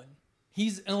Rogue One.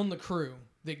 He's on the crew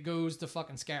that goes to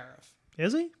fucking Scarif.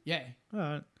 Is he? Yeah.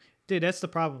 Dude, that's the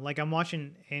problem. Like, I'm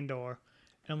watching Andor,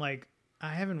 and I'm like,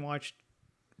 I haven't watched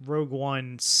Rogue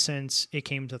One since it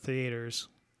came to theaters.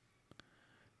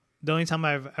 The only time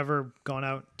I've ever gone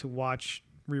out to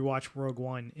rewatch Rogue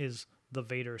One is the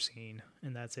Vader scene,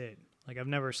 and that's it. Like, I've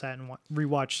never sat and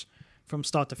rewatched from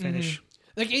start to finish.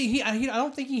 Mm-hmm. Like I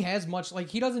don't think he has much. Like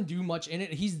he doesn't do much in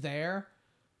it. He's there,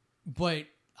 but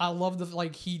I love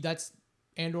that's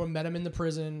Andor met him in the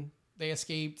prison. They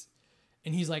escaped,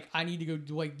 and he's like, I need to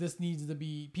go. Like this needs to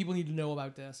be. People need to know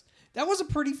about this. That was a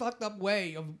pretty fucked up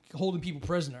way of holding people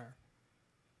prisoner.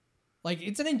 Like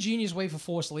it's an ingenious way for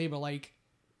forced labor. Like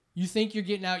you think you're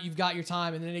getting out, you've got your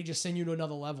time, and then they just send you to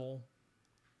another level.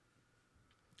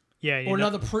 Yeah, or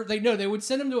another. They would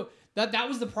send him to. That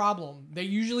was the problem. They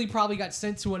usually probably got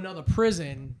sent to another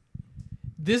prison.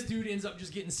 This dude ends up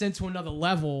just getting sent to another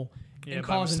level and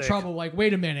causing trouble. Like,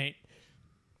 wait a minute.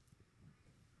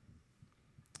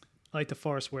 Like the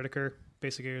Forrest Whitaker.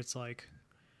 Basically, it's like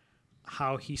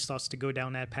how he starts to go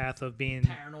down that path of being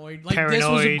paranoid. Like this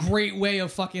was a great way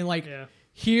of fucking like. Yeah.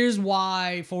 Here's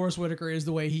why Forrest Whitaker is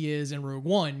the way he is in Rogue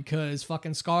One, because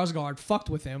fucking Skarsgård fucked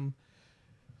with him.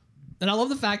 And I love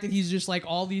the fact that he's just like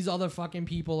all these other fucking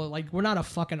people. Like, we're not a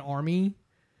fucking army.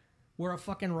 We're a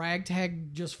fucking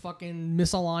ragtag, just fucking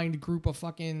misaligned group of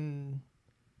fucking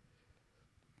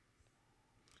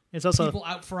people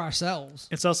out for ourselves.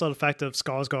 It's also the fact of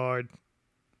Skarsgård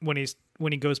when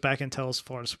he goes back and tells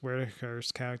Forrest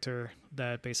Whitaker's character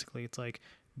that basically it's like,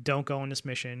 don't go on this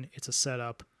mission. It's a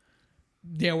setup.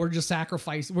 Yeah, we're just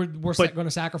We're going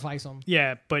to sacrifice them.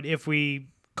 Yeah, but if we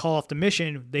call off the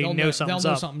mission, they'll know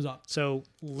something's up. So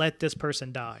let this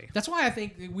person die. That's why I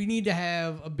think we need to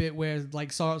have a bit where like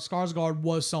Skarsgård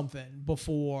was something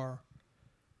before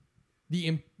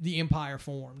the Empire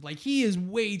formed. Like he is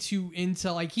way too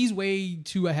he's way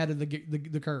too ahead of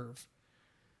the curve.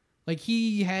 Like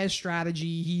he has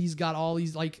strategy. He's got all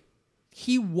these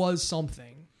he was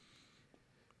something.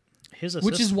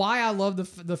 Which is why I love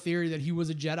the theory that he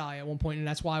was a Jedi at one point, and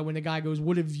that's why when the guy goes,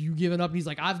 "What have you given up?" And he's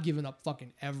like, "I've given up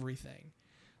fucking everything.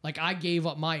 Like I gave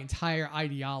up my entire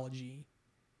ideology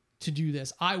to do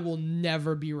this. I will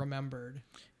never be remembered."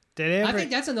 I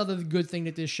think that's another good thing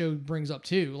that this show brings up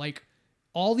too. Like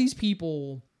all these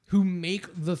people who make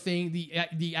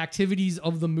the activities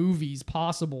of the movies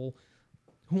possible,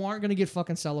 who aren't gonna get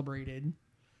fucking celebrated.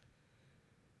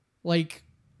 Like.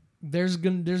 There's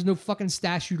no fucking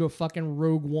statue to fucking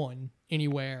Rogue One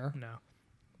anywhere. No.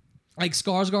 Like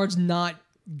Skarsgård's not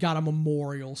got a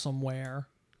memorial somewhere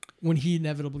when he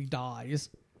inevitably dies.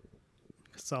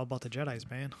 It's all about the Jedis,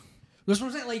 man. That's what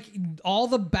I'm saying. Like all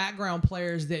the background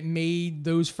players that made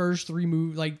those first three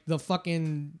movies, like the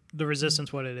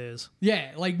Resistance, what it is.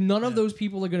 Yeah, like none of those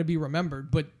people are going to be remembered.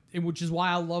 But which is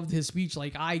why I loved his speech.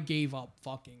 Like I gave up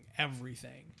fucking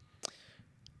everything.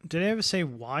 Did they ever say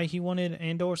why he wanted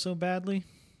Andor so badly?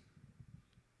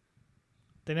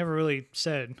 They never really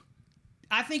said.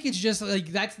 I think it's just like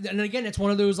and again, it's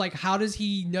one of those like, how does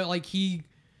he know? Like he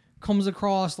comes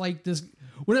across like this.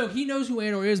 Well, no, he knows who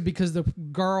Andor is because the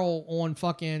girl on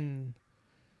fucking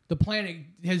the planet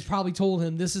has probably told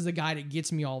him this is the guy that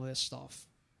gets me all this stuff.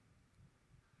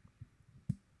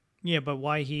 Yeah, but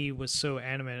why he was so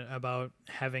adamant about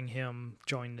having him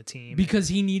join the team? Because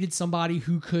he needed somebody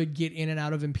who could get in and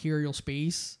out of Imperial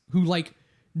space, who like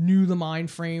knew the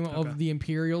mind frame of the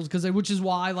Imperials. Which is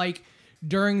why like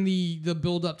during the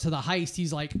build up to the heist,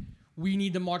 he's like, we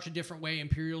need to march a different way.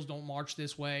 Imperials don't march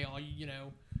this way. You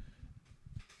know,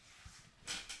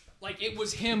 like it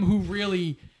was him who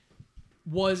really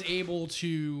was able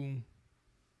to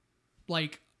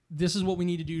like, this is what we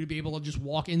need to do to be able to just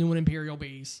walk into an Imperial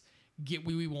base, get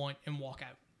what we want, and walk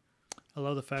out. I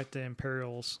love the fact that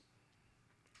Imperials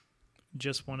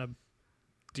just want to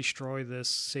destroy this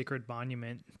sacred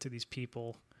monument to these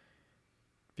people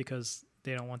because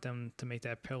they don't want them to make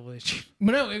that pillage.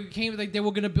 But no, it came like they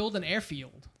were going to build an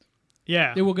airfield.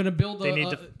 Yeah, they were going to build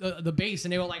the base,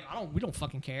 and they were like, we don't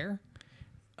fucking care.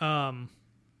 And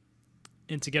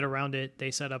to get around it, they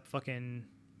set up fucking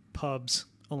pubs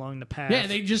along the path. Yeah,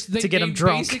 they get them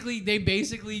drunk. They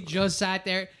basically just sat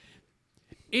there.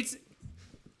 It's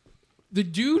the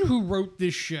dude who wrote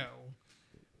this show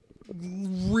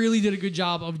really did a good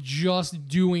job of just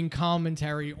doing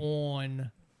commentary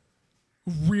on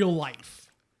real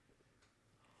life.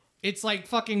 It's like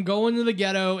fucking going to the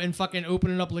ghetto and fucking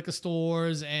opening up liquor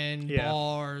stores and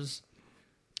bars.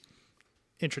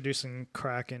 Introducing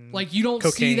crack and like you don't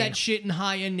cocaine. See that shit in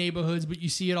high-end neighborhoods, but you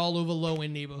see it all over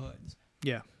low-end neighborhoods.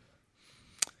 Yeah.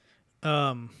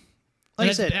 Like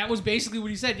I said, that was basically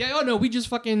what he said. Yeah, oh no,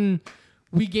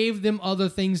 we gave them other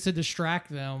things to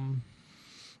distract them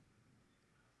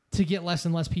to get less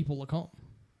and less people to come.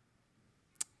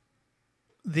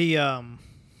 The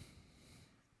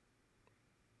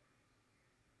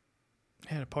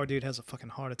poor dude has a fucking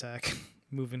heart attack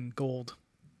moving gold.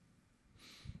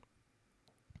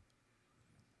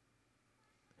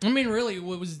 I mean, really,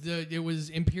 it was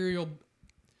Imperial.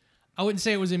 I wouldn't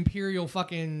say it was Imperial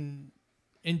fucking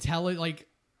like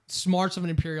smarts of an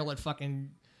Imperial at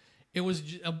fucking. It was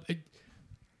a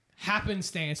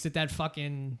happenstance that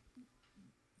fucking.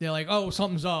 They're like, oh,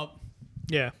 something's up.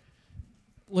 Yeah.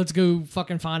 Let's go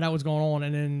fucking find out what's going on,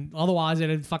 and then otherwise it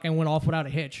had fucking went off without a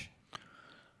hitch.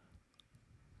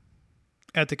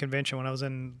 At the convention, when I was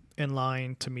in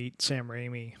line to meet Sam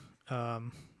Raimi,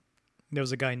 there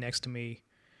was a guy next to me.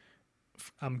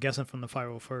 I'm guessing from the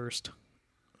 501st,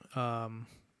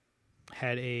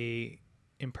 had a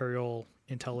Imperial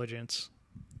intelligence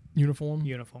uniform,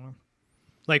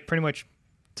 like pretty much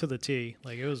to the T.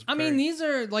 Like it was. I mean, these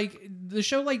are like the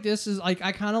show like this is like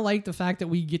I kind of like the fact that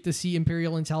we get to see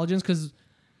Imperial intelligence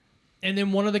and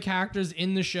then one of the characters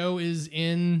in the show is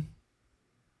in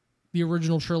the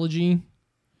original trilogy.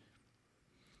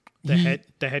 The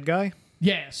head guy.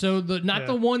 Yeah, so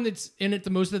the one that's in it the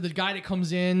most, the guy that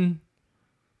comes in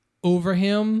over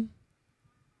him,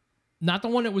 not the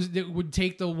one that would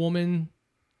take the woman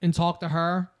and talk to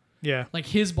her. Yeah, like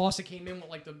his boss that came in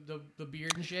with like the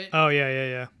beard and shit. Oh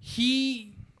yeah.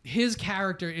 His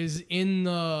character is in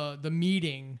the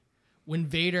meeting when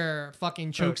Vader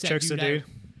fucking chokes that dude out.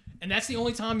 And that's the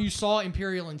only time you saw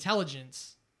Imperial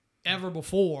intelligence ever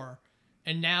before.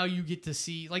 And now you get to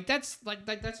see that's my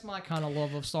kind of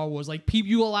love of Star Wars. Like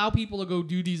you allow people to go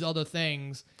do these other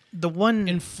things,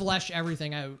 and flesh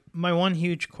everything out. My one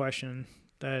huge question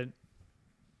that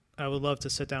I would love to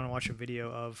sit down and watch a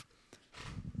video of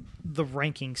the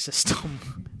ranking system.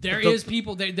 There is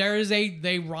people. There is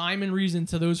they rhyme and reason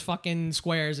to those fucking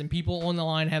squares, and people on the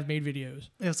line have made videos.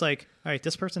 It's like, all right,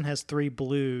 this person has 3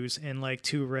 blues and like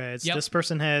 2 reds. Yep. This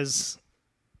person has,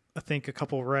 I think, a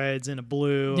couple reds and a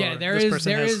blue. Yeah, there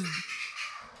is.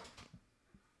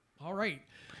 All right.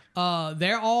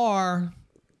 There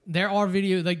are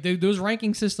videos like those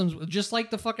ranking systems, just like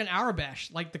the fucking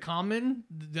Arabesh, like the common,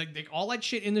 all that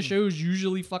shit in the shows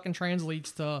usually fucking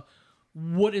translates to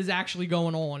what is actually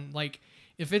going on. Like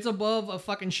if it's above a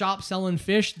fucking shop selling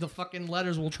fish, the fucking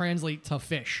letters will translate to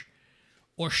fish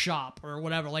or shop or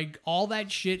whatever. Like all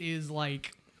that shit is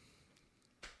like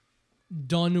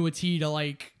done to a T to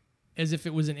like as if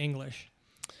it was in English.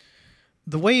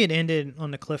 The way it ended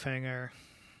on the cliffhanger,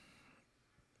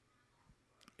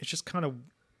 it's just kind of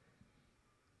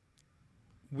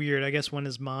weird. I guess when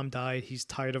his mom died, he's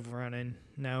tired of running.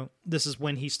 Now, this is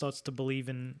when he starts to believe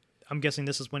in... I'm guessing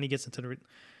this is when he gets into the...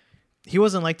 He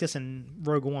wasn't like this in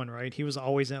Rogue One, right? He was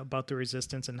always about the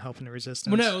Resistance and helping the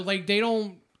Resistance. Well, no, like, they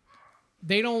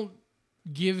don't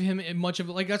give him much of...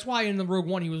 Like, that's why in the Rogue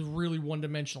One, he was really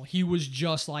one-dimensional. He was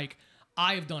just like,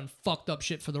 I have done fucked up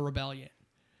shit for the rebellion.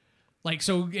 Like,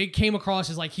 so it came across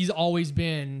as like he's always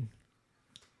been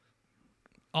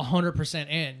 100%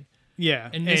 in. Yeah,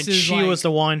 and she like, was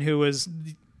the one who was...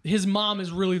 His mom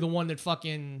is really the one that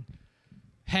fucking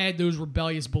had those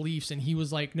rebellious beliefs, and he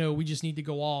was like, no, we just need to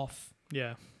go off.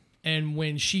 Yeah. And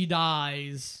when she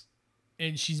dies,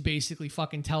 and she's basically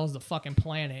fucking tells the fucking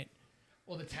planet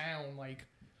or the town, like,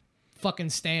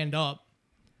 fucking stand up.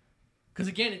 Because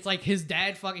again, it's like his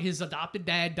adopted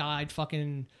dad died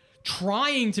fucking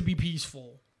trying to be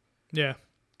peaceful. Yeah.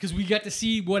 Because we got to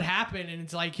see what happened, and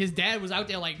it's like his dad was out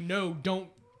there like, no, don't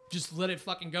just let it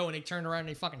fucking go, and they turned around and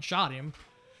they fucking shot him.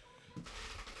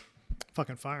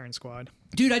 Fucking firing squad.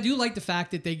 Dude, I do like the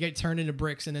fact that they get turned into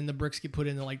bricks, and then the bricks get put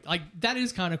into like that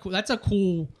is kind of cool. That's a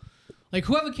cool, like,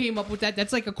 whoever came up with that,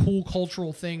 that's like a cool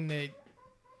cultural thing that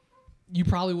you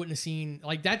probably wouldn't have seen.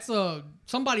 Like,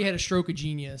 somebody had a stroke of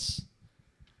genius.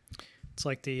 It's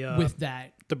like with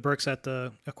that, the bricks at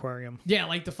the aquarium. Yeah,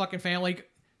 like the fucking family. Like,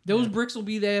 those bricks will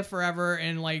be there forever,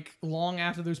 and like long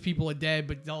after those people are dead,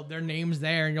 but their name's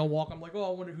there, and you'll walk. I'm like,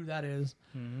 oh, I wonder who that is.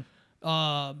 Mm-hmm.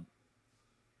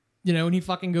 You know, and he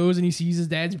fucking goes and he sees his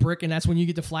dad's brick, and that's when you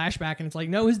get the flashback, and it's like,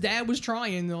 no, his dad was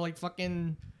trying. They're like,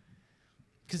 fucking,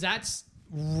 because that's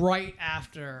right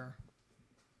after.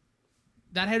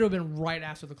 That had to have been right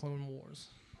after the Clone Wars,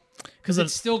 because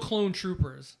it's still clone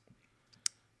troopers.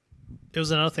 It was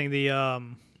another thing.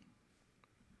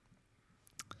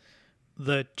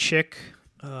 The chick,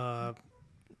 I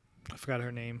forgot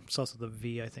her name. Starts with a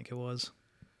V, I think it was.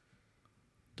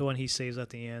 The one he saves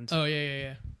at the end. Oh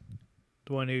yeah.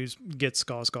 The one who gets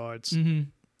Skarsgård's. Mm-hmm.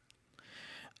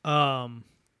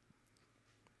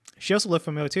 She also looked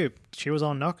familiar too. She was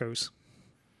on Narcos.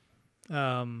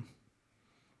 I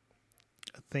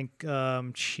think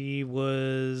she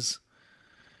was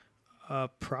a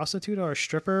prostitute or a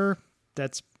stripper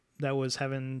that was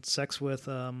having sex with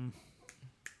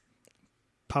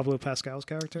Pablo Pascal's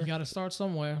character. You got to start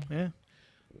somewhere. Yeah.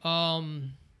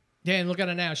 Yeah, and look at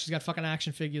her now. She's got fucking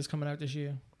action figures coming out this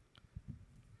year.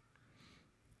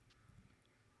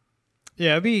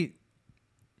 Yeah, it'd be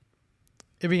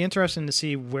interesting to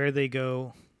see where they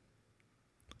go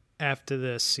after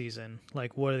this season.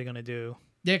 Like, what are they gonna do?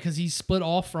 Yeah, because he split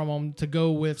off from him to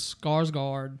go with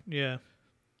Skarsgård. Yeah.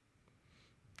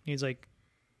 He's like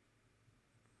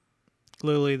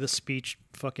literally the speech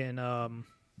fucking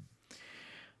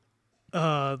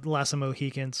Last of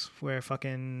Mohicans, where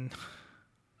fucking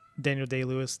Daniel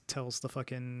Day-Lewis tells the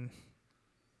fucking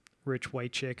rich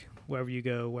white chick, wherever you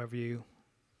go, wherever you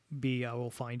be, I will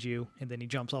find you. And then he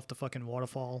jumps off the fucking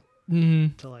waterfall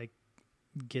to like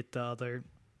get the other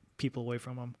people away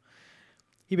from him.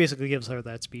 He basically gives her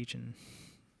that speech, and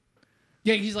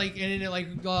yeah, he's like, and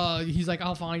then he's like,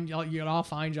 I'll find y'all. I'll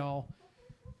find y'all.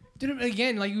 Dude,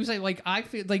 again, like you say, like I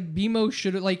feel like BMO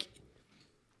should have like.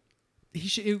 He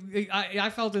should. I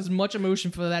felt as much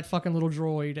emotion for that fucking little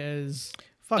droid as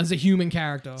a human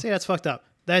character. See, that's fucked up.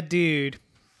 That dude,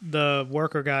 the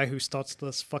worker guy who starts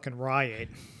this fucking riot,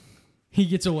 he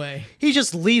gets away. He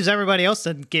just leaves everybody else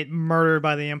to get murdered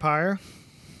by the Empire.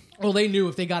 Well, they knew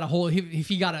if they got a hold,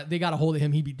 they got a hold of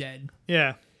him, he'd be dead.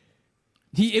 Yeah.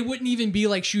 It wouldn't even be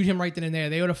like shoot him right then and there.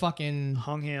 They would have fucking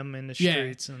hung him in the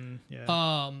streets and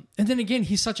and then again,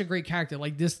 he's such a great character.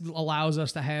 Like, this allows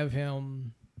us to have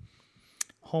him.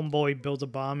 Homeboy builds a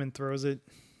bomb and throws it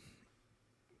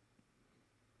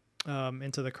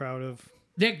into the crowd of...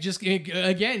 Yeah, just,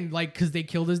 again, like, because they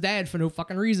killed his dad for no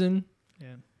fucking reason.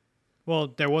 Yeah.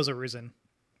 Well, there was a reason.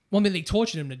 Well, I mean, they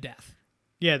tortured him to death.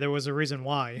 Yeah, there was a reason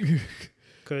why.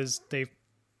 Because they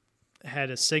had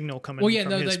a signal coming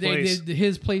from his place.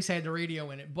 His place had the radio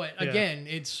in it. But, again,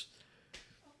 it's...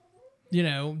 You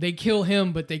know, they kill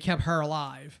him, but they kept her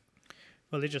alive.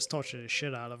 Well, they just tortured the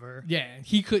shit out of her. Yeah,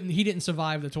 he didn't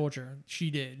survive the torture. She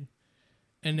did.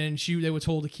 And then they were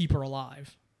told to keep her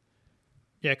alive.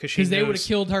 Yeah, because they would have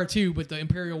killed her too, but the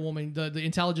Imperial woman, the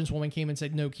intelligence woman came and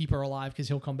said, no, keep her alive because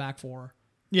he'll come back for her.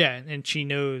 Yeah, and she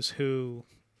knows who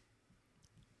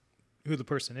the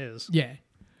person is. Yeah.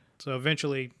 So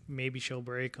eventually, maybe she'll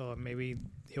break, or maybe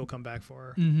he'll come back for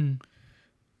her. Mm-hmm.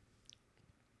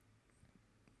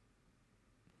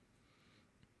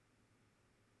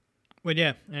 But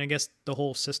yeah, and I guess the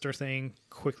whole sister thing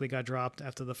quickly got dropped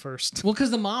after the first. Well,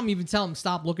 because the mom even tell him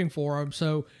stop looking for him,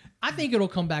 so I think it'll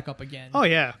come back up again. Oh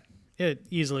yeah, it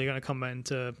easily going to come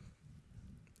into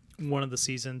one of the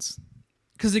seasons.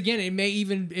 Because again, it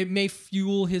may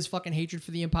fuel his fucking hatred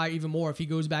for the Empire even more if he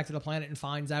goes back to the planet and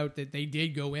finds out that they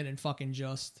did go in and fucking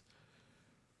just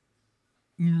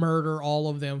murder all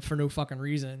of them for no fucking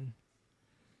reason.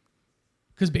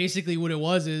 Because basically what it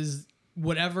was is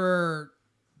whatever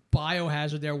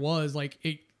biohazard there was, like,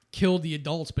 it killed the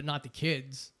adults but not the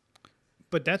kids.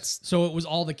 But that's So it was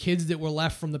all the kids that were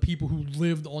left from the people who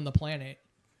lived on the planet.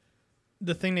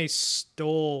 the thing they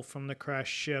stole from the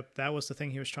crashed ship. That was the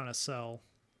thing he was trying to sell.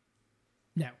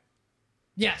 No.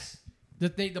 Yes.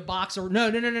 The box or no.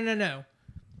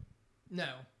 No.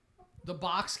 The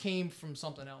box came from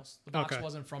something else. The box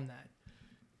wasn't from that.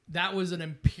 That was an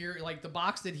imperial, like the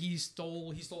box that he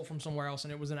stole from somewhere else,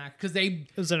 and it was an act because they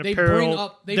find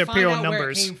out where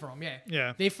it came from.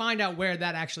 Yeah, they find out where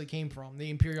that actually came from, the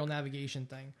Imperial navigation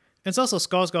thing. It's also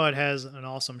Skarsgård has an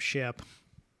awesome ship.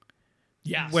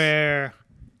 Yes, where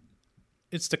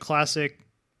it's the classic.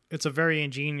 It's a very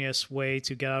ingenious way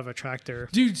to get out of a tractor.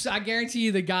 Dude, so I guarantee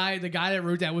you the guy that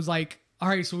wrote that was like, all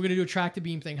right, so we're gonna do a tractor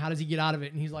beam thing. How does he get out of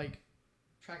it? And he's like,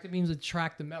 tractor beams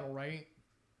attract the metal, right?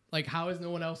 Like, how has no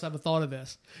one else ever thought of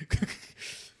this?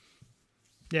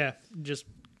 Yeah, just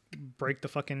break the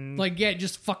fucking... Like, yeah,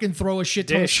 just fucking throw a shit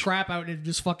ton of scrap out and it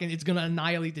just fucking... It's gonna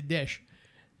annihilate the dish.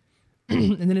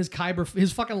 And then his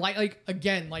fucking light... Like,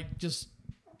 again, like, just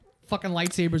fucking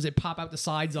lightsabers that pop out the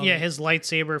sides of it. Yeah, his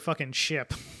lightsaber fucking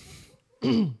ship.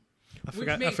 I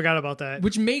forgot about that.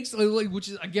 Which makes... Which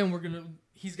is, again, we're gonna...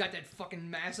 He's got that fucking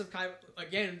massive...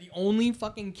 Again, the only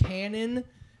fucking canon...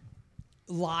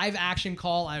 live action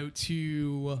call out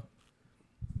to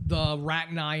the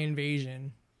Rachni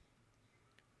invasion,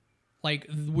 like,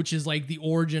 which is like the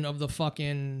origin of the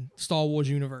fucking Star Wars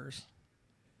universe.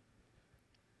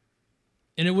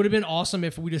 And it would have been awesome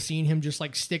if we'd have seen him just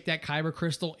like stick that kyber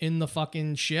crystal in the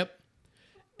fucking ship,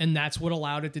 and that's what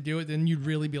allowed it to do it. Then you'd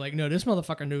really be like, no, this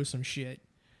motherfucker knows some shit.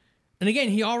 And again,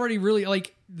 he already really,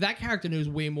 like, that character knows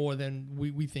way more than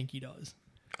we think he does.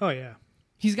 Oh yeah,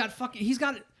 he's got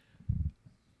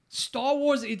Star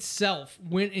Wars itself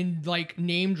went and like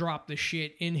name dropped the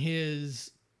shit in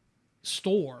his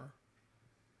store.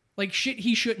 Like shit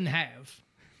he shouldn't have.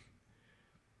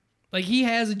 Like he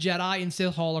has a Jedi and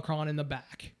Sith holocron in the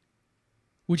back,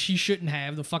 which he shouldn't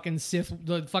have. The fucking Sith,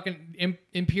 the fucking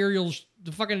Imperials,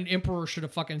 the fucking Emperor should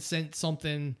have fucking sent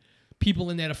something,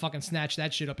 people in there to fucking snatch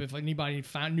that shit up if anybody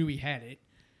knew he had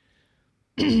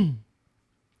it.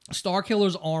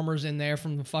 Starkiller's armor's in there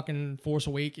from the fucking Force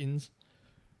Awakens.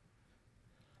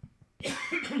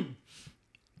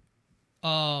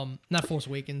 Not Force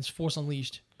Awakens, Force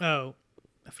Unleashed. Oh,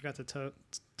 I forgot to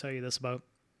tell you this about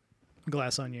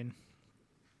Glass Onion.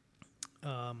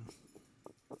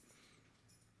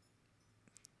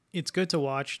 It's good to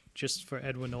watch just for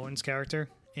Edward Norton's character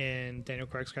and Daniel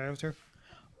Craig's character,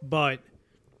 but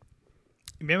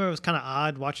remember it was kind of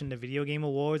odd watching the video game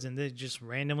awards and they just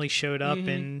randomly showed up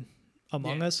in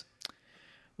Among Us.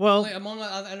 Well,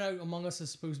 I know Among Us is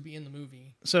supposed to be in the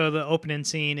movie. So the opening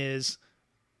scene is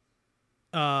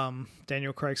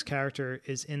Daniel Craig's character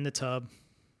is in the tub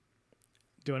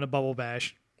doing a bubble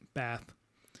bath,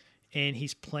 and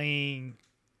he's playing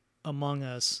Among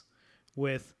Us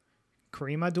with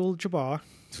Kareem Abdul-Jabbar,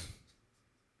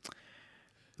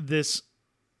 this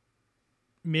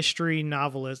mystery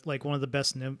novelist, like one of the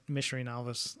best mystery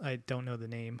novelists, I don't know the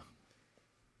name,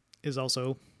 is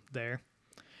also there.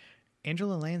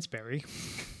 Angela Lansbury.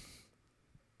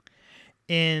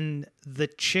 And the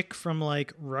chick from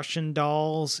like Russian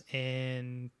Dolls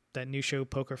and that new show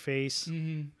Poker Face.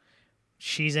 Mm-hmm.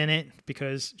 She's in it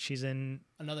because she's in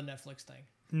another Netflix thing.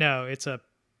 No, it's a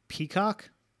Peacock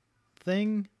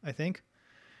thing, I think.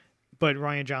 But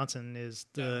Rian Johnson is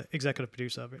the executive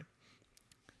producer of it.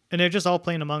 And they're just all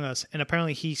playing Among Us. And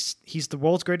apparently he's the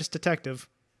world's greatest detective.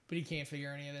 But he can't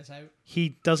figure any of this out.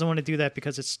 He doesn't want to do that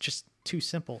because it's just too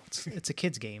simple. It's a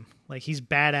kid's game. Like, he's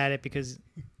bad at it because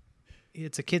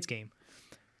it's a kid's game.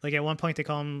 Like, at one point they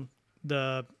call him,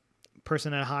 the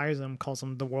person that hires him calls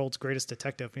him the world's greatest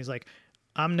detective. And he's like,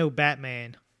 I'm no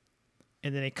Batman.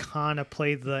 And then they kind of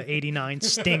play the 89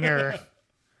 Stinger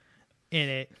in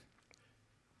it.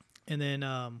 And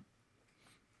then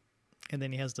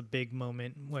he has the big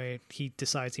moment where he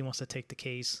decides he wants to take the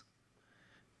case.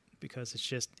 Because it's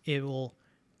just,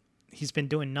 he's been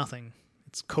doing nothing.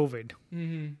 It's COVID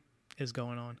is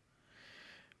going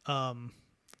on.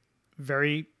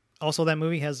 Also that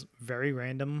movie has very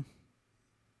random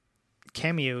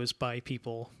cameos by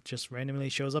people, just randomly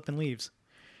shows up and leaves.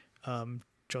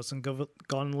 Joseph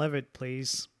Gordon-Levitt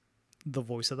plays the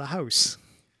voice of the house.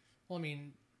 Well, I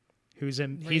mean,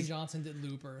 Rian Johnson did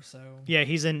Looper, so yeah,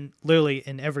 he's literally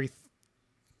in every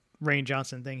Rian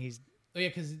Johnson thing. Oh yeah,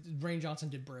 because Rian Johnson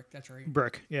did Brick. That's right.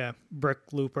 Brick, yeah, Brick,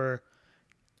 Looper.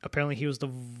 Apparently, he was the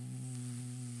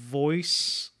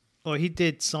voice. Oh, he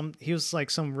was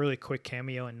like some really quick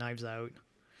cameo in Knives Out.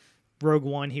 Rogue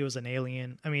One, he was an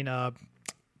alien. I mean,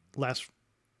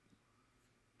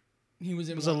 He was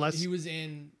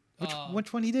in.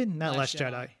 Which one he did? Not Last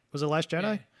Jedi. Was it Last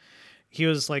Jedi? He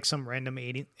was like some random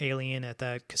alien at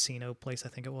that casino place, I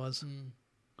think it was.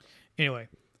 Anyway,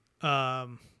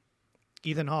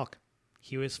 Ethan Hawke,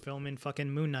 he was filming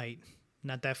fucking Moon Knight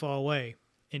not that far away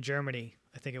in Germany,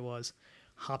 I think it was.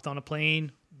 Hopped on a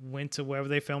plane, went to wherever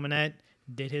they filming at,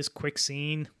 did his quick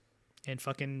scene, and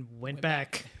fucking went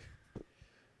back.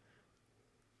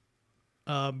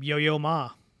 Yo-Yo Ma.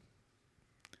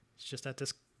 It's just at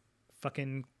this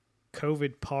fucking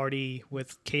COVID party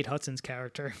with Kate Hudson's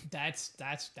character. That's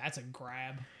a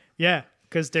grab. Yeah,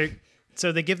 because they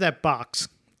give that box.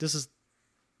 This is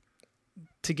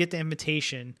to get the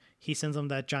invitation. He sends them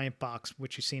that giant box,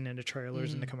 which you've seen in the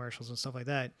trailers and the commercials and stuff like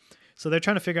that. So they're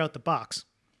trying to figure out the box.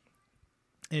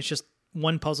 And it's just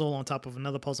one puzzle on top of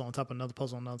another puzzle on top of another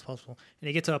puzzle on another puzzle. And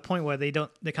they get to a point where they kind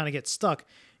of get stuck,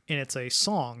 and it's a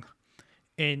song.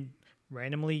 And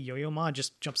randomly, Yo-Yo Ma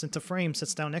just jumps into frame,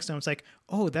 sits down next to him. It's like,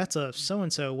 oh, that's a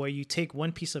so-and-so, where you take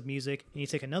one piece of music and you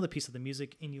take another piece of the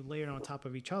music and you layer it on top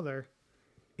of each other.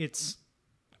 It's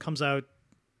comes out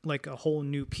like a whole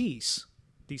new piece.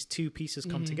 These two pieces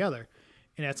come together.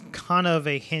 And that's kind of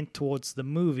a hint towards the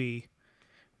movie,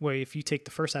 where if you take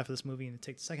the first half of this movie and you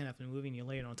take the second half of the movie and you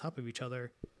lay it on top of each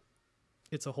other,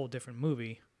 it's a whole different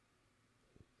movie.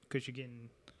 Because you're getting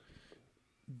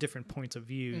different points of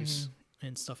views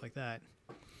and stuff like that.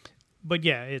 But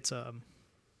yeah, it's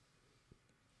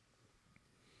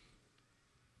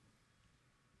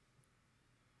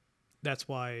that's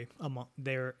why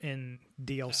they're in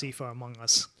DLC for Among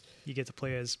Us. You get to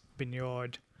play as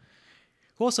Bernard.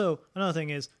 Also, another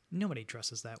thing is, nobody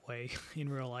dresses that way in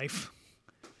real life.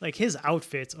 Like, his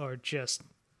outfits are just...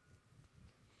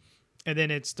 And then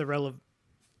it's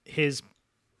his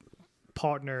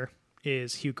partner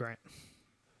is Hugh Grant.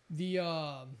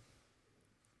 I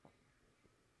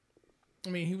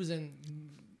mean,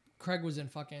 Craig was in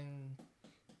fucking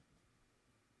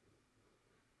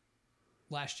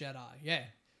Last Jedi. Yeah.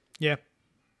 Yeah.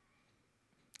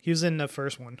 He was in the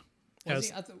first one. Was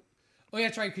he? Oh yeah,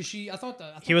 that's right. Because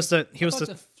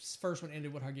the first one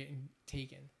ended with her getting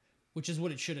taken, which is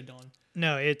what it should have done.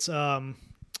 No, it's the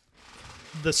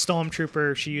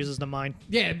stormtrooper. She uses the mind.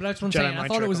 Yeah, but that's what I'm saying. I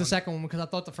thought it was the second one because I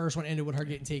thought the first one ended with her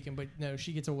getting taken, but no,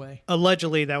 she gets away.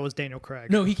 Allegedly, that was Daniel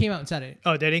Craig. No, he came out and said it.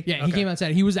 Oh, did he? Yeah, he came out and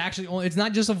said it. He was actually on. It's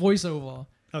not just a voiceover.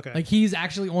 Okay. Like, he's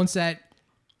actually on set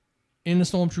in the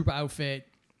stormtrooper outfit.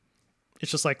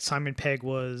 It's just like Simon Pegg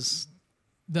was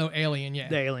the alien. Yeah,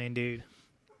 the alien dude.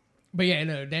 But yeah,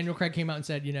 no, Daniel Craig came out and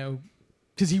said,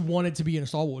 because he wanted to be in a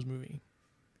Star Wars movie.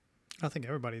 I think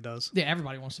everybody does. Yeah,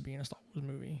 everybody wants to be in a Star Wars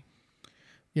movie.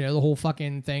 The whole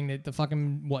fucking thing that the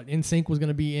fucking, NSYNC was going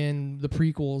to be in the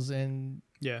prequels, and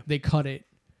they cut it.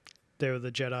 They were the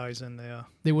Jedis and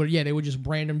they would just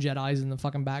random Jedis in the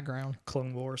fucking background.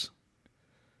 Clone Wars.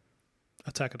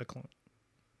 Attack of the Clone.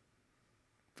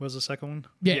 What was the second one?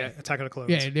 Yeah. Attack of the Clones.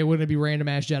 Yeah, they wouldn't be random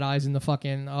ass Jedis in the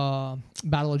fucking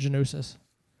Battle of Geonosis.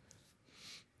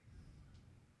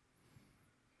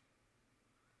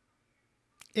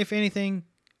 If anything,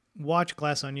 watch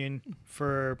Glass Onion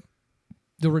for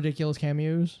the ridiculous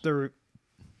cameos. The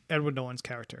Edward Norton's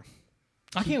character.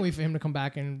 I can't wait for him to come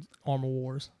back in Armor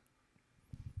Wars.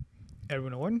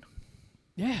 Edward Norton?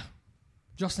 Yeah.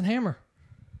 Justin Hammer.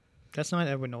 That's not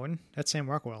Edward Norton. That's Sam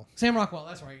Rockwell. Sam Rockwell,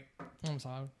 that's right. I'm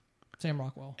sorry. Sam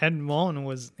Rockwell. Ed Mullen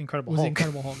was Incredible Hulk.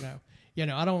 Incredible Hulk now. Yeah,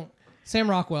 no, I don't. Sam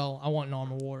Rockwell, I want in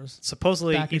Armor Wars.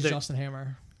 Supposedly, back as Justin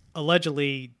Hammer.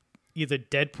 Allegedly, either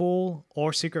Deadpool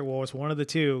or Secret Wars, one of the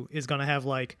two, is going to have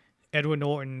like Edward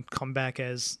Norton come back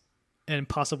and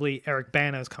possibly Eric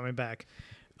Bana is coming back.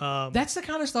 That's the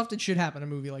kind of stuff that should happen in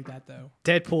a movie like that, though.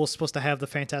 Deadpool is supposed to have the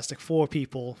Fantastic Four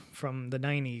people from the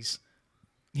 90s.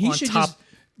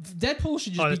 Deadpool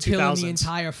should just be killing the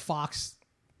entire Fox,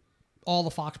 all the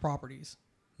Fox properties.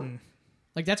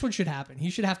 Like, that's what should happen. He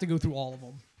should have to go through all of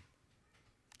them.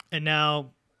 And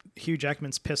now Hugh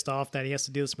Jackman's pissed off that he has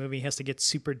to do this movie. He has to get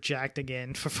super jacked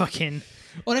again for fucking...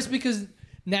 Oh, that's because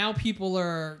now people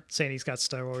are... saying he's got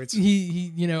steroids.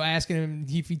 He asking him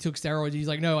if he took steroids. He's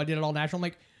like, no, I did it all natural. I'm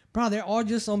like, bro, there are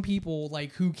just some people,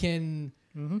 like, who can...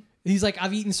 Mm-hmm. He's like,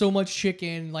 I've eaten so much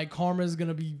chicken, like, karma's going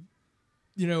to be...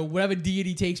 whatever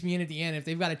deity takes me in at the end, if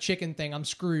they've got a chicken thing, I'm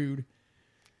screwed.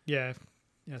 Yeah,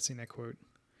 I've seen that quote.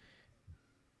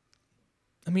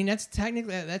 I mean, that's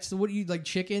technically, that's what you, like,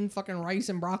 chicken, fucking rice,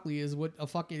 and broccoli is what a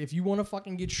fucking, if you want to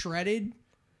fucking get shredded,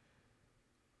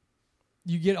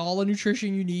 you get all the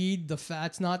nutrition you need, the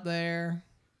fat's not there.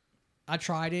 I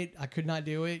tried it. I could not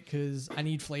do it because I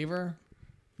need flavor.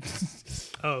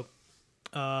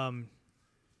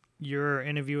 Your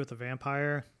Interview with the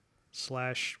Vampire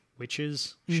 /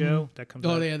 Witches show that comes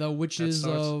out. Oh, yeah, the Witches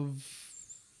of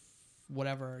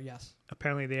whatever. Yes.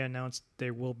 Apparently, they announced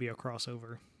there will be a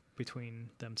crossover between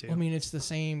them two. I mean, it's the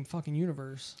same fucking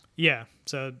universe. Yeah,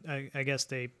 so I guess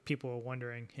people were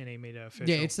wondering, and they made it official.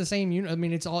 Yeah, it's the same. I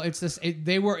mean, it's all. It's this.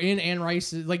 They were in Anne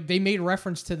Rice. Like they made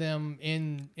reference to them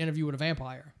in Interview with a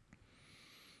Vampire.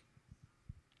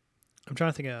 I'm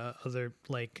trying to think of other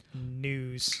like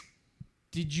news.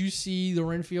 Did you see the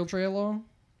Renfield trailer?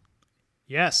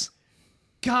 Yes.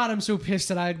 God, I'm so pissed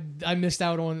that I missed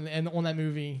out on that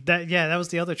movie. That was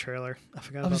the other trailer. I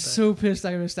forgot about that. I'm so pissed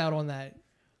I missed out on that.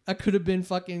 I could have been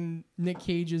fucking Nick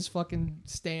Cage's fucking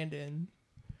stand-in.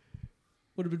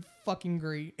 Would have been fucking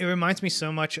great. It reminds me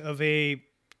so much of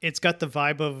it's got the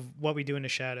vibe of What We Do in the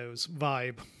Shadows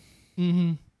vibe.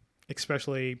 Mm-hmm.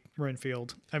 Especially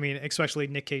Renfield. I mean, especially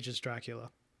Nick Cage's Dracula.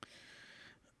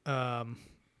 And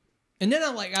then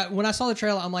I'm like, when I saw the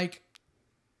trailer, I'm like,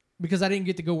 because I didn't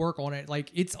get to go work on it,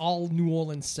 like it's all New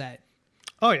Orleans set.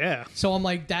 Oh yeah. So I'm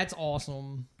like, that's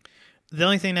awesome. The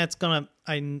only thing that's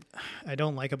I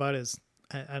don't like about it is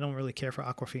I don't really care for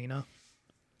Awkwafina,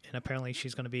 and apparently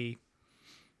she's gonna be.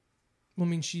 I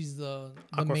mean, she's the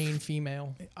main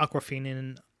female. Awkwafina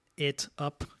and it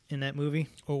up in that movie.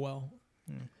 Oh well.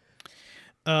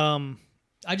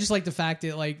 I just like the fact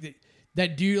that like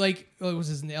that dude, like what was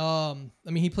his name? I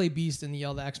mean, he played Beast in the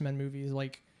X-Men movies.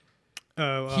 Like,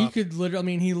 he could literally. I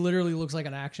mean, he literally looks like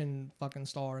an action fucking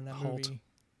star in that movie.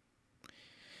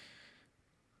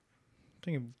 I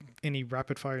think of any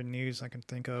rapid fire news I can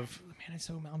think of. Man,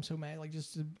 I'm so mad. Like,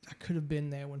 I could have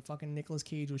been there when fucking Nicolas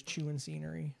Cage was chewing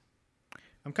scenery.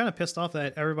 I'm kind of pissed off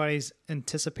that everybody's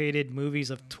anticipated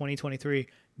movies of 2023.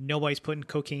 Nobody's putting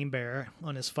Cocaine Bear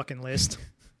on his fucking list.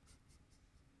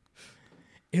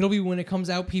 It'll be when it comes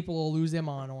out, people will lose their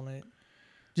mind on it.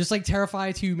 Just like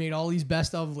Terrifier 2 made all these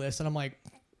best of lists, and I'm like,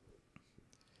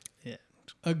 yeah,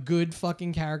 a good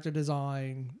fucking character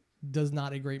design does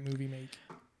not a great movie make.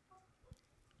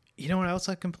 You know what else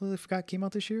I completely forgot came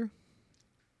out this year?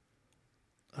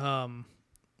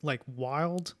 Like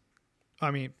Wild.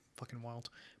 I mean, fucking Wild.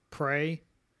 Prey.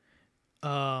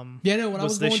 Yeah, no, when I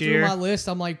was going through my list,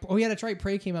 I'm like, oh yeah, that's right,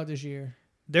 Prey came out this year.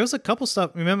 There was a couple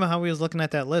stuff. Remember how we was looking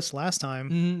at that list last time?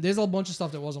 Mm-hmm. There's a bunch of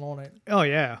stuff that wasn't on it. Oh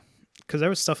yeah, because there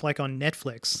was stuff like on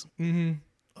Netflix.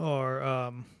 Mm-hmm.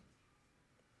 Or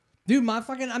dude,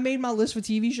 I made my list for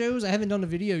TV shows. I haven't done the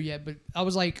video yet, but I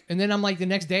was like, and then I'm like, the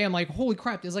next day, I'm like, holy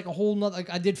crap, there's like a whole nother, like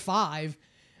I did 5.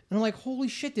 And I'm like, holy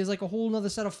shit, there's like a whole nother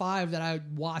set of 5 that I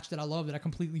watched that I love that I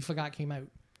completely forgot came out.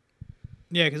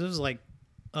 Yeah, because it was like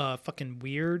fucking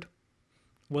Weird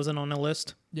wasn't on the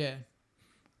list. Yeah.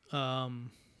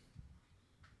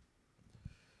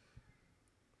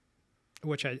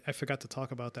 Which I forgot to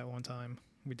talk about that one time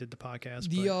we did the podcast.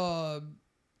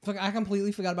 I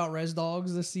completely forgot about Res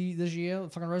Dogs this year.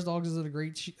 Fucking Res Dogs is a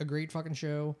great fucking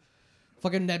show.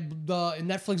 Fucking the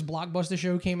Netflix blockbuster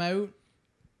show came out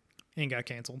and got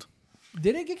canceled.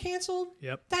 Did it get canceled?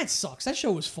 Yep. That sucks. That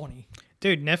show was funny.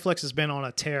 Dude, Netflix has been on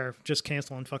a tear, just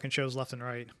canceling fucking shows left and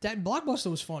right. That blockbuster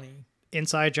was funny.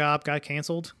 Inside Job got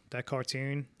canceled. That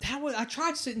cartoon. I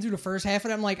tried sitting through the first half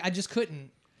of it. I'm like, I just couldn't.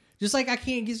 Just like I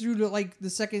can't get through to like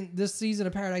this season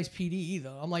of Paradise PD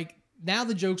either. I'm like, now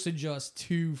the jokes are just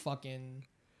too fucking.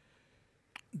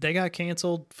 They got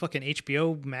canceled. Fucking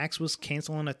HBO Max was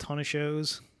canceling a ton of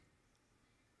shows.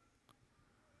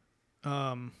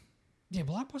 Yeah,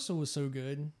 Blockbuster was so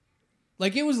good.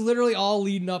 Like it was literally all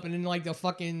leading up, and then like the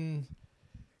fucking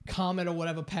comet or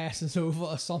whatever passes over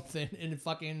or something, and it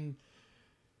fucking.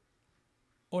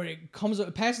 Or it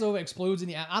passes over, explodes in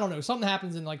the... I don't know. Something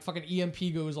happens and, like, fucking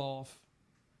EMP goes off.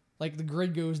 Like, the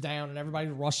grid goes down and everybody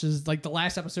rushes... Like, the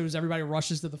last episode is everybody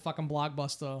rushes to the fucking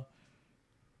Blockbuster.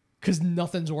 Because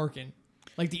nothing's working.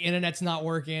 Like, the internet's not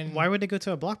working. Why would they go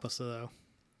to a Blockbuster, though?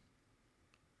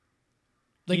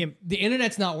 Like, the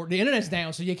internet's not working. The internet's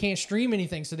down, so you can't stream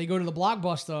anything. So they go to the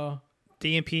Blockbuster.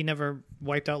 The EMP never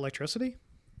wiped out electricity?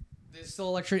 There's still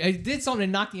electricity. It did something to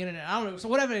knock the internet. I don't know. So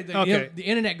whatever. The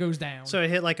internet goes down. So it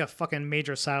hit like a fucking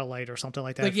major satellite or something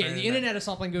like that. Like, yeah, the internet or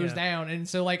something goes down. And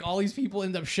so, like, all these people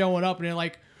end up showing up and they're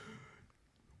like,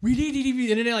 we need DVD.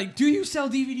 And then they're like, do you sell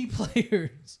DVD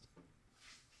players?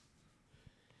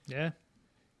 Yeah.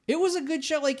 It was a good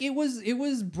show. Like, it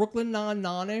was Brooklyn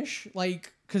Nine-Nine-ish.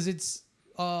 Like, because it's,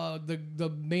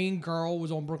 the main girl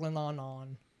was on Brooklyn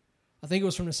Nine-Nine. I think it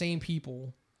was from the same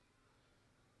people.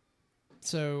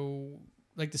 So,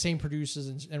 like, the same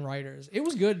producers and writers. It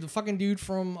was good. The fucking dude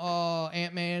from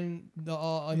Ant-Man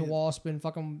and the Wasp and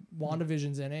fucking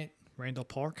WandaVision's in it. Randall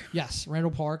Park? Yes, Randall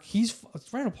Park.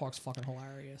 Randall Park's fucking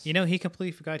hilarious. You know, he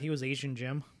completely forgot he was Asian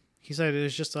Jim. He said it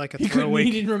was just like a He throwaway.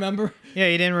 didn't remember. Yeah,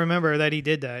 he didn't remember that he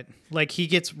did that. Like he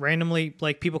gets randomly,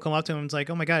 like people come up to him and it's like,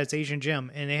 "Oh my god, it's Asian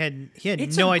Jim," and he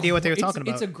had no idea what they were talking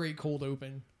about. It's a great cold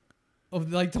open.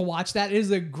 Of like to watch that is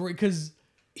a great because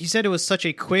he said it was such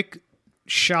a quick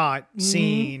shot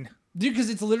scene. Dude, because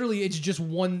it's just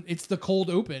one. It's the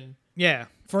cold open. Yeah,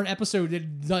 for an episode.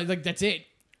 Like that's it.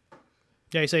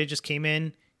 Yeah, he said he just came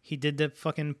in, he did the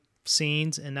fucking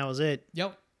scenes, and that was it.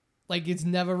 Yep. Like it's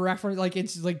never referenced. Like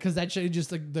it's like because that shit is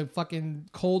just like the fucking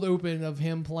cold open of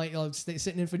him playing,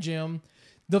 sitting in for Jim,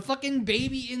 the fucking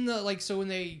baby in the like. So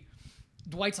when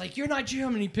Dwight's like, "You're not Jim,"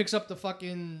 and he picks up the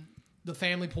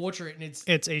family portrait, and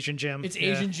it's Asian Jim. It's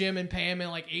Asian Jim and Pam and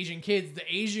like Asian kids.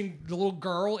 The little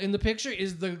girl in the picture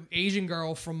is the Asian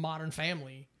girl from Modern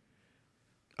Family.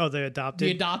 Oh, the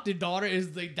adopted daughter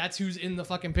is that's who's in the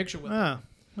fucking picture with her.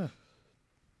 Huh.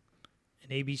 An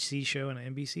ABC show and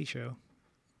an NBC show.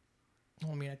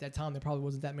 I mean, at that time, there probably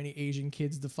wasn't that many Asian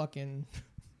kids to fucking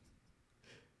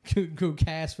go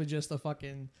cast for just a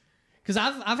fucking... Because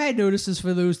I've had notices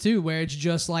for those, too, where it's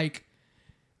just like,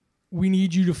 we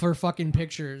need you for fucking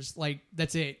pictures. Like,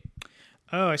 that's it.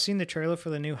 Oh, I seen the trailer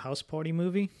for the new House Party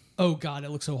movie. Oh, God,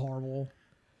 it looks so horrible.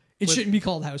 It shouldn't be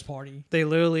called House Party. They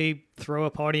literally throw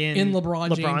a party in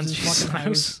LeBron James' fucking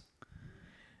house.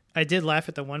 I did laugh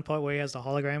at the one part where he has the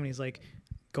hologram and he's like,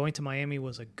 going to Miami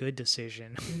was a good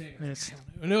decision.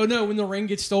 No, when the ring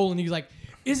gets stolen, he's like,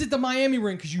 is it the Miami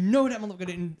ring? Because you know that motherfucker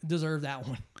didn't deserve that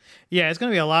one. Yeah, it's going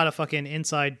to be a lot of fucking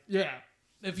inside. Yeah.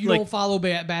 If you don't follow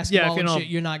basketball and shit,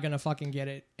 you're not going to fucking get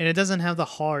it. And it doesn't have the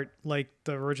heart like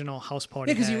the original House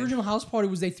Party. Yeah, because the original House Party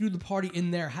was they threw the party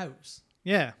in their house.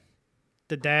 Yeah.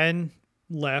 The dad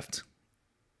left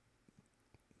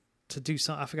to do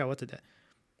something. I forgot what the dad...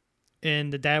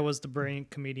 And the dad was the brilliant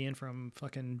comedian from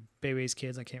fucking Bebe's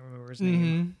Kids. I can't remember his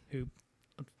name. Who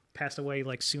passed away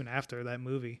like soon after that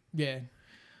movie. Yeah.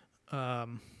 Yeah,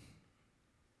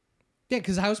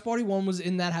 because House Party 1 was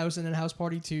in that house, and then House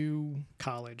Party 2...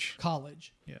 College.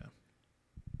 Yeah.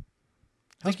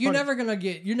 Like you're never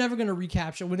gonna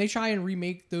recapture when they try and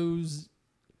remake those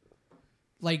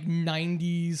like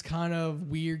 90s kind of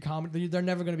weird comedy. They're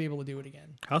never gonna be able to do it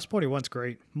again. House Party 1's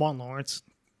great. Martin Lawrence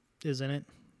is in it.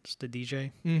 It's the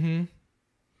DJ. Mm-hmm.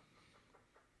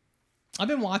 I've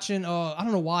been watching, I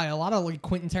don't know why, a lot of like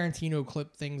Quentin Tarantino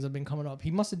clip things have been coming up. He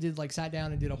must have sat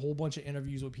down and did a whole bunch of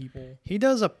interviews with people. He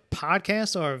does a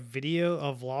podcast or a video,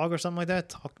 a vlog or something like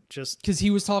that. Because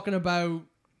he was talking about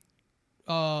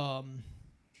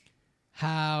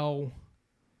how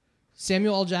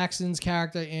Samuel L. Jackson's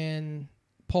character in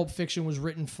Pulp Fiction was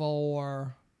written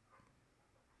for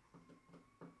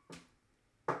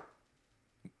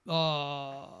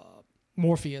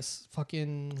Morpheus,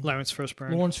 fucking Lawrence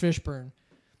Fishburne,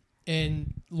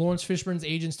 and Lawrence Fishburne's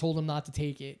agents told him not to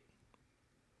take it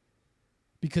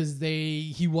because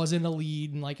he wasn't a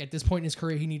lead, and like at this point in his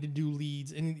career he needed to do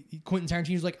leads. And Quentin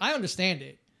Tarantino's like, I understand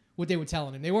it, what they were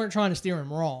telling him. They weren't trying to steer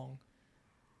him wrong,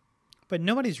 but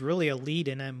nobody's really a lead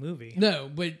in that movie. No,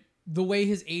 but the way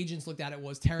his agents looked at it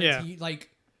was Tarantino, like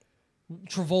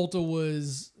Travolta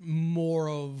was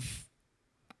more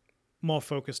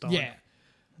focused on. Yeah.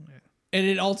 And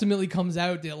it ultimately comes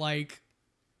out that like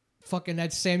fucking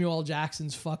that's Samuel L.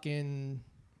 Jackson's fucking...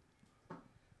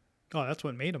 Oh, that's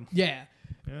what made him. Yeah.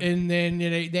 And then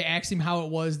they asked him how it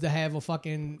was to have a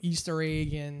fucking Easter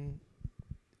egg in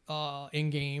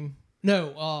game.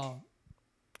 No,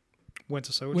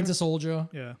 Winter Soldier.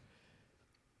 Yeah.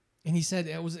 And he said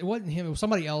it wasn't him, it was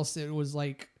somebody else that was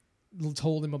like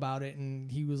told him about it, and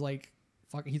he was like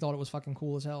he thought it was fucking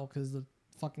cool as hell because the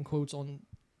fucking quotes on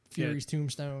Fury's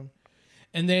tombstone.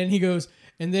 And then he goes,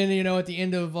 and then, at the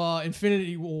end of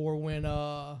Infinity War, when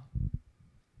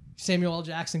Samuel L.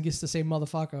 Jackson gets to say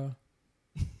motherfucker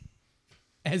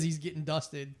as he's getting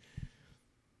dusted.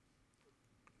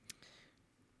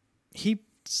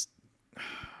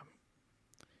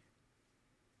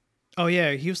 Oh,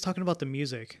 yeah, he was talking about the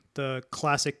music, the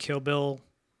classic Kill Bill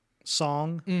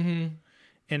song,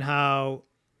 and how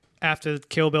after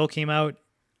Kill Bill came out,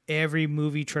 every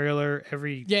movie trailer,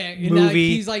 every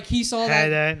movie, he's like he saw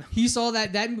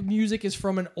that music is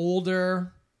from an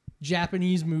older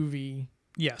Japanese movie.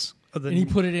 Yes, and he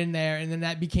put it in there, and then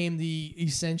that became the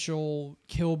essential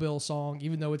Kill Bill song,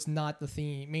 even though it's not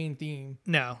the main theme.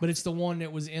 No, but it's the one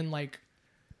that was in like.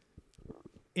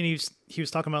 And he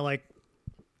was talking about like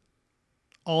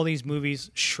all these movies,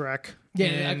 Shrek,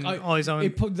 all these own.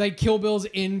 It put like Kill Bill's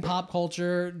in pop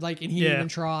culture, like, and he didn't even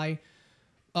try.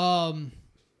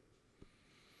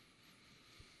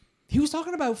 He was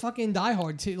talking about fucking Die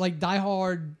Hard too, like Die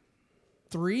Hard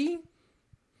 3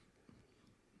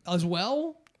 as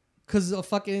well, because of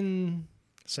fucking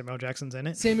Samuel Jackson's in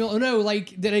it. Samuel, no,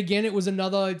 like that again. It was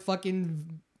another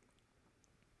fucking.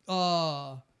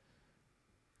 No,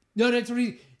 that's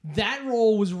what that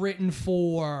role was written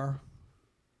for.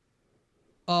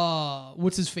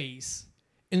 What's his face,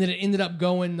 and then it ended up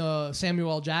going to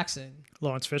Samuel L. Jackson.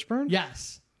 Lawrence Fishburne.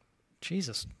 Yes.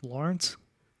 Jesus, Lawrence.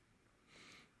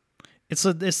 It's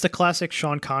the classic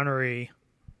Sean Connery.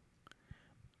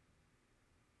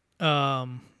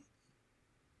 Sean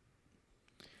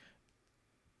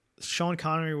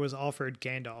Connery was offered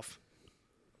Gandalf.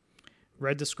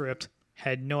 Read the script,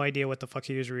 had no idea what the fuck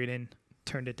he was reading,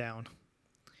 turned it down.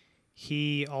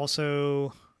 He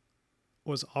also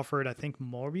was offered, I think,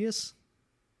 Morbius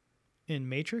in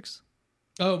Matrix.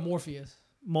 Oh, Morpheus,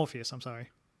 I'm sorry.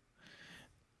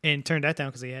 And turned that down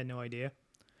because he had no idea.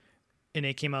 And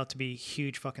it came out to be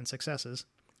huge fucking successes.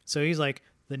 So he's like,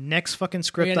 the next fucking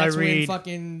script I read...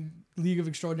 fucking League of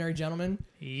Extraordinary Gentlemen.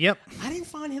 Yep. I didn't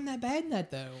find him that bad in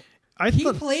that, though. He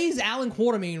plays Alan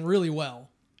Quartermain really well.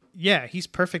 Yeah, he's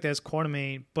perfect as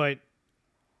Quartermain, but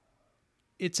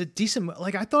it's a decent...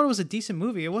 Like, I thought it was a decent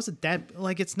movie. It wasn't that...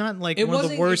 Like, it's not like one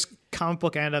of the worst comic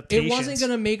book adaptations. It wasn't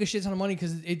going to make a shit ton of money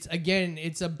because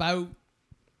it's about...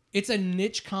 It's a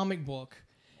niche comic book.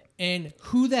 And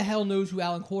who the hell knows who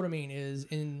Alan Quartermain is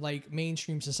in, like,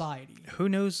 mainstream society?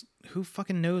 Who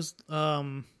fucking knows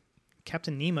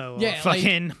Captain Nemo or yeah,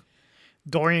 fucking like,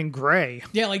 Dorian Gray?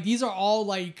 Yeah, like, these are all,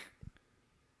 like...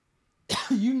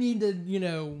 you need to,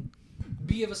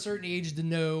 be of a certain age to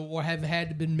know or have had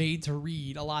to been made to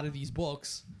read a lot of these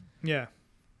books. Yeah.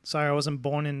 Sorry, I wasn't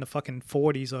born in the fucking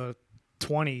 40s or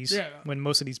 20s when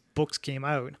most of these books came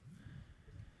out.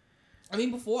 I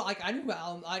mean, before, like, I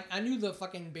knew the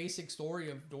fucking basic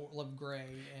story of Gray,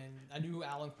 and I knew who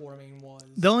Alan Quartermain was.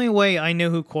 The only way I knew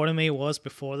who Quartermain was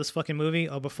before this fucking movie,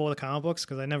 or before the comic books,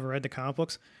 because I never read the comic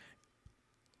books,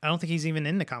 I don't think he's even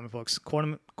in the comic books.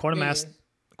 Quartermaster's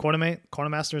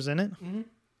in it? Mm-hmm.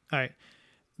 All right.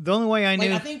 The only way I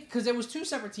knew... I think, because there was two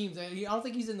separate teams. I don't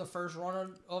think he's in the first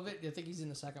run of it. I think he's in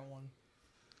the second one.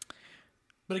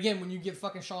 But again, when you get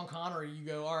fucking Sean Connery, you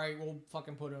go, all right, we'll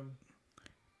fucking put him...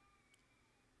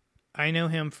 I know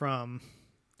him from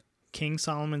King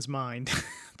Solomon's Mind,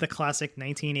 the classic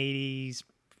 1980s,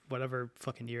 whatever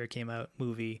fucking year it came out,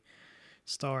 movie,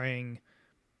 starring,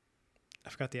 I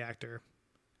forgot the actor.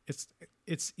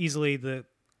 It's easily the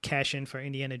cash-in for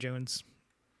Indiana Jones.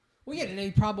 Well, yeah,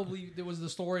 and there was the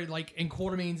story, like, and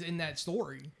Quartermain's in that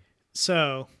story.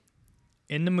 So,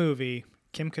 in the movie,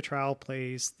 Kim Cattrall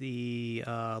plays the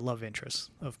love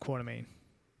interest of Quartermain.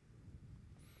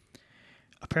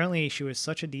 Apparently, she was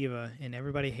such a diva, and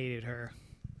everybody hated her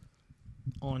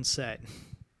on set,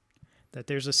 that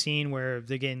there's a scene where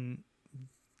they get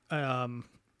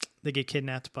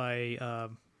kidnapped by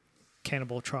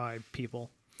cannibal tribe people,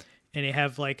 and they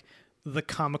have like the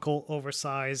comical,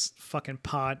 oversized fucking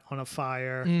pot on a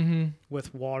fire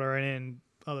with water in it and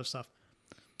other stuff.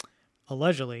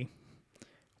 Allegedly,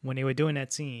 when they were doing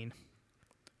that scene,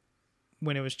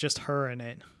 when it was just her in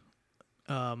it.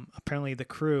 Apparently the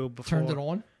crew before turned it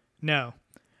on. No,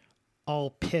 all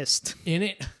pissed in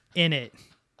it. I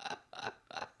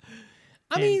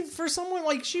mean, for someone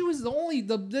like she was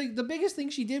the biggest thing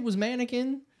she did was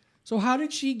mannequin. So how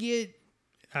did she get?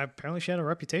 Apparently, she had a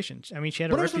reputation. I mean, she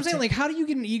had. But that's what I'm saying. Like, how do you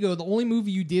get an ego? The only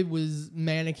movie you did was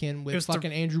Mannequin with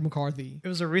fucking Andrew McCarthy. It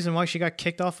was the reason why she got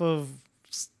kicked off of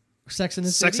Sex and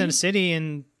the City,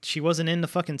 and she wasn't in the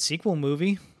fucking sequel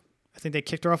movie. I think they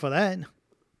kicked her off of that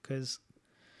because.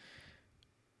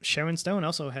 Sharon Stone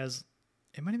also has...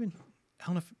 It might have been... I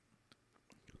don't know if...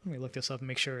 Let me look this up and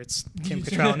make sure it's Kim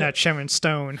Cattrall, not Sharon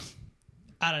Stone.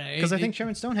 I don't know. Because I think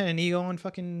Sharon Stone had an ego on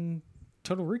fucking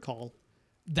Total Recall.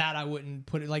 That I wouldn't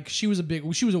put it... Like, she was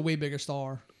a way bigger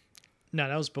star. No,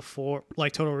 that was before...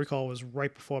 Like, Total Recall was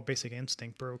right before Basic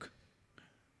Instinct broke.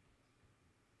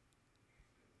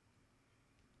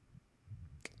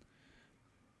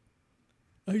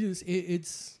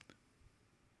 It's...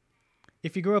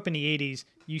 If you grew up in the 80s,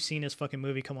 you've seen this fucking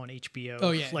movie come on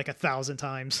HBO like 1,000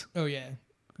 times. Oh, yeah.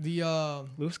 The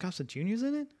Louis Gossett Jr.'s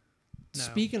in it? No.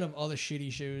 Speaking of other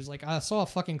shitty shows, like I saw a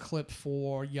fucking clip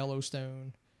for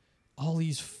Yellowstone.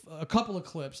 A couple of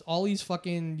clips. All these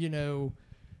fucking,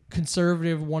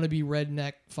 conservative wannabe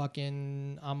redneck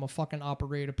fucking, I'm a fucking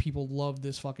operator. People love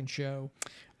this fucking show.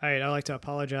 All right, I'd like to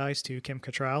apologize to Kim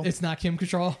Cattrall. It's not Kim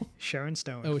Cattrall. Sharon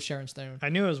Stone. Oh, it was Sharon Stone. I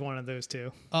knew it was one of those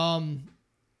two.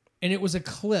 And it was a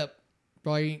clip,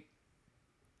 right?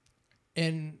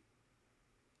 And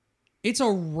it's a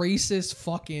racist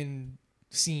fucking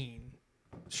scene.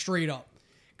 Straight up.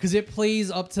 Because it plays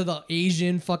up to the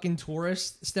Asian fucking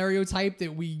tourist stereotype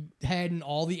that we had in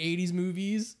all the 80s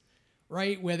movies.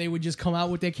 right? Where they would just come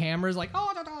out with their cameras like,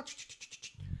 oh, da, da,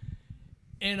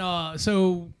 and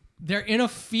so they're in a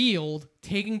field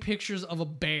taking pictures of a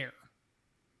bear,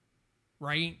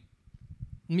 right?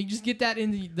 Let me just get that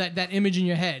in that image in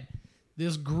your head.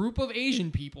 This group of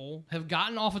Asian people have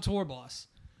gotten off a tour bus,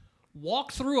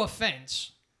 walked through a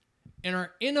fence, and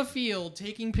are in a field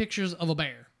taking pictures of a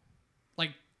bear,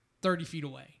 like 30 feet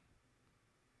away.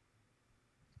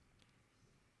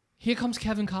 Here comes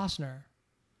Kevin Costner,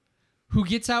 who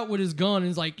gets out with his gun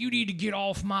and is like, you need to get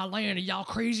off my land. Are y'all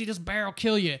crazy? This bear will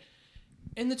kill you.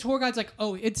 And the tour guide's like,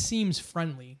 oh, it seems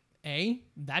friendly.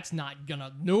 That's not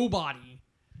gonna... Nobody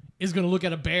is gonna look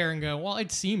at a bear and go, well,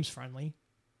 it seems friendly.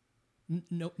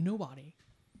 Nobody.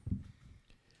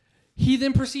 He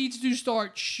then proceeds to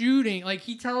start shooting. Like,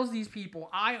 he tells these people,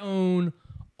 I own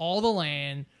all the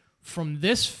land from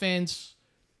this fence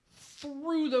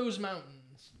through those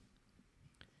mountains.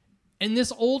 And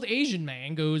this old Asian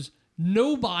man goes,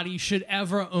 nobody should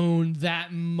ever own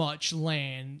that much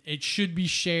land. It should be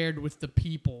shared with the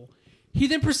people. He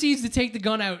then proceeds to take the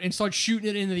gun out and start shooting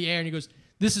it into the air. And he goes,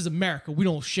 this is America. We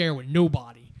don't share with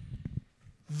nobody.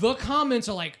 The comments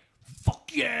are like,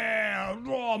 fuck yeah,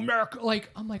 oh, America.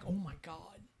 Like, I'm like, oh my God.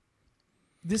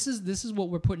 This is what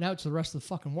we're putting out to the rest of the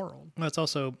fucking world. Well, it's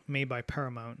also made by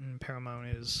Paramount, and Paramount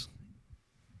is,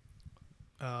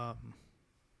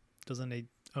 doesn't they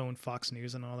own Fox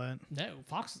News and all that? No,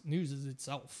 Fox News is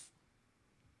itself.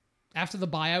 After the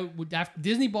buyout, after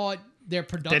Disney bought their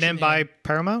production. They didn't buy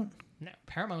Paramount? No,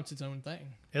 Paramount's its own thing.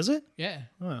 Is it? Yeah.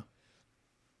 Oh.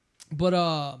 But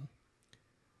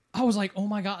I was like, oh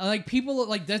my God, like people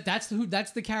like that's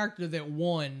the character that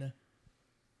won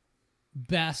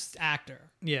Best Actor.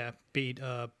 Yeah, beat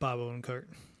Bob Odenkirk.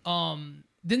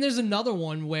 Then there's another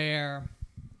one where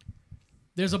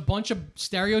there's a bunch of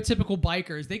stereotypical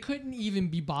bikers. They couldn't even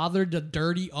be bothered to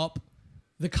dirty up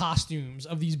the costumes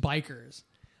of these bikers.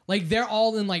 Like, they're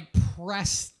all in like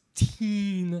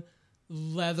pristine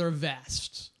leather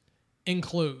vests and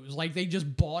clothes. Like, they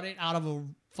just bought it out of a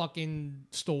fucking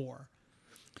store.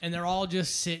 And they're all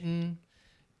just sitting,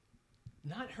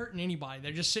 not hurting anybody.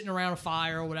 They're just sitting around a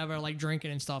fire or whatever, like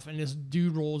drinking and stuff. And this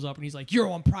dude rolls up and he's like, you're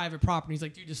on private property. He's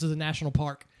like, dude, this is a national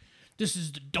park. This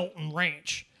is the Dalton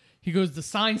Ranch. He goes, the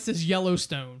sign says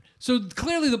Yellowstone. So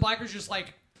clearly the biker's just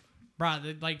like,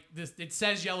 bruh, like this, it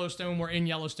says Yellowstone. We're in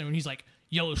Yellowstone. He's like,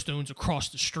 Yellowstone's across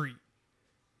the street.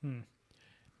 And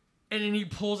then he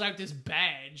pulls out this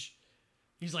badge.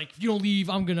 He's like, if you don't leave,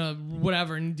 I'm gonna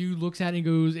whatever. And the dude looks at it and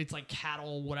goes, it's like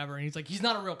cattle, whatever. And he's like, he's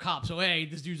not a real cop. So, hey,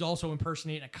 this dude's also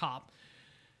impersonating a cop.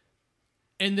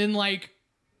 And then, like,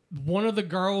 one of the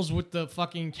girls with the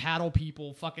fucking cattle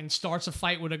people fucking starts a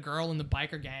fight with a girl in the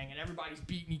biker gang. And everybody's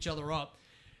beating each other up.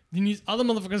 Then these other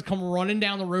motherfuckers come running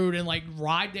down the road and, like,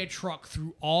 ride their truck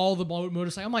through all the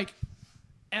motorcycles. I'm like,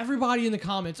 everybody in the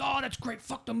comments, oh, that's great.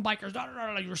 Fuck them bikers.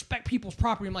 You respect people's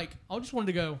property. I'm like, I just wanted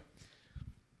to go,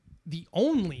 the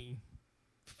only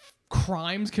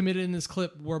crimes committed in this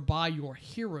clip were by your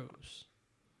heroes.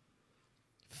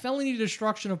 Felony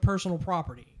destruction of personal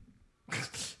property.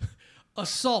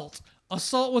 Assault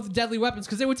with deadly weapons,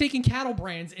 because they were taking cattle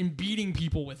brands and beating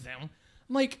people with them.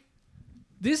 I'm like,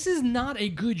 this is not a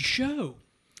good show.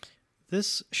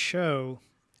 This show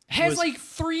has like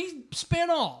 3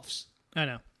 spinoffs. I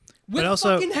know. With but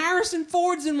also, fucking Harrison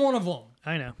Ford's in one of them.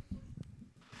 I know.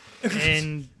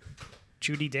 And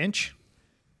Judi Dench.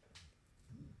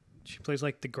 She plays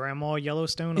like the grandma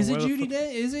Yellowstone. Is it Judi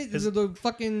Dench? Is it the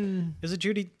fucking... Is it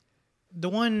Judi... The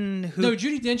one who... No,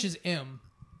 Judi Dench is M.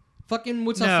 Fucking,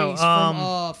 what's her face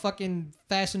from fucking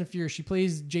Fast and the Furious? She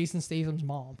plays Jason Statham's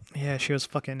mom. Yeah, she was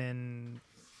fucking in...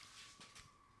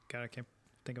 God, I can't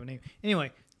think of a name.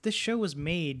 Anyway, this show was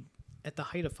made at the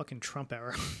height of fucking Trump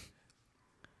era.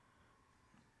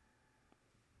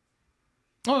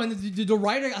 Oh, and the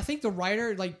writer, I think the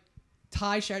writer, like,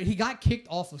 Ty Sheridan, he got kicked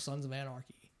off of Sons of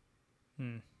Anarchy.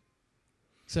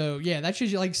 So, yeah, that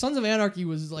shows you, like, Sons of Anarchy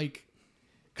was, like,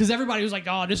 because everybody was like,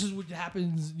 oh, this is what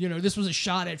happens, you know, this was a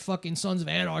shot at fucking Sons of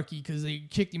Anarchy because they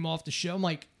kicked him off the show. I'm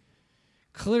like,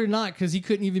 clearly not, because he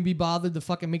couldn't even be bothered to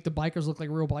fucking make the bikers look like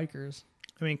real bikers.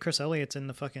 I mean, Chris Elliott's in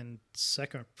the fucking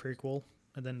second prequel,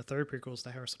 and then the third prequel is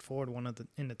the Harrison Ford one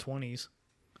in the 20s.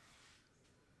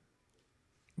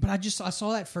 But I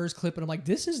saw that first clip and I'm like,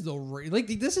 this is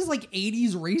this is like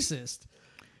 80s racist.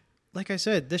 Like I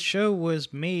said, this show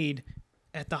was made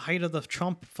at the height of the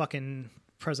Trump fucking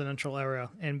presidential era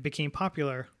and became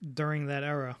popular during that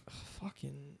era.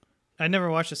 I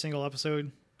never watched a single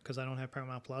episode because I don't have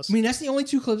Paramount Plus. I mean, that's the only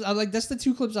 2 clips. That's the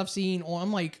 2 clips I've seen.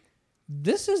 I'm like,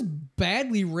 this is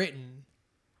badly written.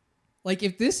 Like,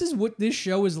 if this is what this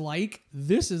show is like,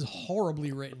 this is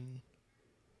horribly written.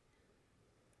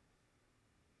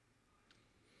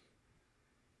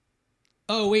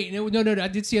 Oh wait, no. I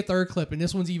did see a third clip, and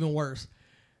this one's even worse.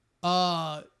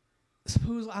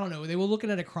 Suppose I don't know. They were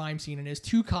looking at a crime scene, and there's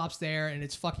two cops there, and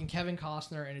it's fucking Kevin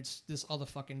Costner, and it's this other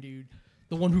fucking dude,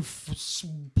 the one who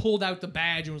pulled out the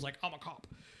badge and was like, "I'm a cop."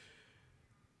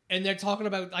 And they're talking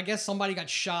about, I guess somebody got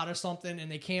shot or something,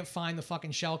 and they can't find the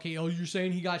fucking shell case. Oh, you're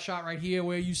saying he got shot right here?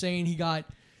 Where are you saying he got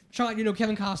shot? You know,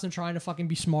 Kevin Costner trying to fucking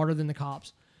be smarter than the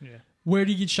cops. Yeah. Where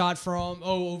did he get shot from?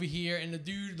 Oh, over here. And the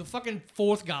dude, the fucking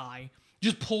fourth guy,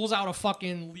 just pulls out a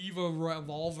fucking lever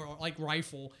revolver, like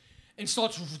rifle, and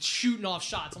starts shooting off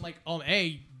shots. I'm like,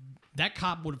 hey, that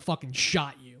cop would have fucking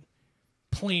shot you.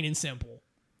 Plain and simple.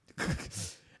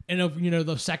 And,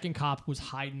 the second cop was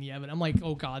hiding the evidence. I'm like,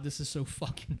 oh, God, this is so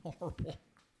fucking horrible.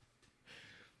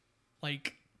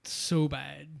 Like, so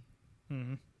bad.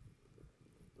 Mm-hmm.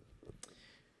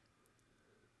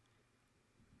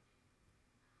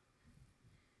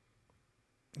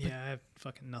 Yeah, I have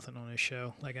fucking nothing on this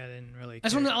show. Like, I didn't really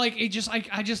That's care. what, like, it just, I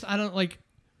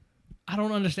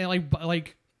don't understand.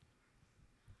 Like,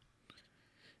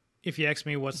 if you ask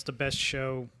me what's the best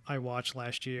show I watched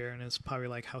last year, and it's probably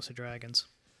like House of Dragons.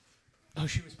 Oh,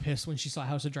 she was pissed when she saw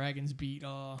House of Dragons beat.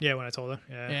 Yeah, when I told her.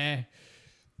 Yeah.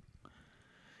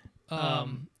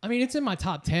 I mean, it's in my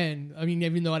top 10. I mean,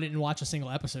 even though I didn't watch a single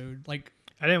episode, like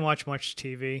I didn't watch much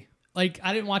TV. Like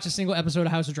I didn't watch a single episode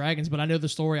of House of Dragons, but I know the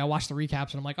story. I watched the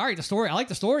recaps, and I'm like, all right, the story. I like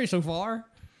the story so far.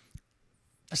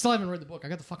 I still haven't read the book. I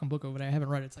got the fucking book over there. I haven't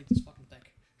read it. It's like this fucking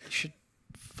thick. You should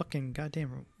fucking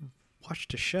goddamn watch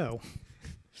the show.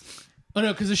 Oh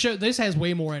no, because this has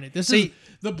way more in it.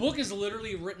 The book is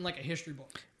literally written like a history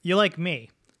book. You're like me.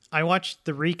 I watched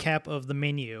the recap of The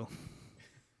Menu.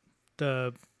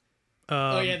 The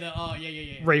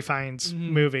Ray Fiennes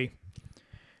movie.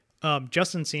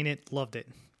 Justin seen it, loved it.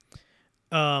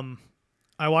 I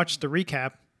watched the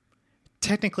recap.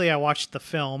 Technically, I watched the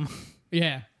film.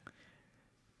 Yeah.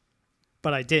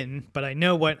 But I didn't. But I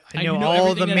know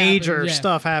all the major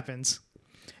stuff happens.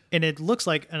 And it looks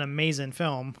like an amazing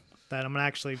film that I'm going to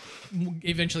actually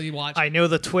eventually watch. I know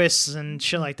the twists and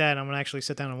shit like that. I'm going to actually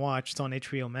sit down and watch. It's on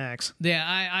HBO Max. Yeah,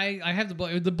 I have the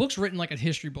book. The book's written like a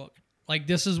history book. Like,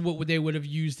 this is what they would have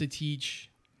used to teach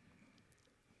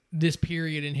this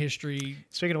period in history.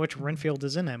 Speaking of which, Renfield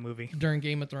is in that movie. During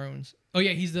Game of Thrones. Oh,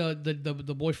 yeah, he's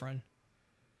the boyfriend.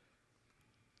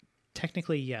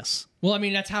 Technically, yes. Well, I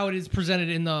mean, that's how it is presented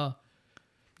in the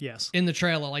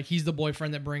trailer. Like, he's the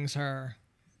boyfriend that brings her.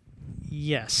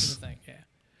 Yes. To the thing. Yeah.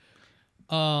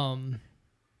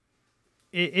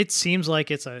 It seems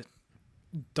like it's a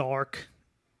dark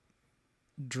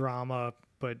drama,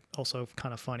 but also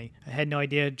kind of funny. I had no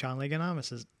idea John Leguizamo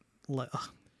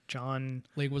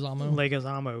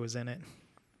was in it.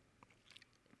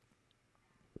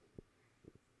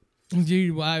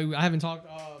 Dude, I haven't talked.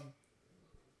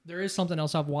 There is something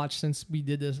else I've watched since we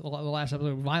did this. The last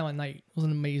episode, Violent Night, was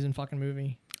an amazing fucking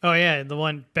movie. Oh yeah, the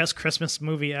one best Christmas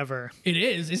movie ever. It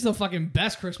is. It's the fucking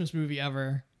best Christmas movie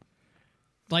ever.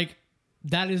 Like,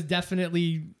 that is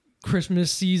definitely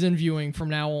Christmas season viewing from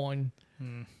now on.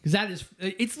 Because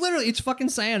it's fucking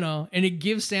Santa, and it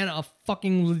gives Santa a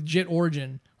fucking legit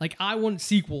origin. Like, I want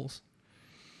sequels.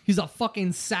 He's a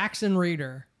fucking Saxon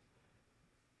raider.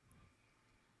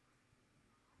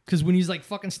 Because when he's like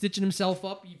fucking stitching himself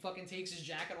up, he fucking takes his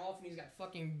jacket off, and he's got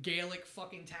fucking Gaelic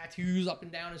fucking tattoos up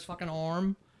and down his fucking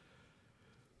arm.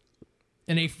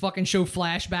 And they fucking show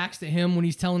flashbacks to him when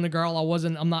he's telling the girl, I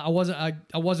wasn't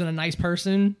a nice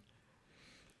person.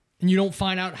 And you don't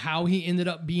find out how he ended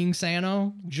up being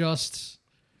Santa. Just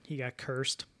he got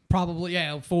cursed. Probably,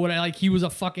 yeah. For what he was a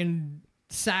fucking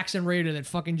Saxon raider that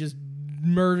fucking just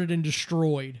murdered and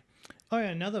destroyed. Oh yeah,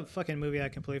 another fucking movie I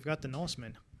completely forgot, The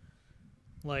Norseman.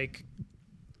 Like,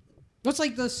 what's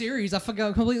like the series?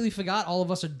 Completely forgot. All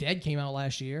of Us Are Dead came out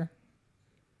last year.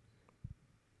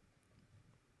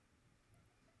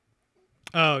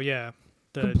 Oh yeah.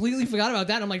 Completely forgot about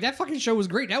that. I'm like, that fucking show was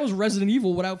great. That was Resident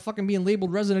Evil without fucking being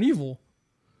labeled Resident Evil.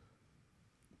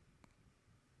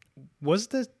 Was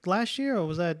this last year or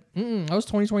was that? That was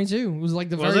 2022. It was like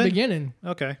the very beginning.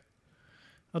 Okay.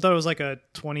 I thought it was like a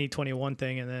 2021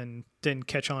 thing and then didn't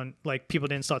catch on. Like, people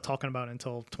didn't start talking about it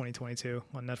until 2022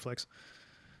 on Netflix.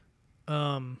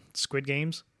 Squid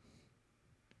Games.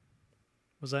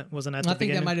 Wasn't that the beginning? I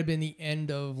think that might have been the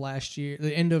end of last year.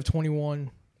 The end of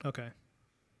 21. Okay.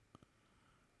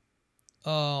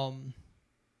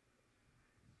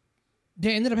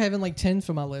 They ended up having like 10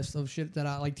 for my list of shit that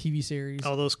I like, TV series.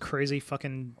 All those crazy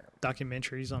fucking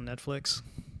documentaries on Netflix.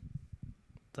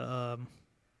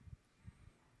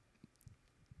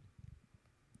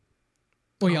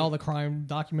 Oh yeah, all the crime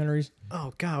documentaries.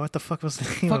 Oh god, what the fuck was that?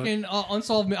 Fucking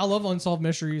unsolved. I love unsolved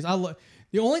mysteries.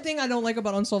 The only thing I don't like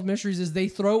about unsolved mysteries is they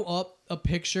throw up a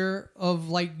picture of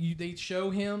like they show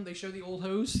the old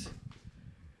host,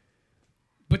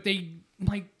 but they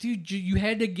like, dude, you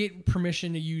had to get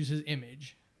permission to use his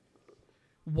image.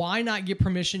 Why not get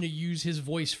permission to use his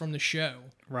voice from the show?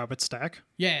 Robert Stack.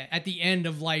 Yeah, at the end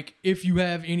of like, if you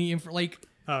have any info, like,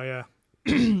 Oh yeah.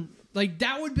 like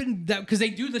that would have been that because they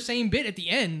do the same bit at the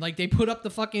end. Like they put up the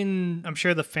fucking. I'm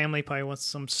sure the family probably wants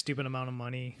some stupid amount of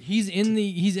money. He's in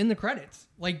the credits,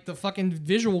 like the fucking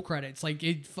visual credits. Like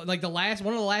one of the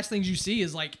last things you see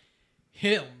is like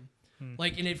him,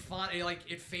 like and it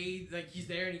fades, like he's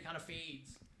there and he kind of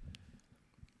fades.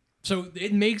 So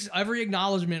it makes every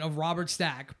acknowledgement of Robert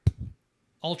Stack,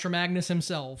 Ultra Magnus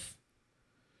himself.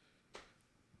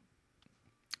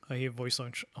 Oh, he voiced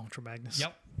Ultra Magnus.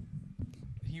 Yep.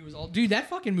 He was dude. That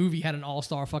fucking movie had an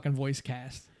all-star fucking voice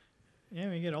cast. Yeah,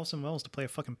 we get Orson Welles to play a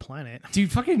fucking planet.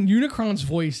 Dude, fucking Unicron's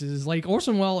voice is like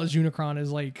Orson Welles as Unicron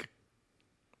is like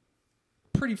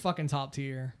pretty fucking top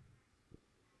tier.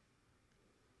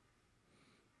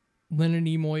 Leonard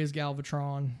Nimoy is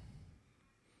Galvatron.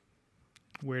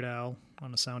 Weird Al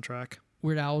on the soundtrack.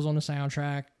 Weird Al was on the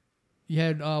soundtrack. You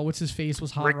had what's his face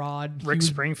was Hot Rod. Rick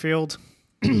Springfield.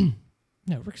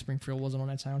 No, Rick Springfield wasn't on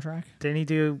that soundtrack. Didn't he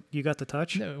do You Got the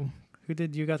Touch? No. Who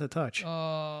did You Got the Touch?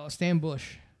 Stan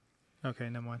Bush. Okay,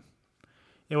 never mind.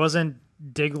 It wasn't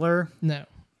Diggler? No.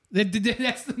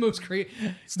 That's the most crazy.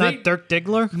 It's not Dirk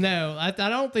Diggler? No, I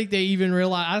don't think they even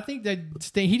realized. I think that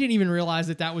he didn't even realize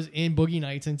that was in Boogie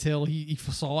Nights until he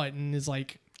saw it and is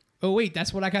like, oh, wait,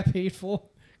 that's what I got paid for?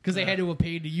 Because they had to have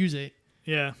paid to use it.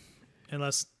 Yeah,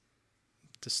 unless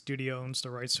the studio owns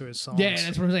the rights to his songs. Yeah,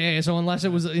 that's what I'm saying. Yeah, so unless it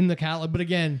was in the catalog. But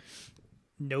again.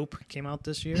 Nope came out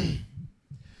this year.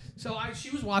 So she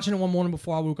was watching it one morning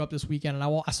before I woke up this weekend,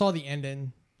 and I saw the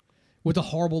ending with the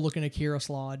horrible-looking Akira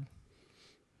Slod.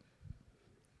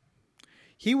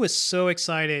 He was so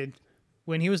excited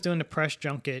when he was doing the press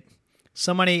junket.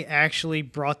 Somebody actually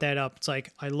brought that up. It's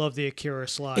like, I love the Akira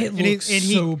Slide. It looks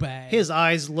so bad. His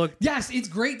eyes look... Yes, it's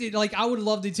great. That, like, I would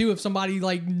love to, too, if somebody,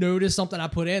 like, noticed something I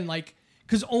put in. Like,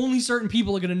 because only certain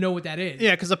people are going to know what that is.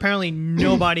 Yeah, because apparently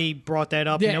nobody brought that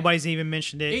up. Yeah. Nobody's even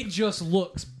mentioned it. It just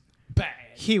looks bad.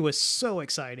 He was so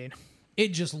excited. It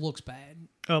just looks bad.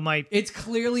 Oh, my... It's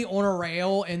clearly on a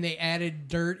rail, and they added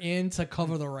dirt in to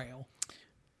cover the rail.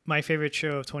 My favorite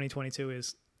show of 2022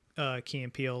 is... Key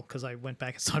and Peele, because I went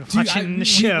back and started watching the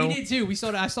show. We did too.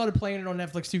 I started playing it on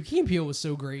Netflix too. Key and Peele was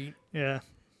so great. Yeah,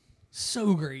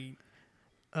 so great.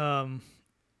 I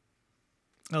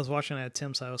was watching it at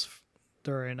Tim's house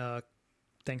during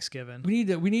Thanksgiving. We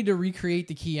need to recreate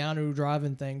the Keanu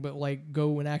driving thing, but like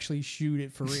go and actually shoot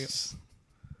it for real,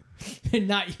 and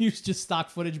not use just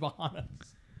stock footage behind us.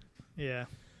 Yeah.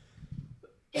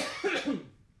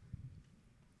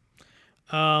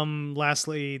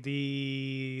 Lastly,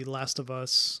 the Last of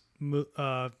Us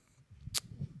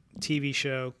TV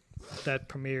show that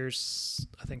premieres,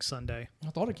 I think, Sunday. I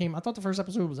thought the first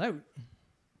episode was out.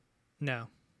 No.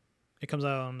 It comes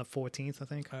out on the 14th, I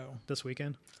think. Oh. This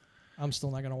weekend. I'm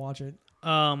still not going to watch it.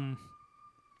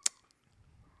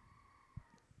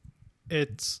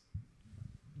 It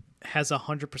has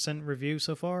 100% review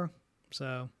so far.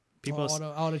 So people... I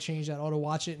ought to change that. I ought to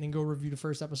watch it and then go review the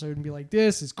first episode and be like,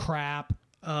 this is crap.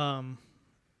 Yeah,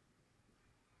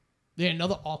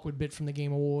 another awkward bit from the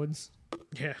Game Awards.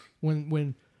 Yeah.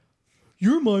 When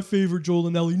you're my favorite Joel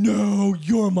and Ellie. No,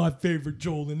 you're my favorite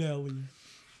Joel and Ellie.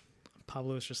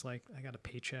 Pablo was just like, I got a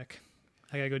paycheck.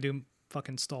 I got to go do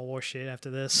fucking Star Wars shit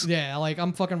after this. Yeah, like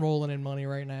I'm fucking rolling in money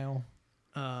right now.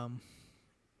 I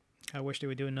wish they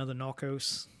would do another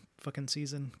Narcos fucking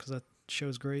season because that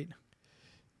show's great.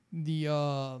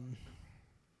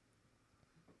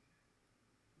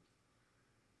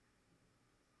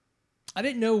 I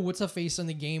didn't know what's her face in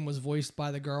the game was voiced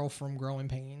by the girl from Growing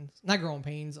Pains. Not Growing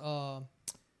Pains. What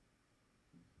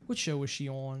show was she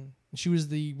on? She was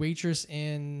the waitress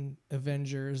in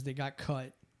Avengers that got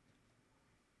cut.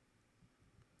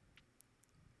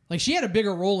 Like she had a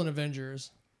bigger role in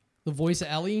Avengers. The voice of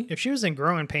Ellie. If she was in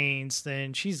Growing Pains,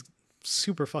 then she's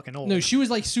super fucking old. No, she was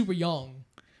like super young.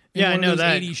 Yeah, I know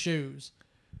that. 80s shows.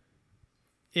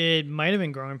 It might have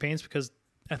been Growing Pains because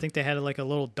I think they had like a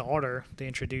little daughter they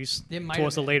introduced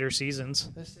towards the later seasons.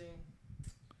 Let's see.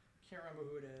 Can't remember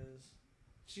who it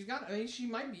is. She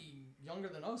might be younger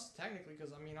than us technically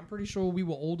because I'm pretty sure we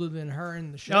were older than her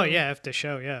in the show. Oh yeah, after the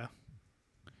show, yeah.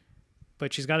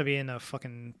 But she's got to be in a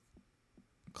fucking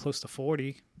close to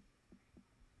 40.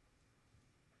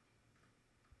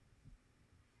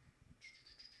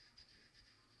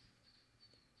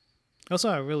 Also,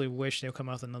 I really wish they'll come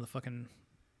out with another fucking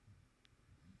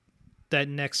that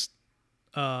next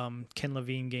Ken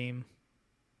Levine game.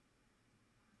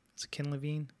 Is it Ken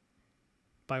Levine?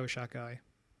 BioShock guy.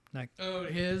 Not Oh,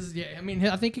 his? Yeah, I mean,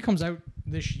 I think it comes out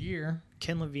this year.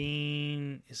 Ken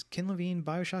Levine. Is Ken Levine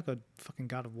BioShock or fucking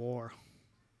God of War?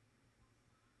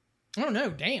 I don't know.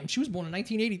 Damn, she was born in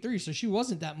 1983, so she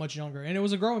wasn't that much younger, and it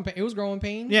was growing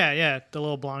pain. Yeah, the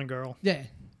little blonde girl. Yeah,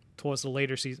 Towards the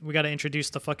later season, we got to introduce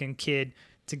the fucking kid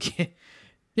to get.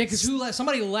 Yeah, because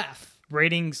somebody left.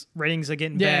 Ratings are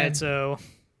getting bad, so.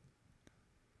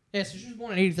 Yeah, so she was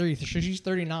born in 83, so she's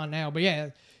 39 now. But yeah,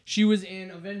 she was in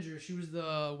Avengers. She was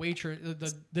the waitress,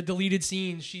 the deleted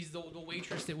scenes. She's the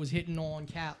waitress that was hitting on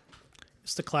Cap.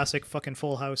 It's the classic fucking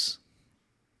Full House.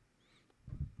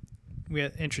 We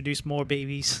had introduced more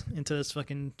babies into this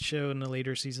fucking show in the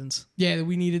later seasons. Yeah,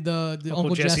 we needed the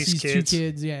Uncle Jesse's two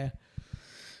kids. Yeah.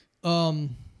 So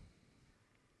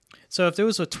if there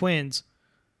was a twins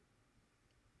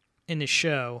in the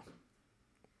show,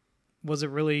 was it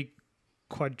really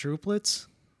quadruplets?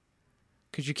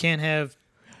 Because you can't have.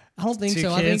 I don't think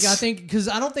so. Kids. I think because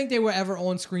I don't think they were ever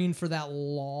on screen for that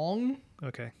long.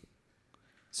 Okay.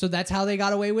 So that's how they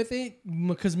got away with it,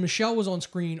 because Michelle was on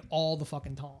screen all the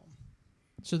fucking time.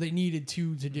 So they needed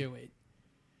two to do it.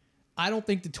 I don't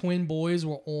think the twin boys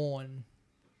were on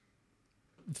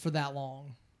for that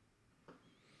long.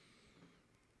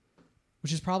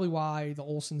 Which is probably why the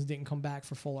Olsens didn't come back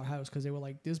for Fuller House, because they were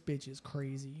like, this bitch is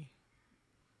crazy.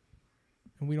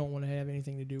 And we don't want to have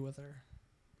anything to do with her.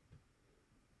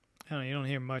 I don't know, you don't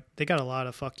hear much. They got a lot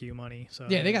of fuck you money. So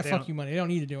yeah, they got fuck you money. They don't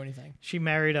need to do anything. She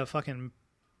married a fucking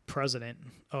president,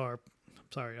 or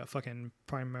a fucking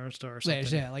prime minister or something.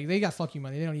 Yeah, like they got fuck you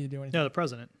money. They don't need to do anything. No, the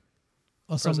president.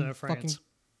 Oh, President of France.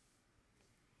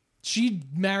 She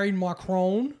married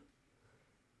Macron.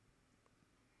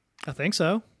 I think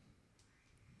so.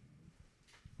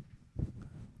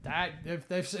 That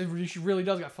if she really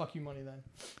does got fuck you money, then.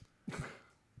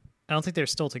 I don't think they're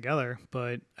still together,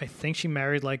 but I think she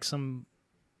married like some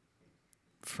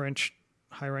French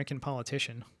high-ranking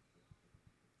politician.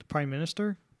 The prime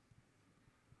minister?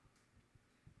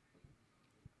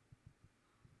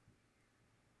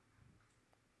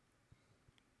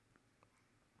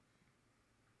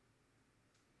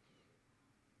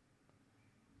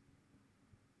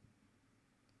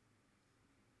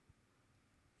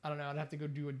 I don't know. I'd have to go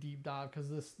do a deep dive, because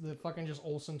the fucking just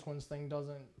Olsen twins thing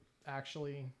doesn't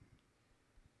actually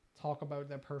talk about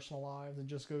their personal lives. It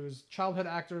just goes childhood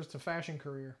actors to fashion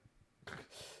career.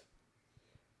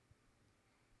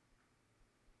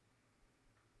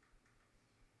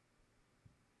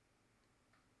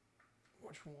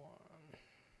 Which one?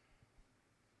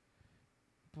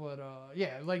 But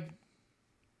yeah, like,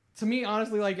 to me,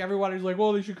 honestly, like, everybody's like,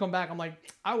 well, they should come back. I'm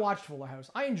like, I watched Fuller House.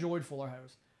 I enjoyed Fuller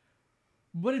House.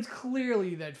 But it's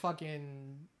clearly that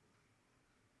fucking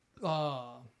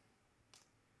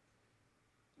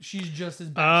she's just as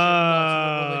bad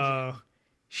with religion.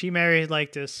 She married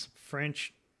like this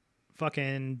French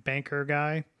fucking banker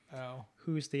guy. Oh.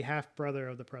 Who's the half brother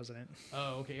of the president.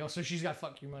 Oh, okay. Oh, so she's got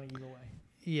fuck you money either way.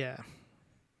 Yeah.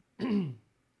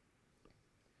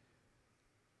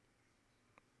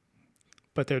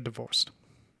 But they're divorced.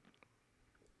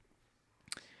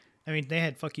 I mean, they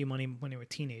had fuck you money when they were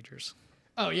teenagers.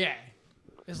 Oh yeah,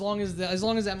 as long as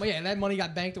that money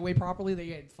got banked away properly, they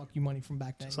had fuck you money from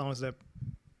back then. As long as their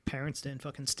parents didn't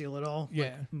fucking steal it all. Yeah,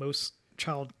 like most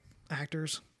child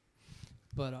actors.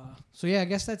 But so yeah, I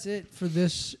guess that's it for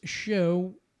this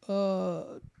show.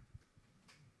 And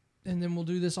then we'll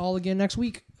do this all again next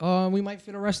week. We might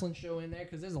fit a wrestling show in there,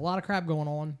 because there's a lot of crap going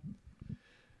on.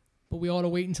 But we ought to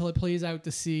wait until it plays out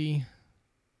to see.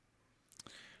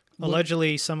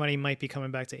 Allegedly, somebody might be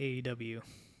coming back to AEW.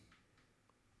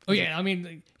 Oh yeah, I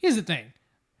mean, here's the thing: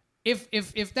 if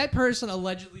that person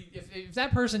allegedly, if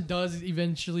that person does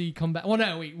eventually come back, well,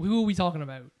 no, wait, who are we talking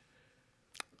about?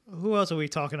 Who else are we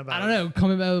talking about? I don't know.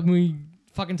 Coming back, we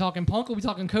fucking talking Punk, or we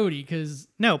talking Cody? Because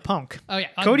no, Punk. Oh yeah,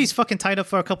 Cody's fucking tied up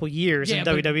for a couple years in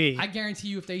WWE. I guarantee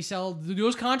you, if they sell,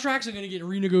 those contracts are going to get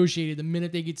renegotiated the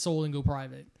minute they get sold and go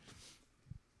private.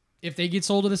 If they get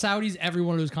sold to the Saudis, every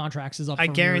one of those contracts is up for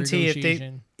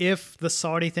renegotiation. If the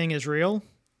Saudi thing is real,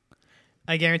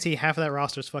 I guarantee half of that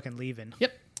roster is fucking leaving.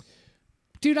 Yep.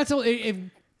 Dude, that's all.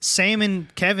 Sam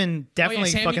and Kevin definitely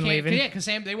fucking leaving. Yeah, because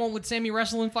they won't let Sammy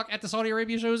wrestle at the Saudi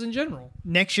Arabia shows in general.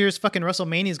 Next year's fucking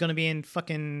WrestleMania is going to be in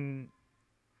fucking...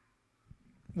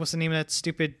 What's the name of that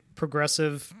stupid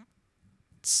progressive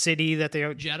city that they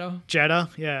are?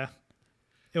 Jeddah, yeah.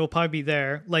 It will probably be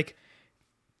there. Like,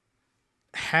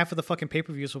 half of the fucking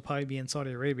pay-per-views will probably be in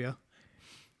Saudi Arabia.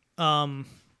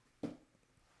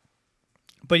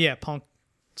 But yeah, Punk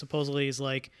supposedly is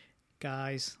like,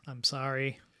 guys, I'm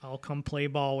sorry. I'll come play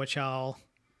ball with y'all.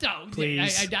 No,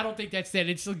 please. I don't think that's that.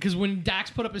 It's because when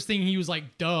Dax put up his thing, he was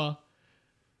like, duh.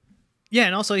 Yeah,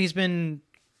 and also he's been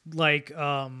like,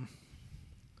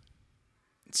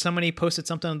 somebody posted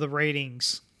something of the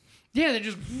ratings. Yeah, they're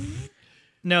just...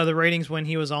 No, the ratings when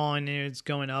he was on, it's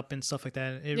going up and stuff like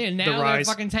that. Now they're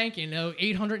fucking tanking.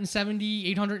 870,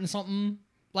 800 and something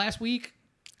last week.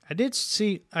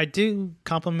 I do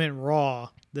compliment Raw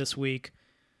this week,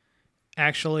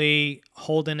 actually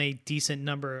holding a decent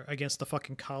number against the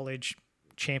fucking college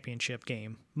championship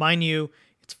game. Mind you,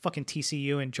 it's fucking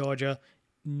TCU in Georgia.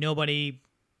 Nobody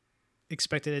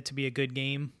expected it to be a good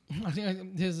game. I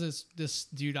think there's this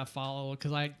dude I follow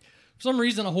because for some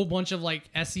reason, a whole bunch of like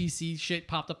SEC shit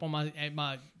popped up on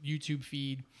my YouTube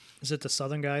feed. Is it the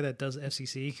Southern guy that does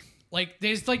SEC? Like,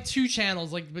 there's like two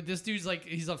channels. Like, but this dude's like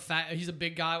he's a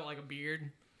big guy with like a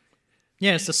beard.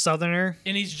 Yeah, it's the Southerner,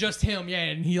 and he's just him. Yeah,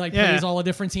 and he like plays all the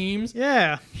different teams.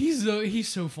 Yeah, he's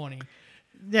so funny.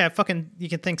 Yeah, fucking, you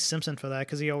can thank Simpson for that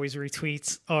because he always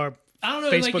retweets or I don't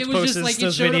know. Facebook like it was just like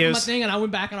it showed videos. up on my thing, and I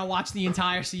went back and I watched the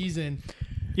entire season.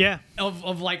 Yeah,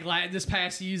 of like this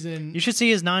past season. You should see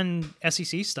his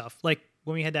non-SEC stuff, like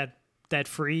when we had that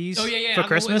freeze. Oh yeah, for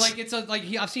Christmas. Like it's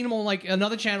I've seen him on like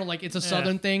another channel. Like it's a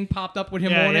Southern thing popped up with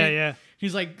him on it. Yeah.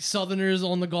 He's like Southerners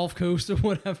on the Gulf Coast or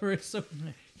whatever. It's so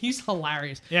he's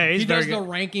hilarious. Yeah, he does the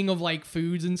ranking of like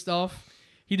foods and stuff.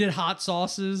 He did hot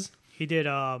sauces. He did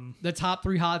the top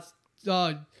 3 hot.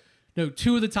 No,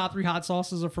 2 of the top 3 hot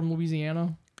sauces are from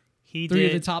Louisiana. 3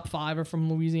 of the top 5 are from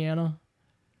Louisiana.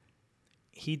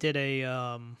 He did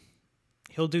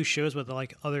he'll do shows with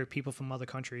like other people from other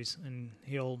countries, and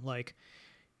he'll like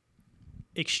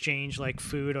exchange like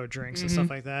food or drinks and stuff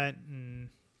like that. And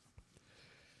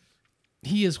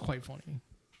he is quite funny.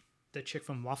 The chick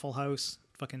from Waffle House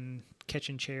fucking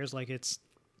catching chairs like it's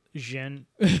Jen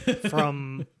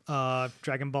from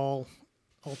Dragon Ball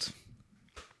Ult.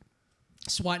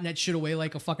 Swatting that shit away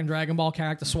like a fucking Dragon Ball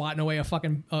character swatting away a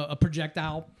fucking a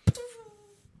projectile.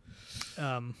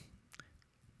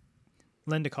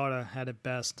 Linda Carter had it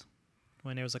best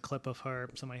when there was a clip of her.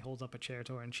 Somebody holds up a chair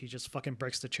to her and she just fucking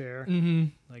breaks the chair,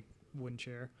 like wooden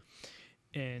chair.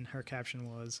 And her caption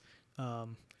was,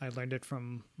 "I learned it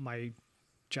from my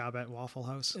job at Waffle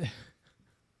House."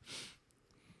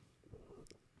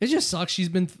 It just sucks. She's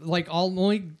been like the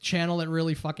only channel that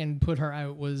really fucking put her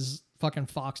out was fucking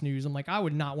Fox News. I'm like, I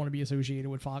would not want to be associated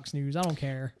with Fox News. I don't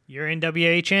care. Your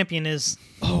NWA champion is.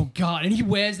 Oh God, and he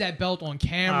wears that belt on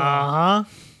camera. Uh huh.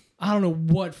 I don't know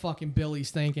what fucking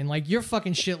Billy's thinking. Like, your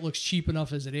fucking shit looks cheap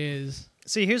enough as it is.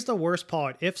 See, here's the worst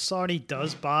part. If Saudi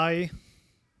does buy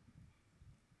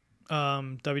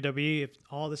WWE, if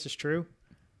all this is true,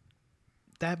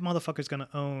 that motherfucker's going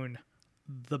to own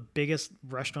the biggest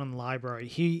restaurant library.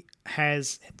 He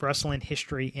has wrestling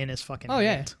history in his fucking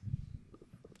hand.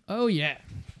 Oh, yeah.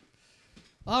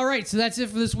 All right, so that's it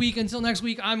for this week. Until next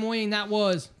week, I'm Wayne. That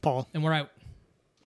was Paul. And we're out.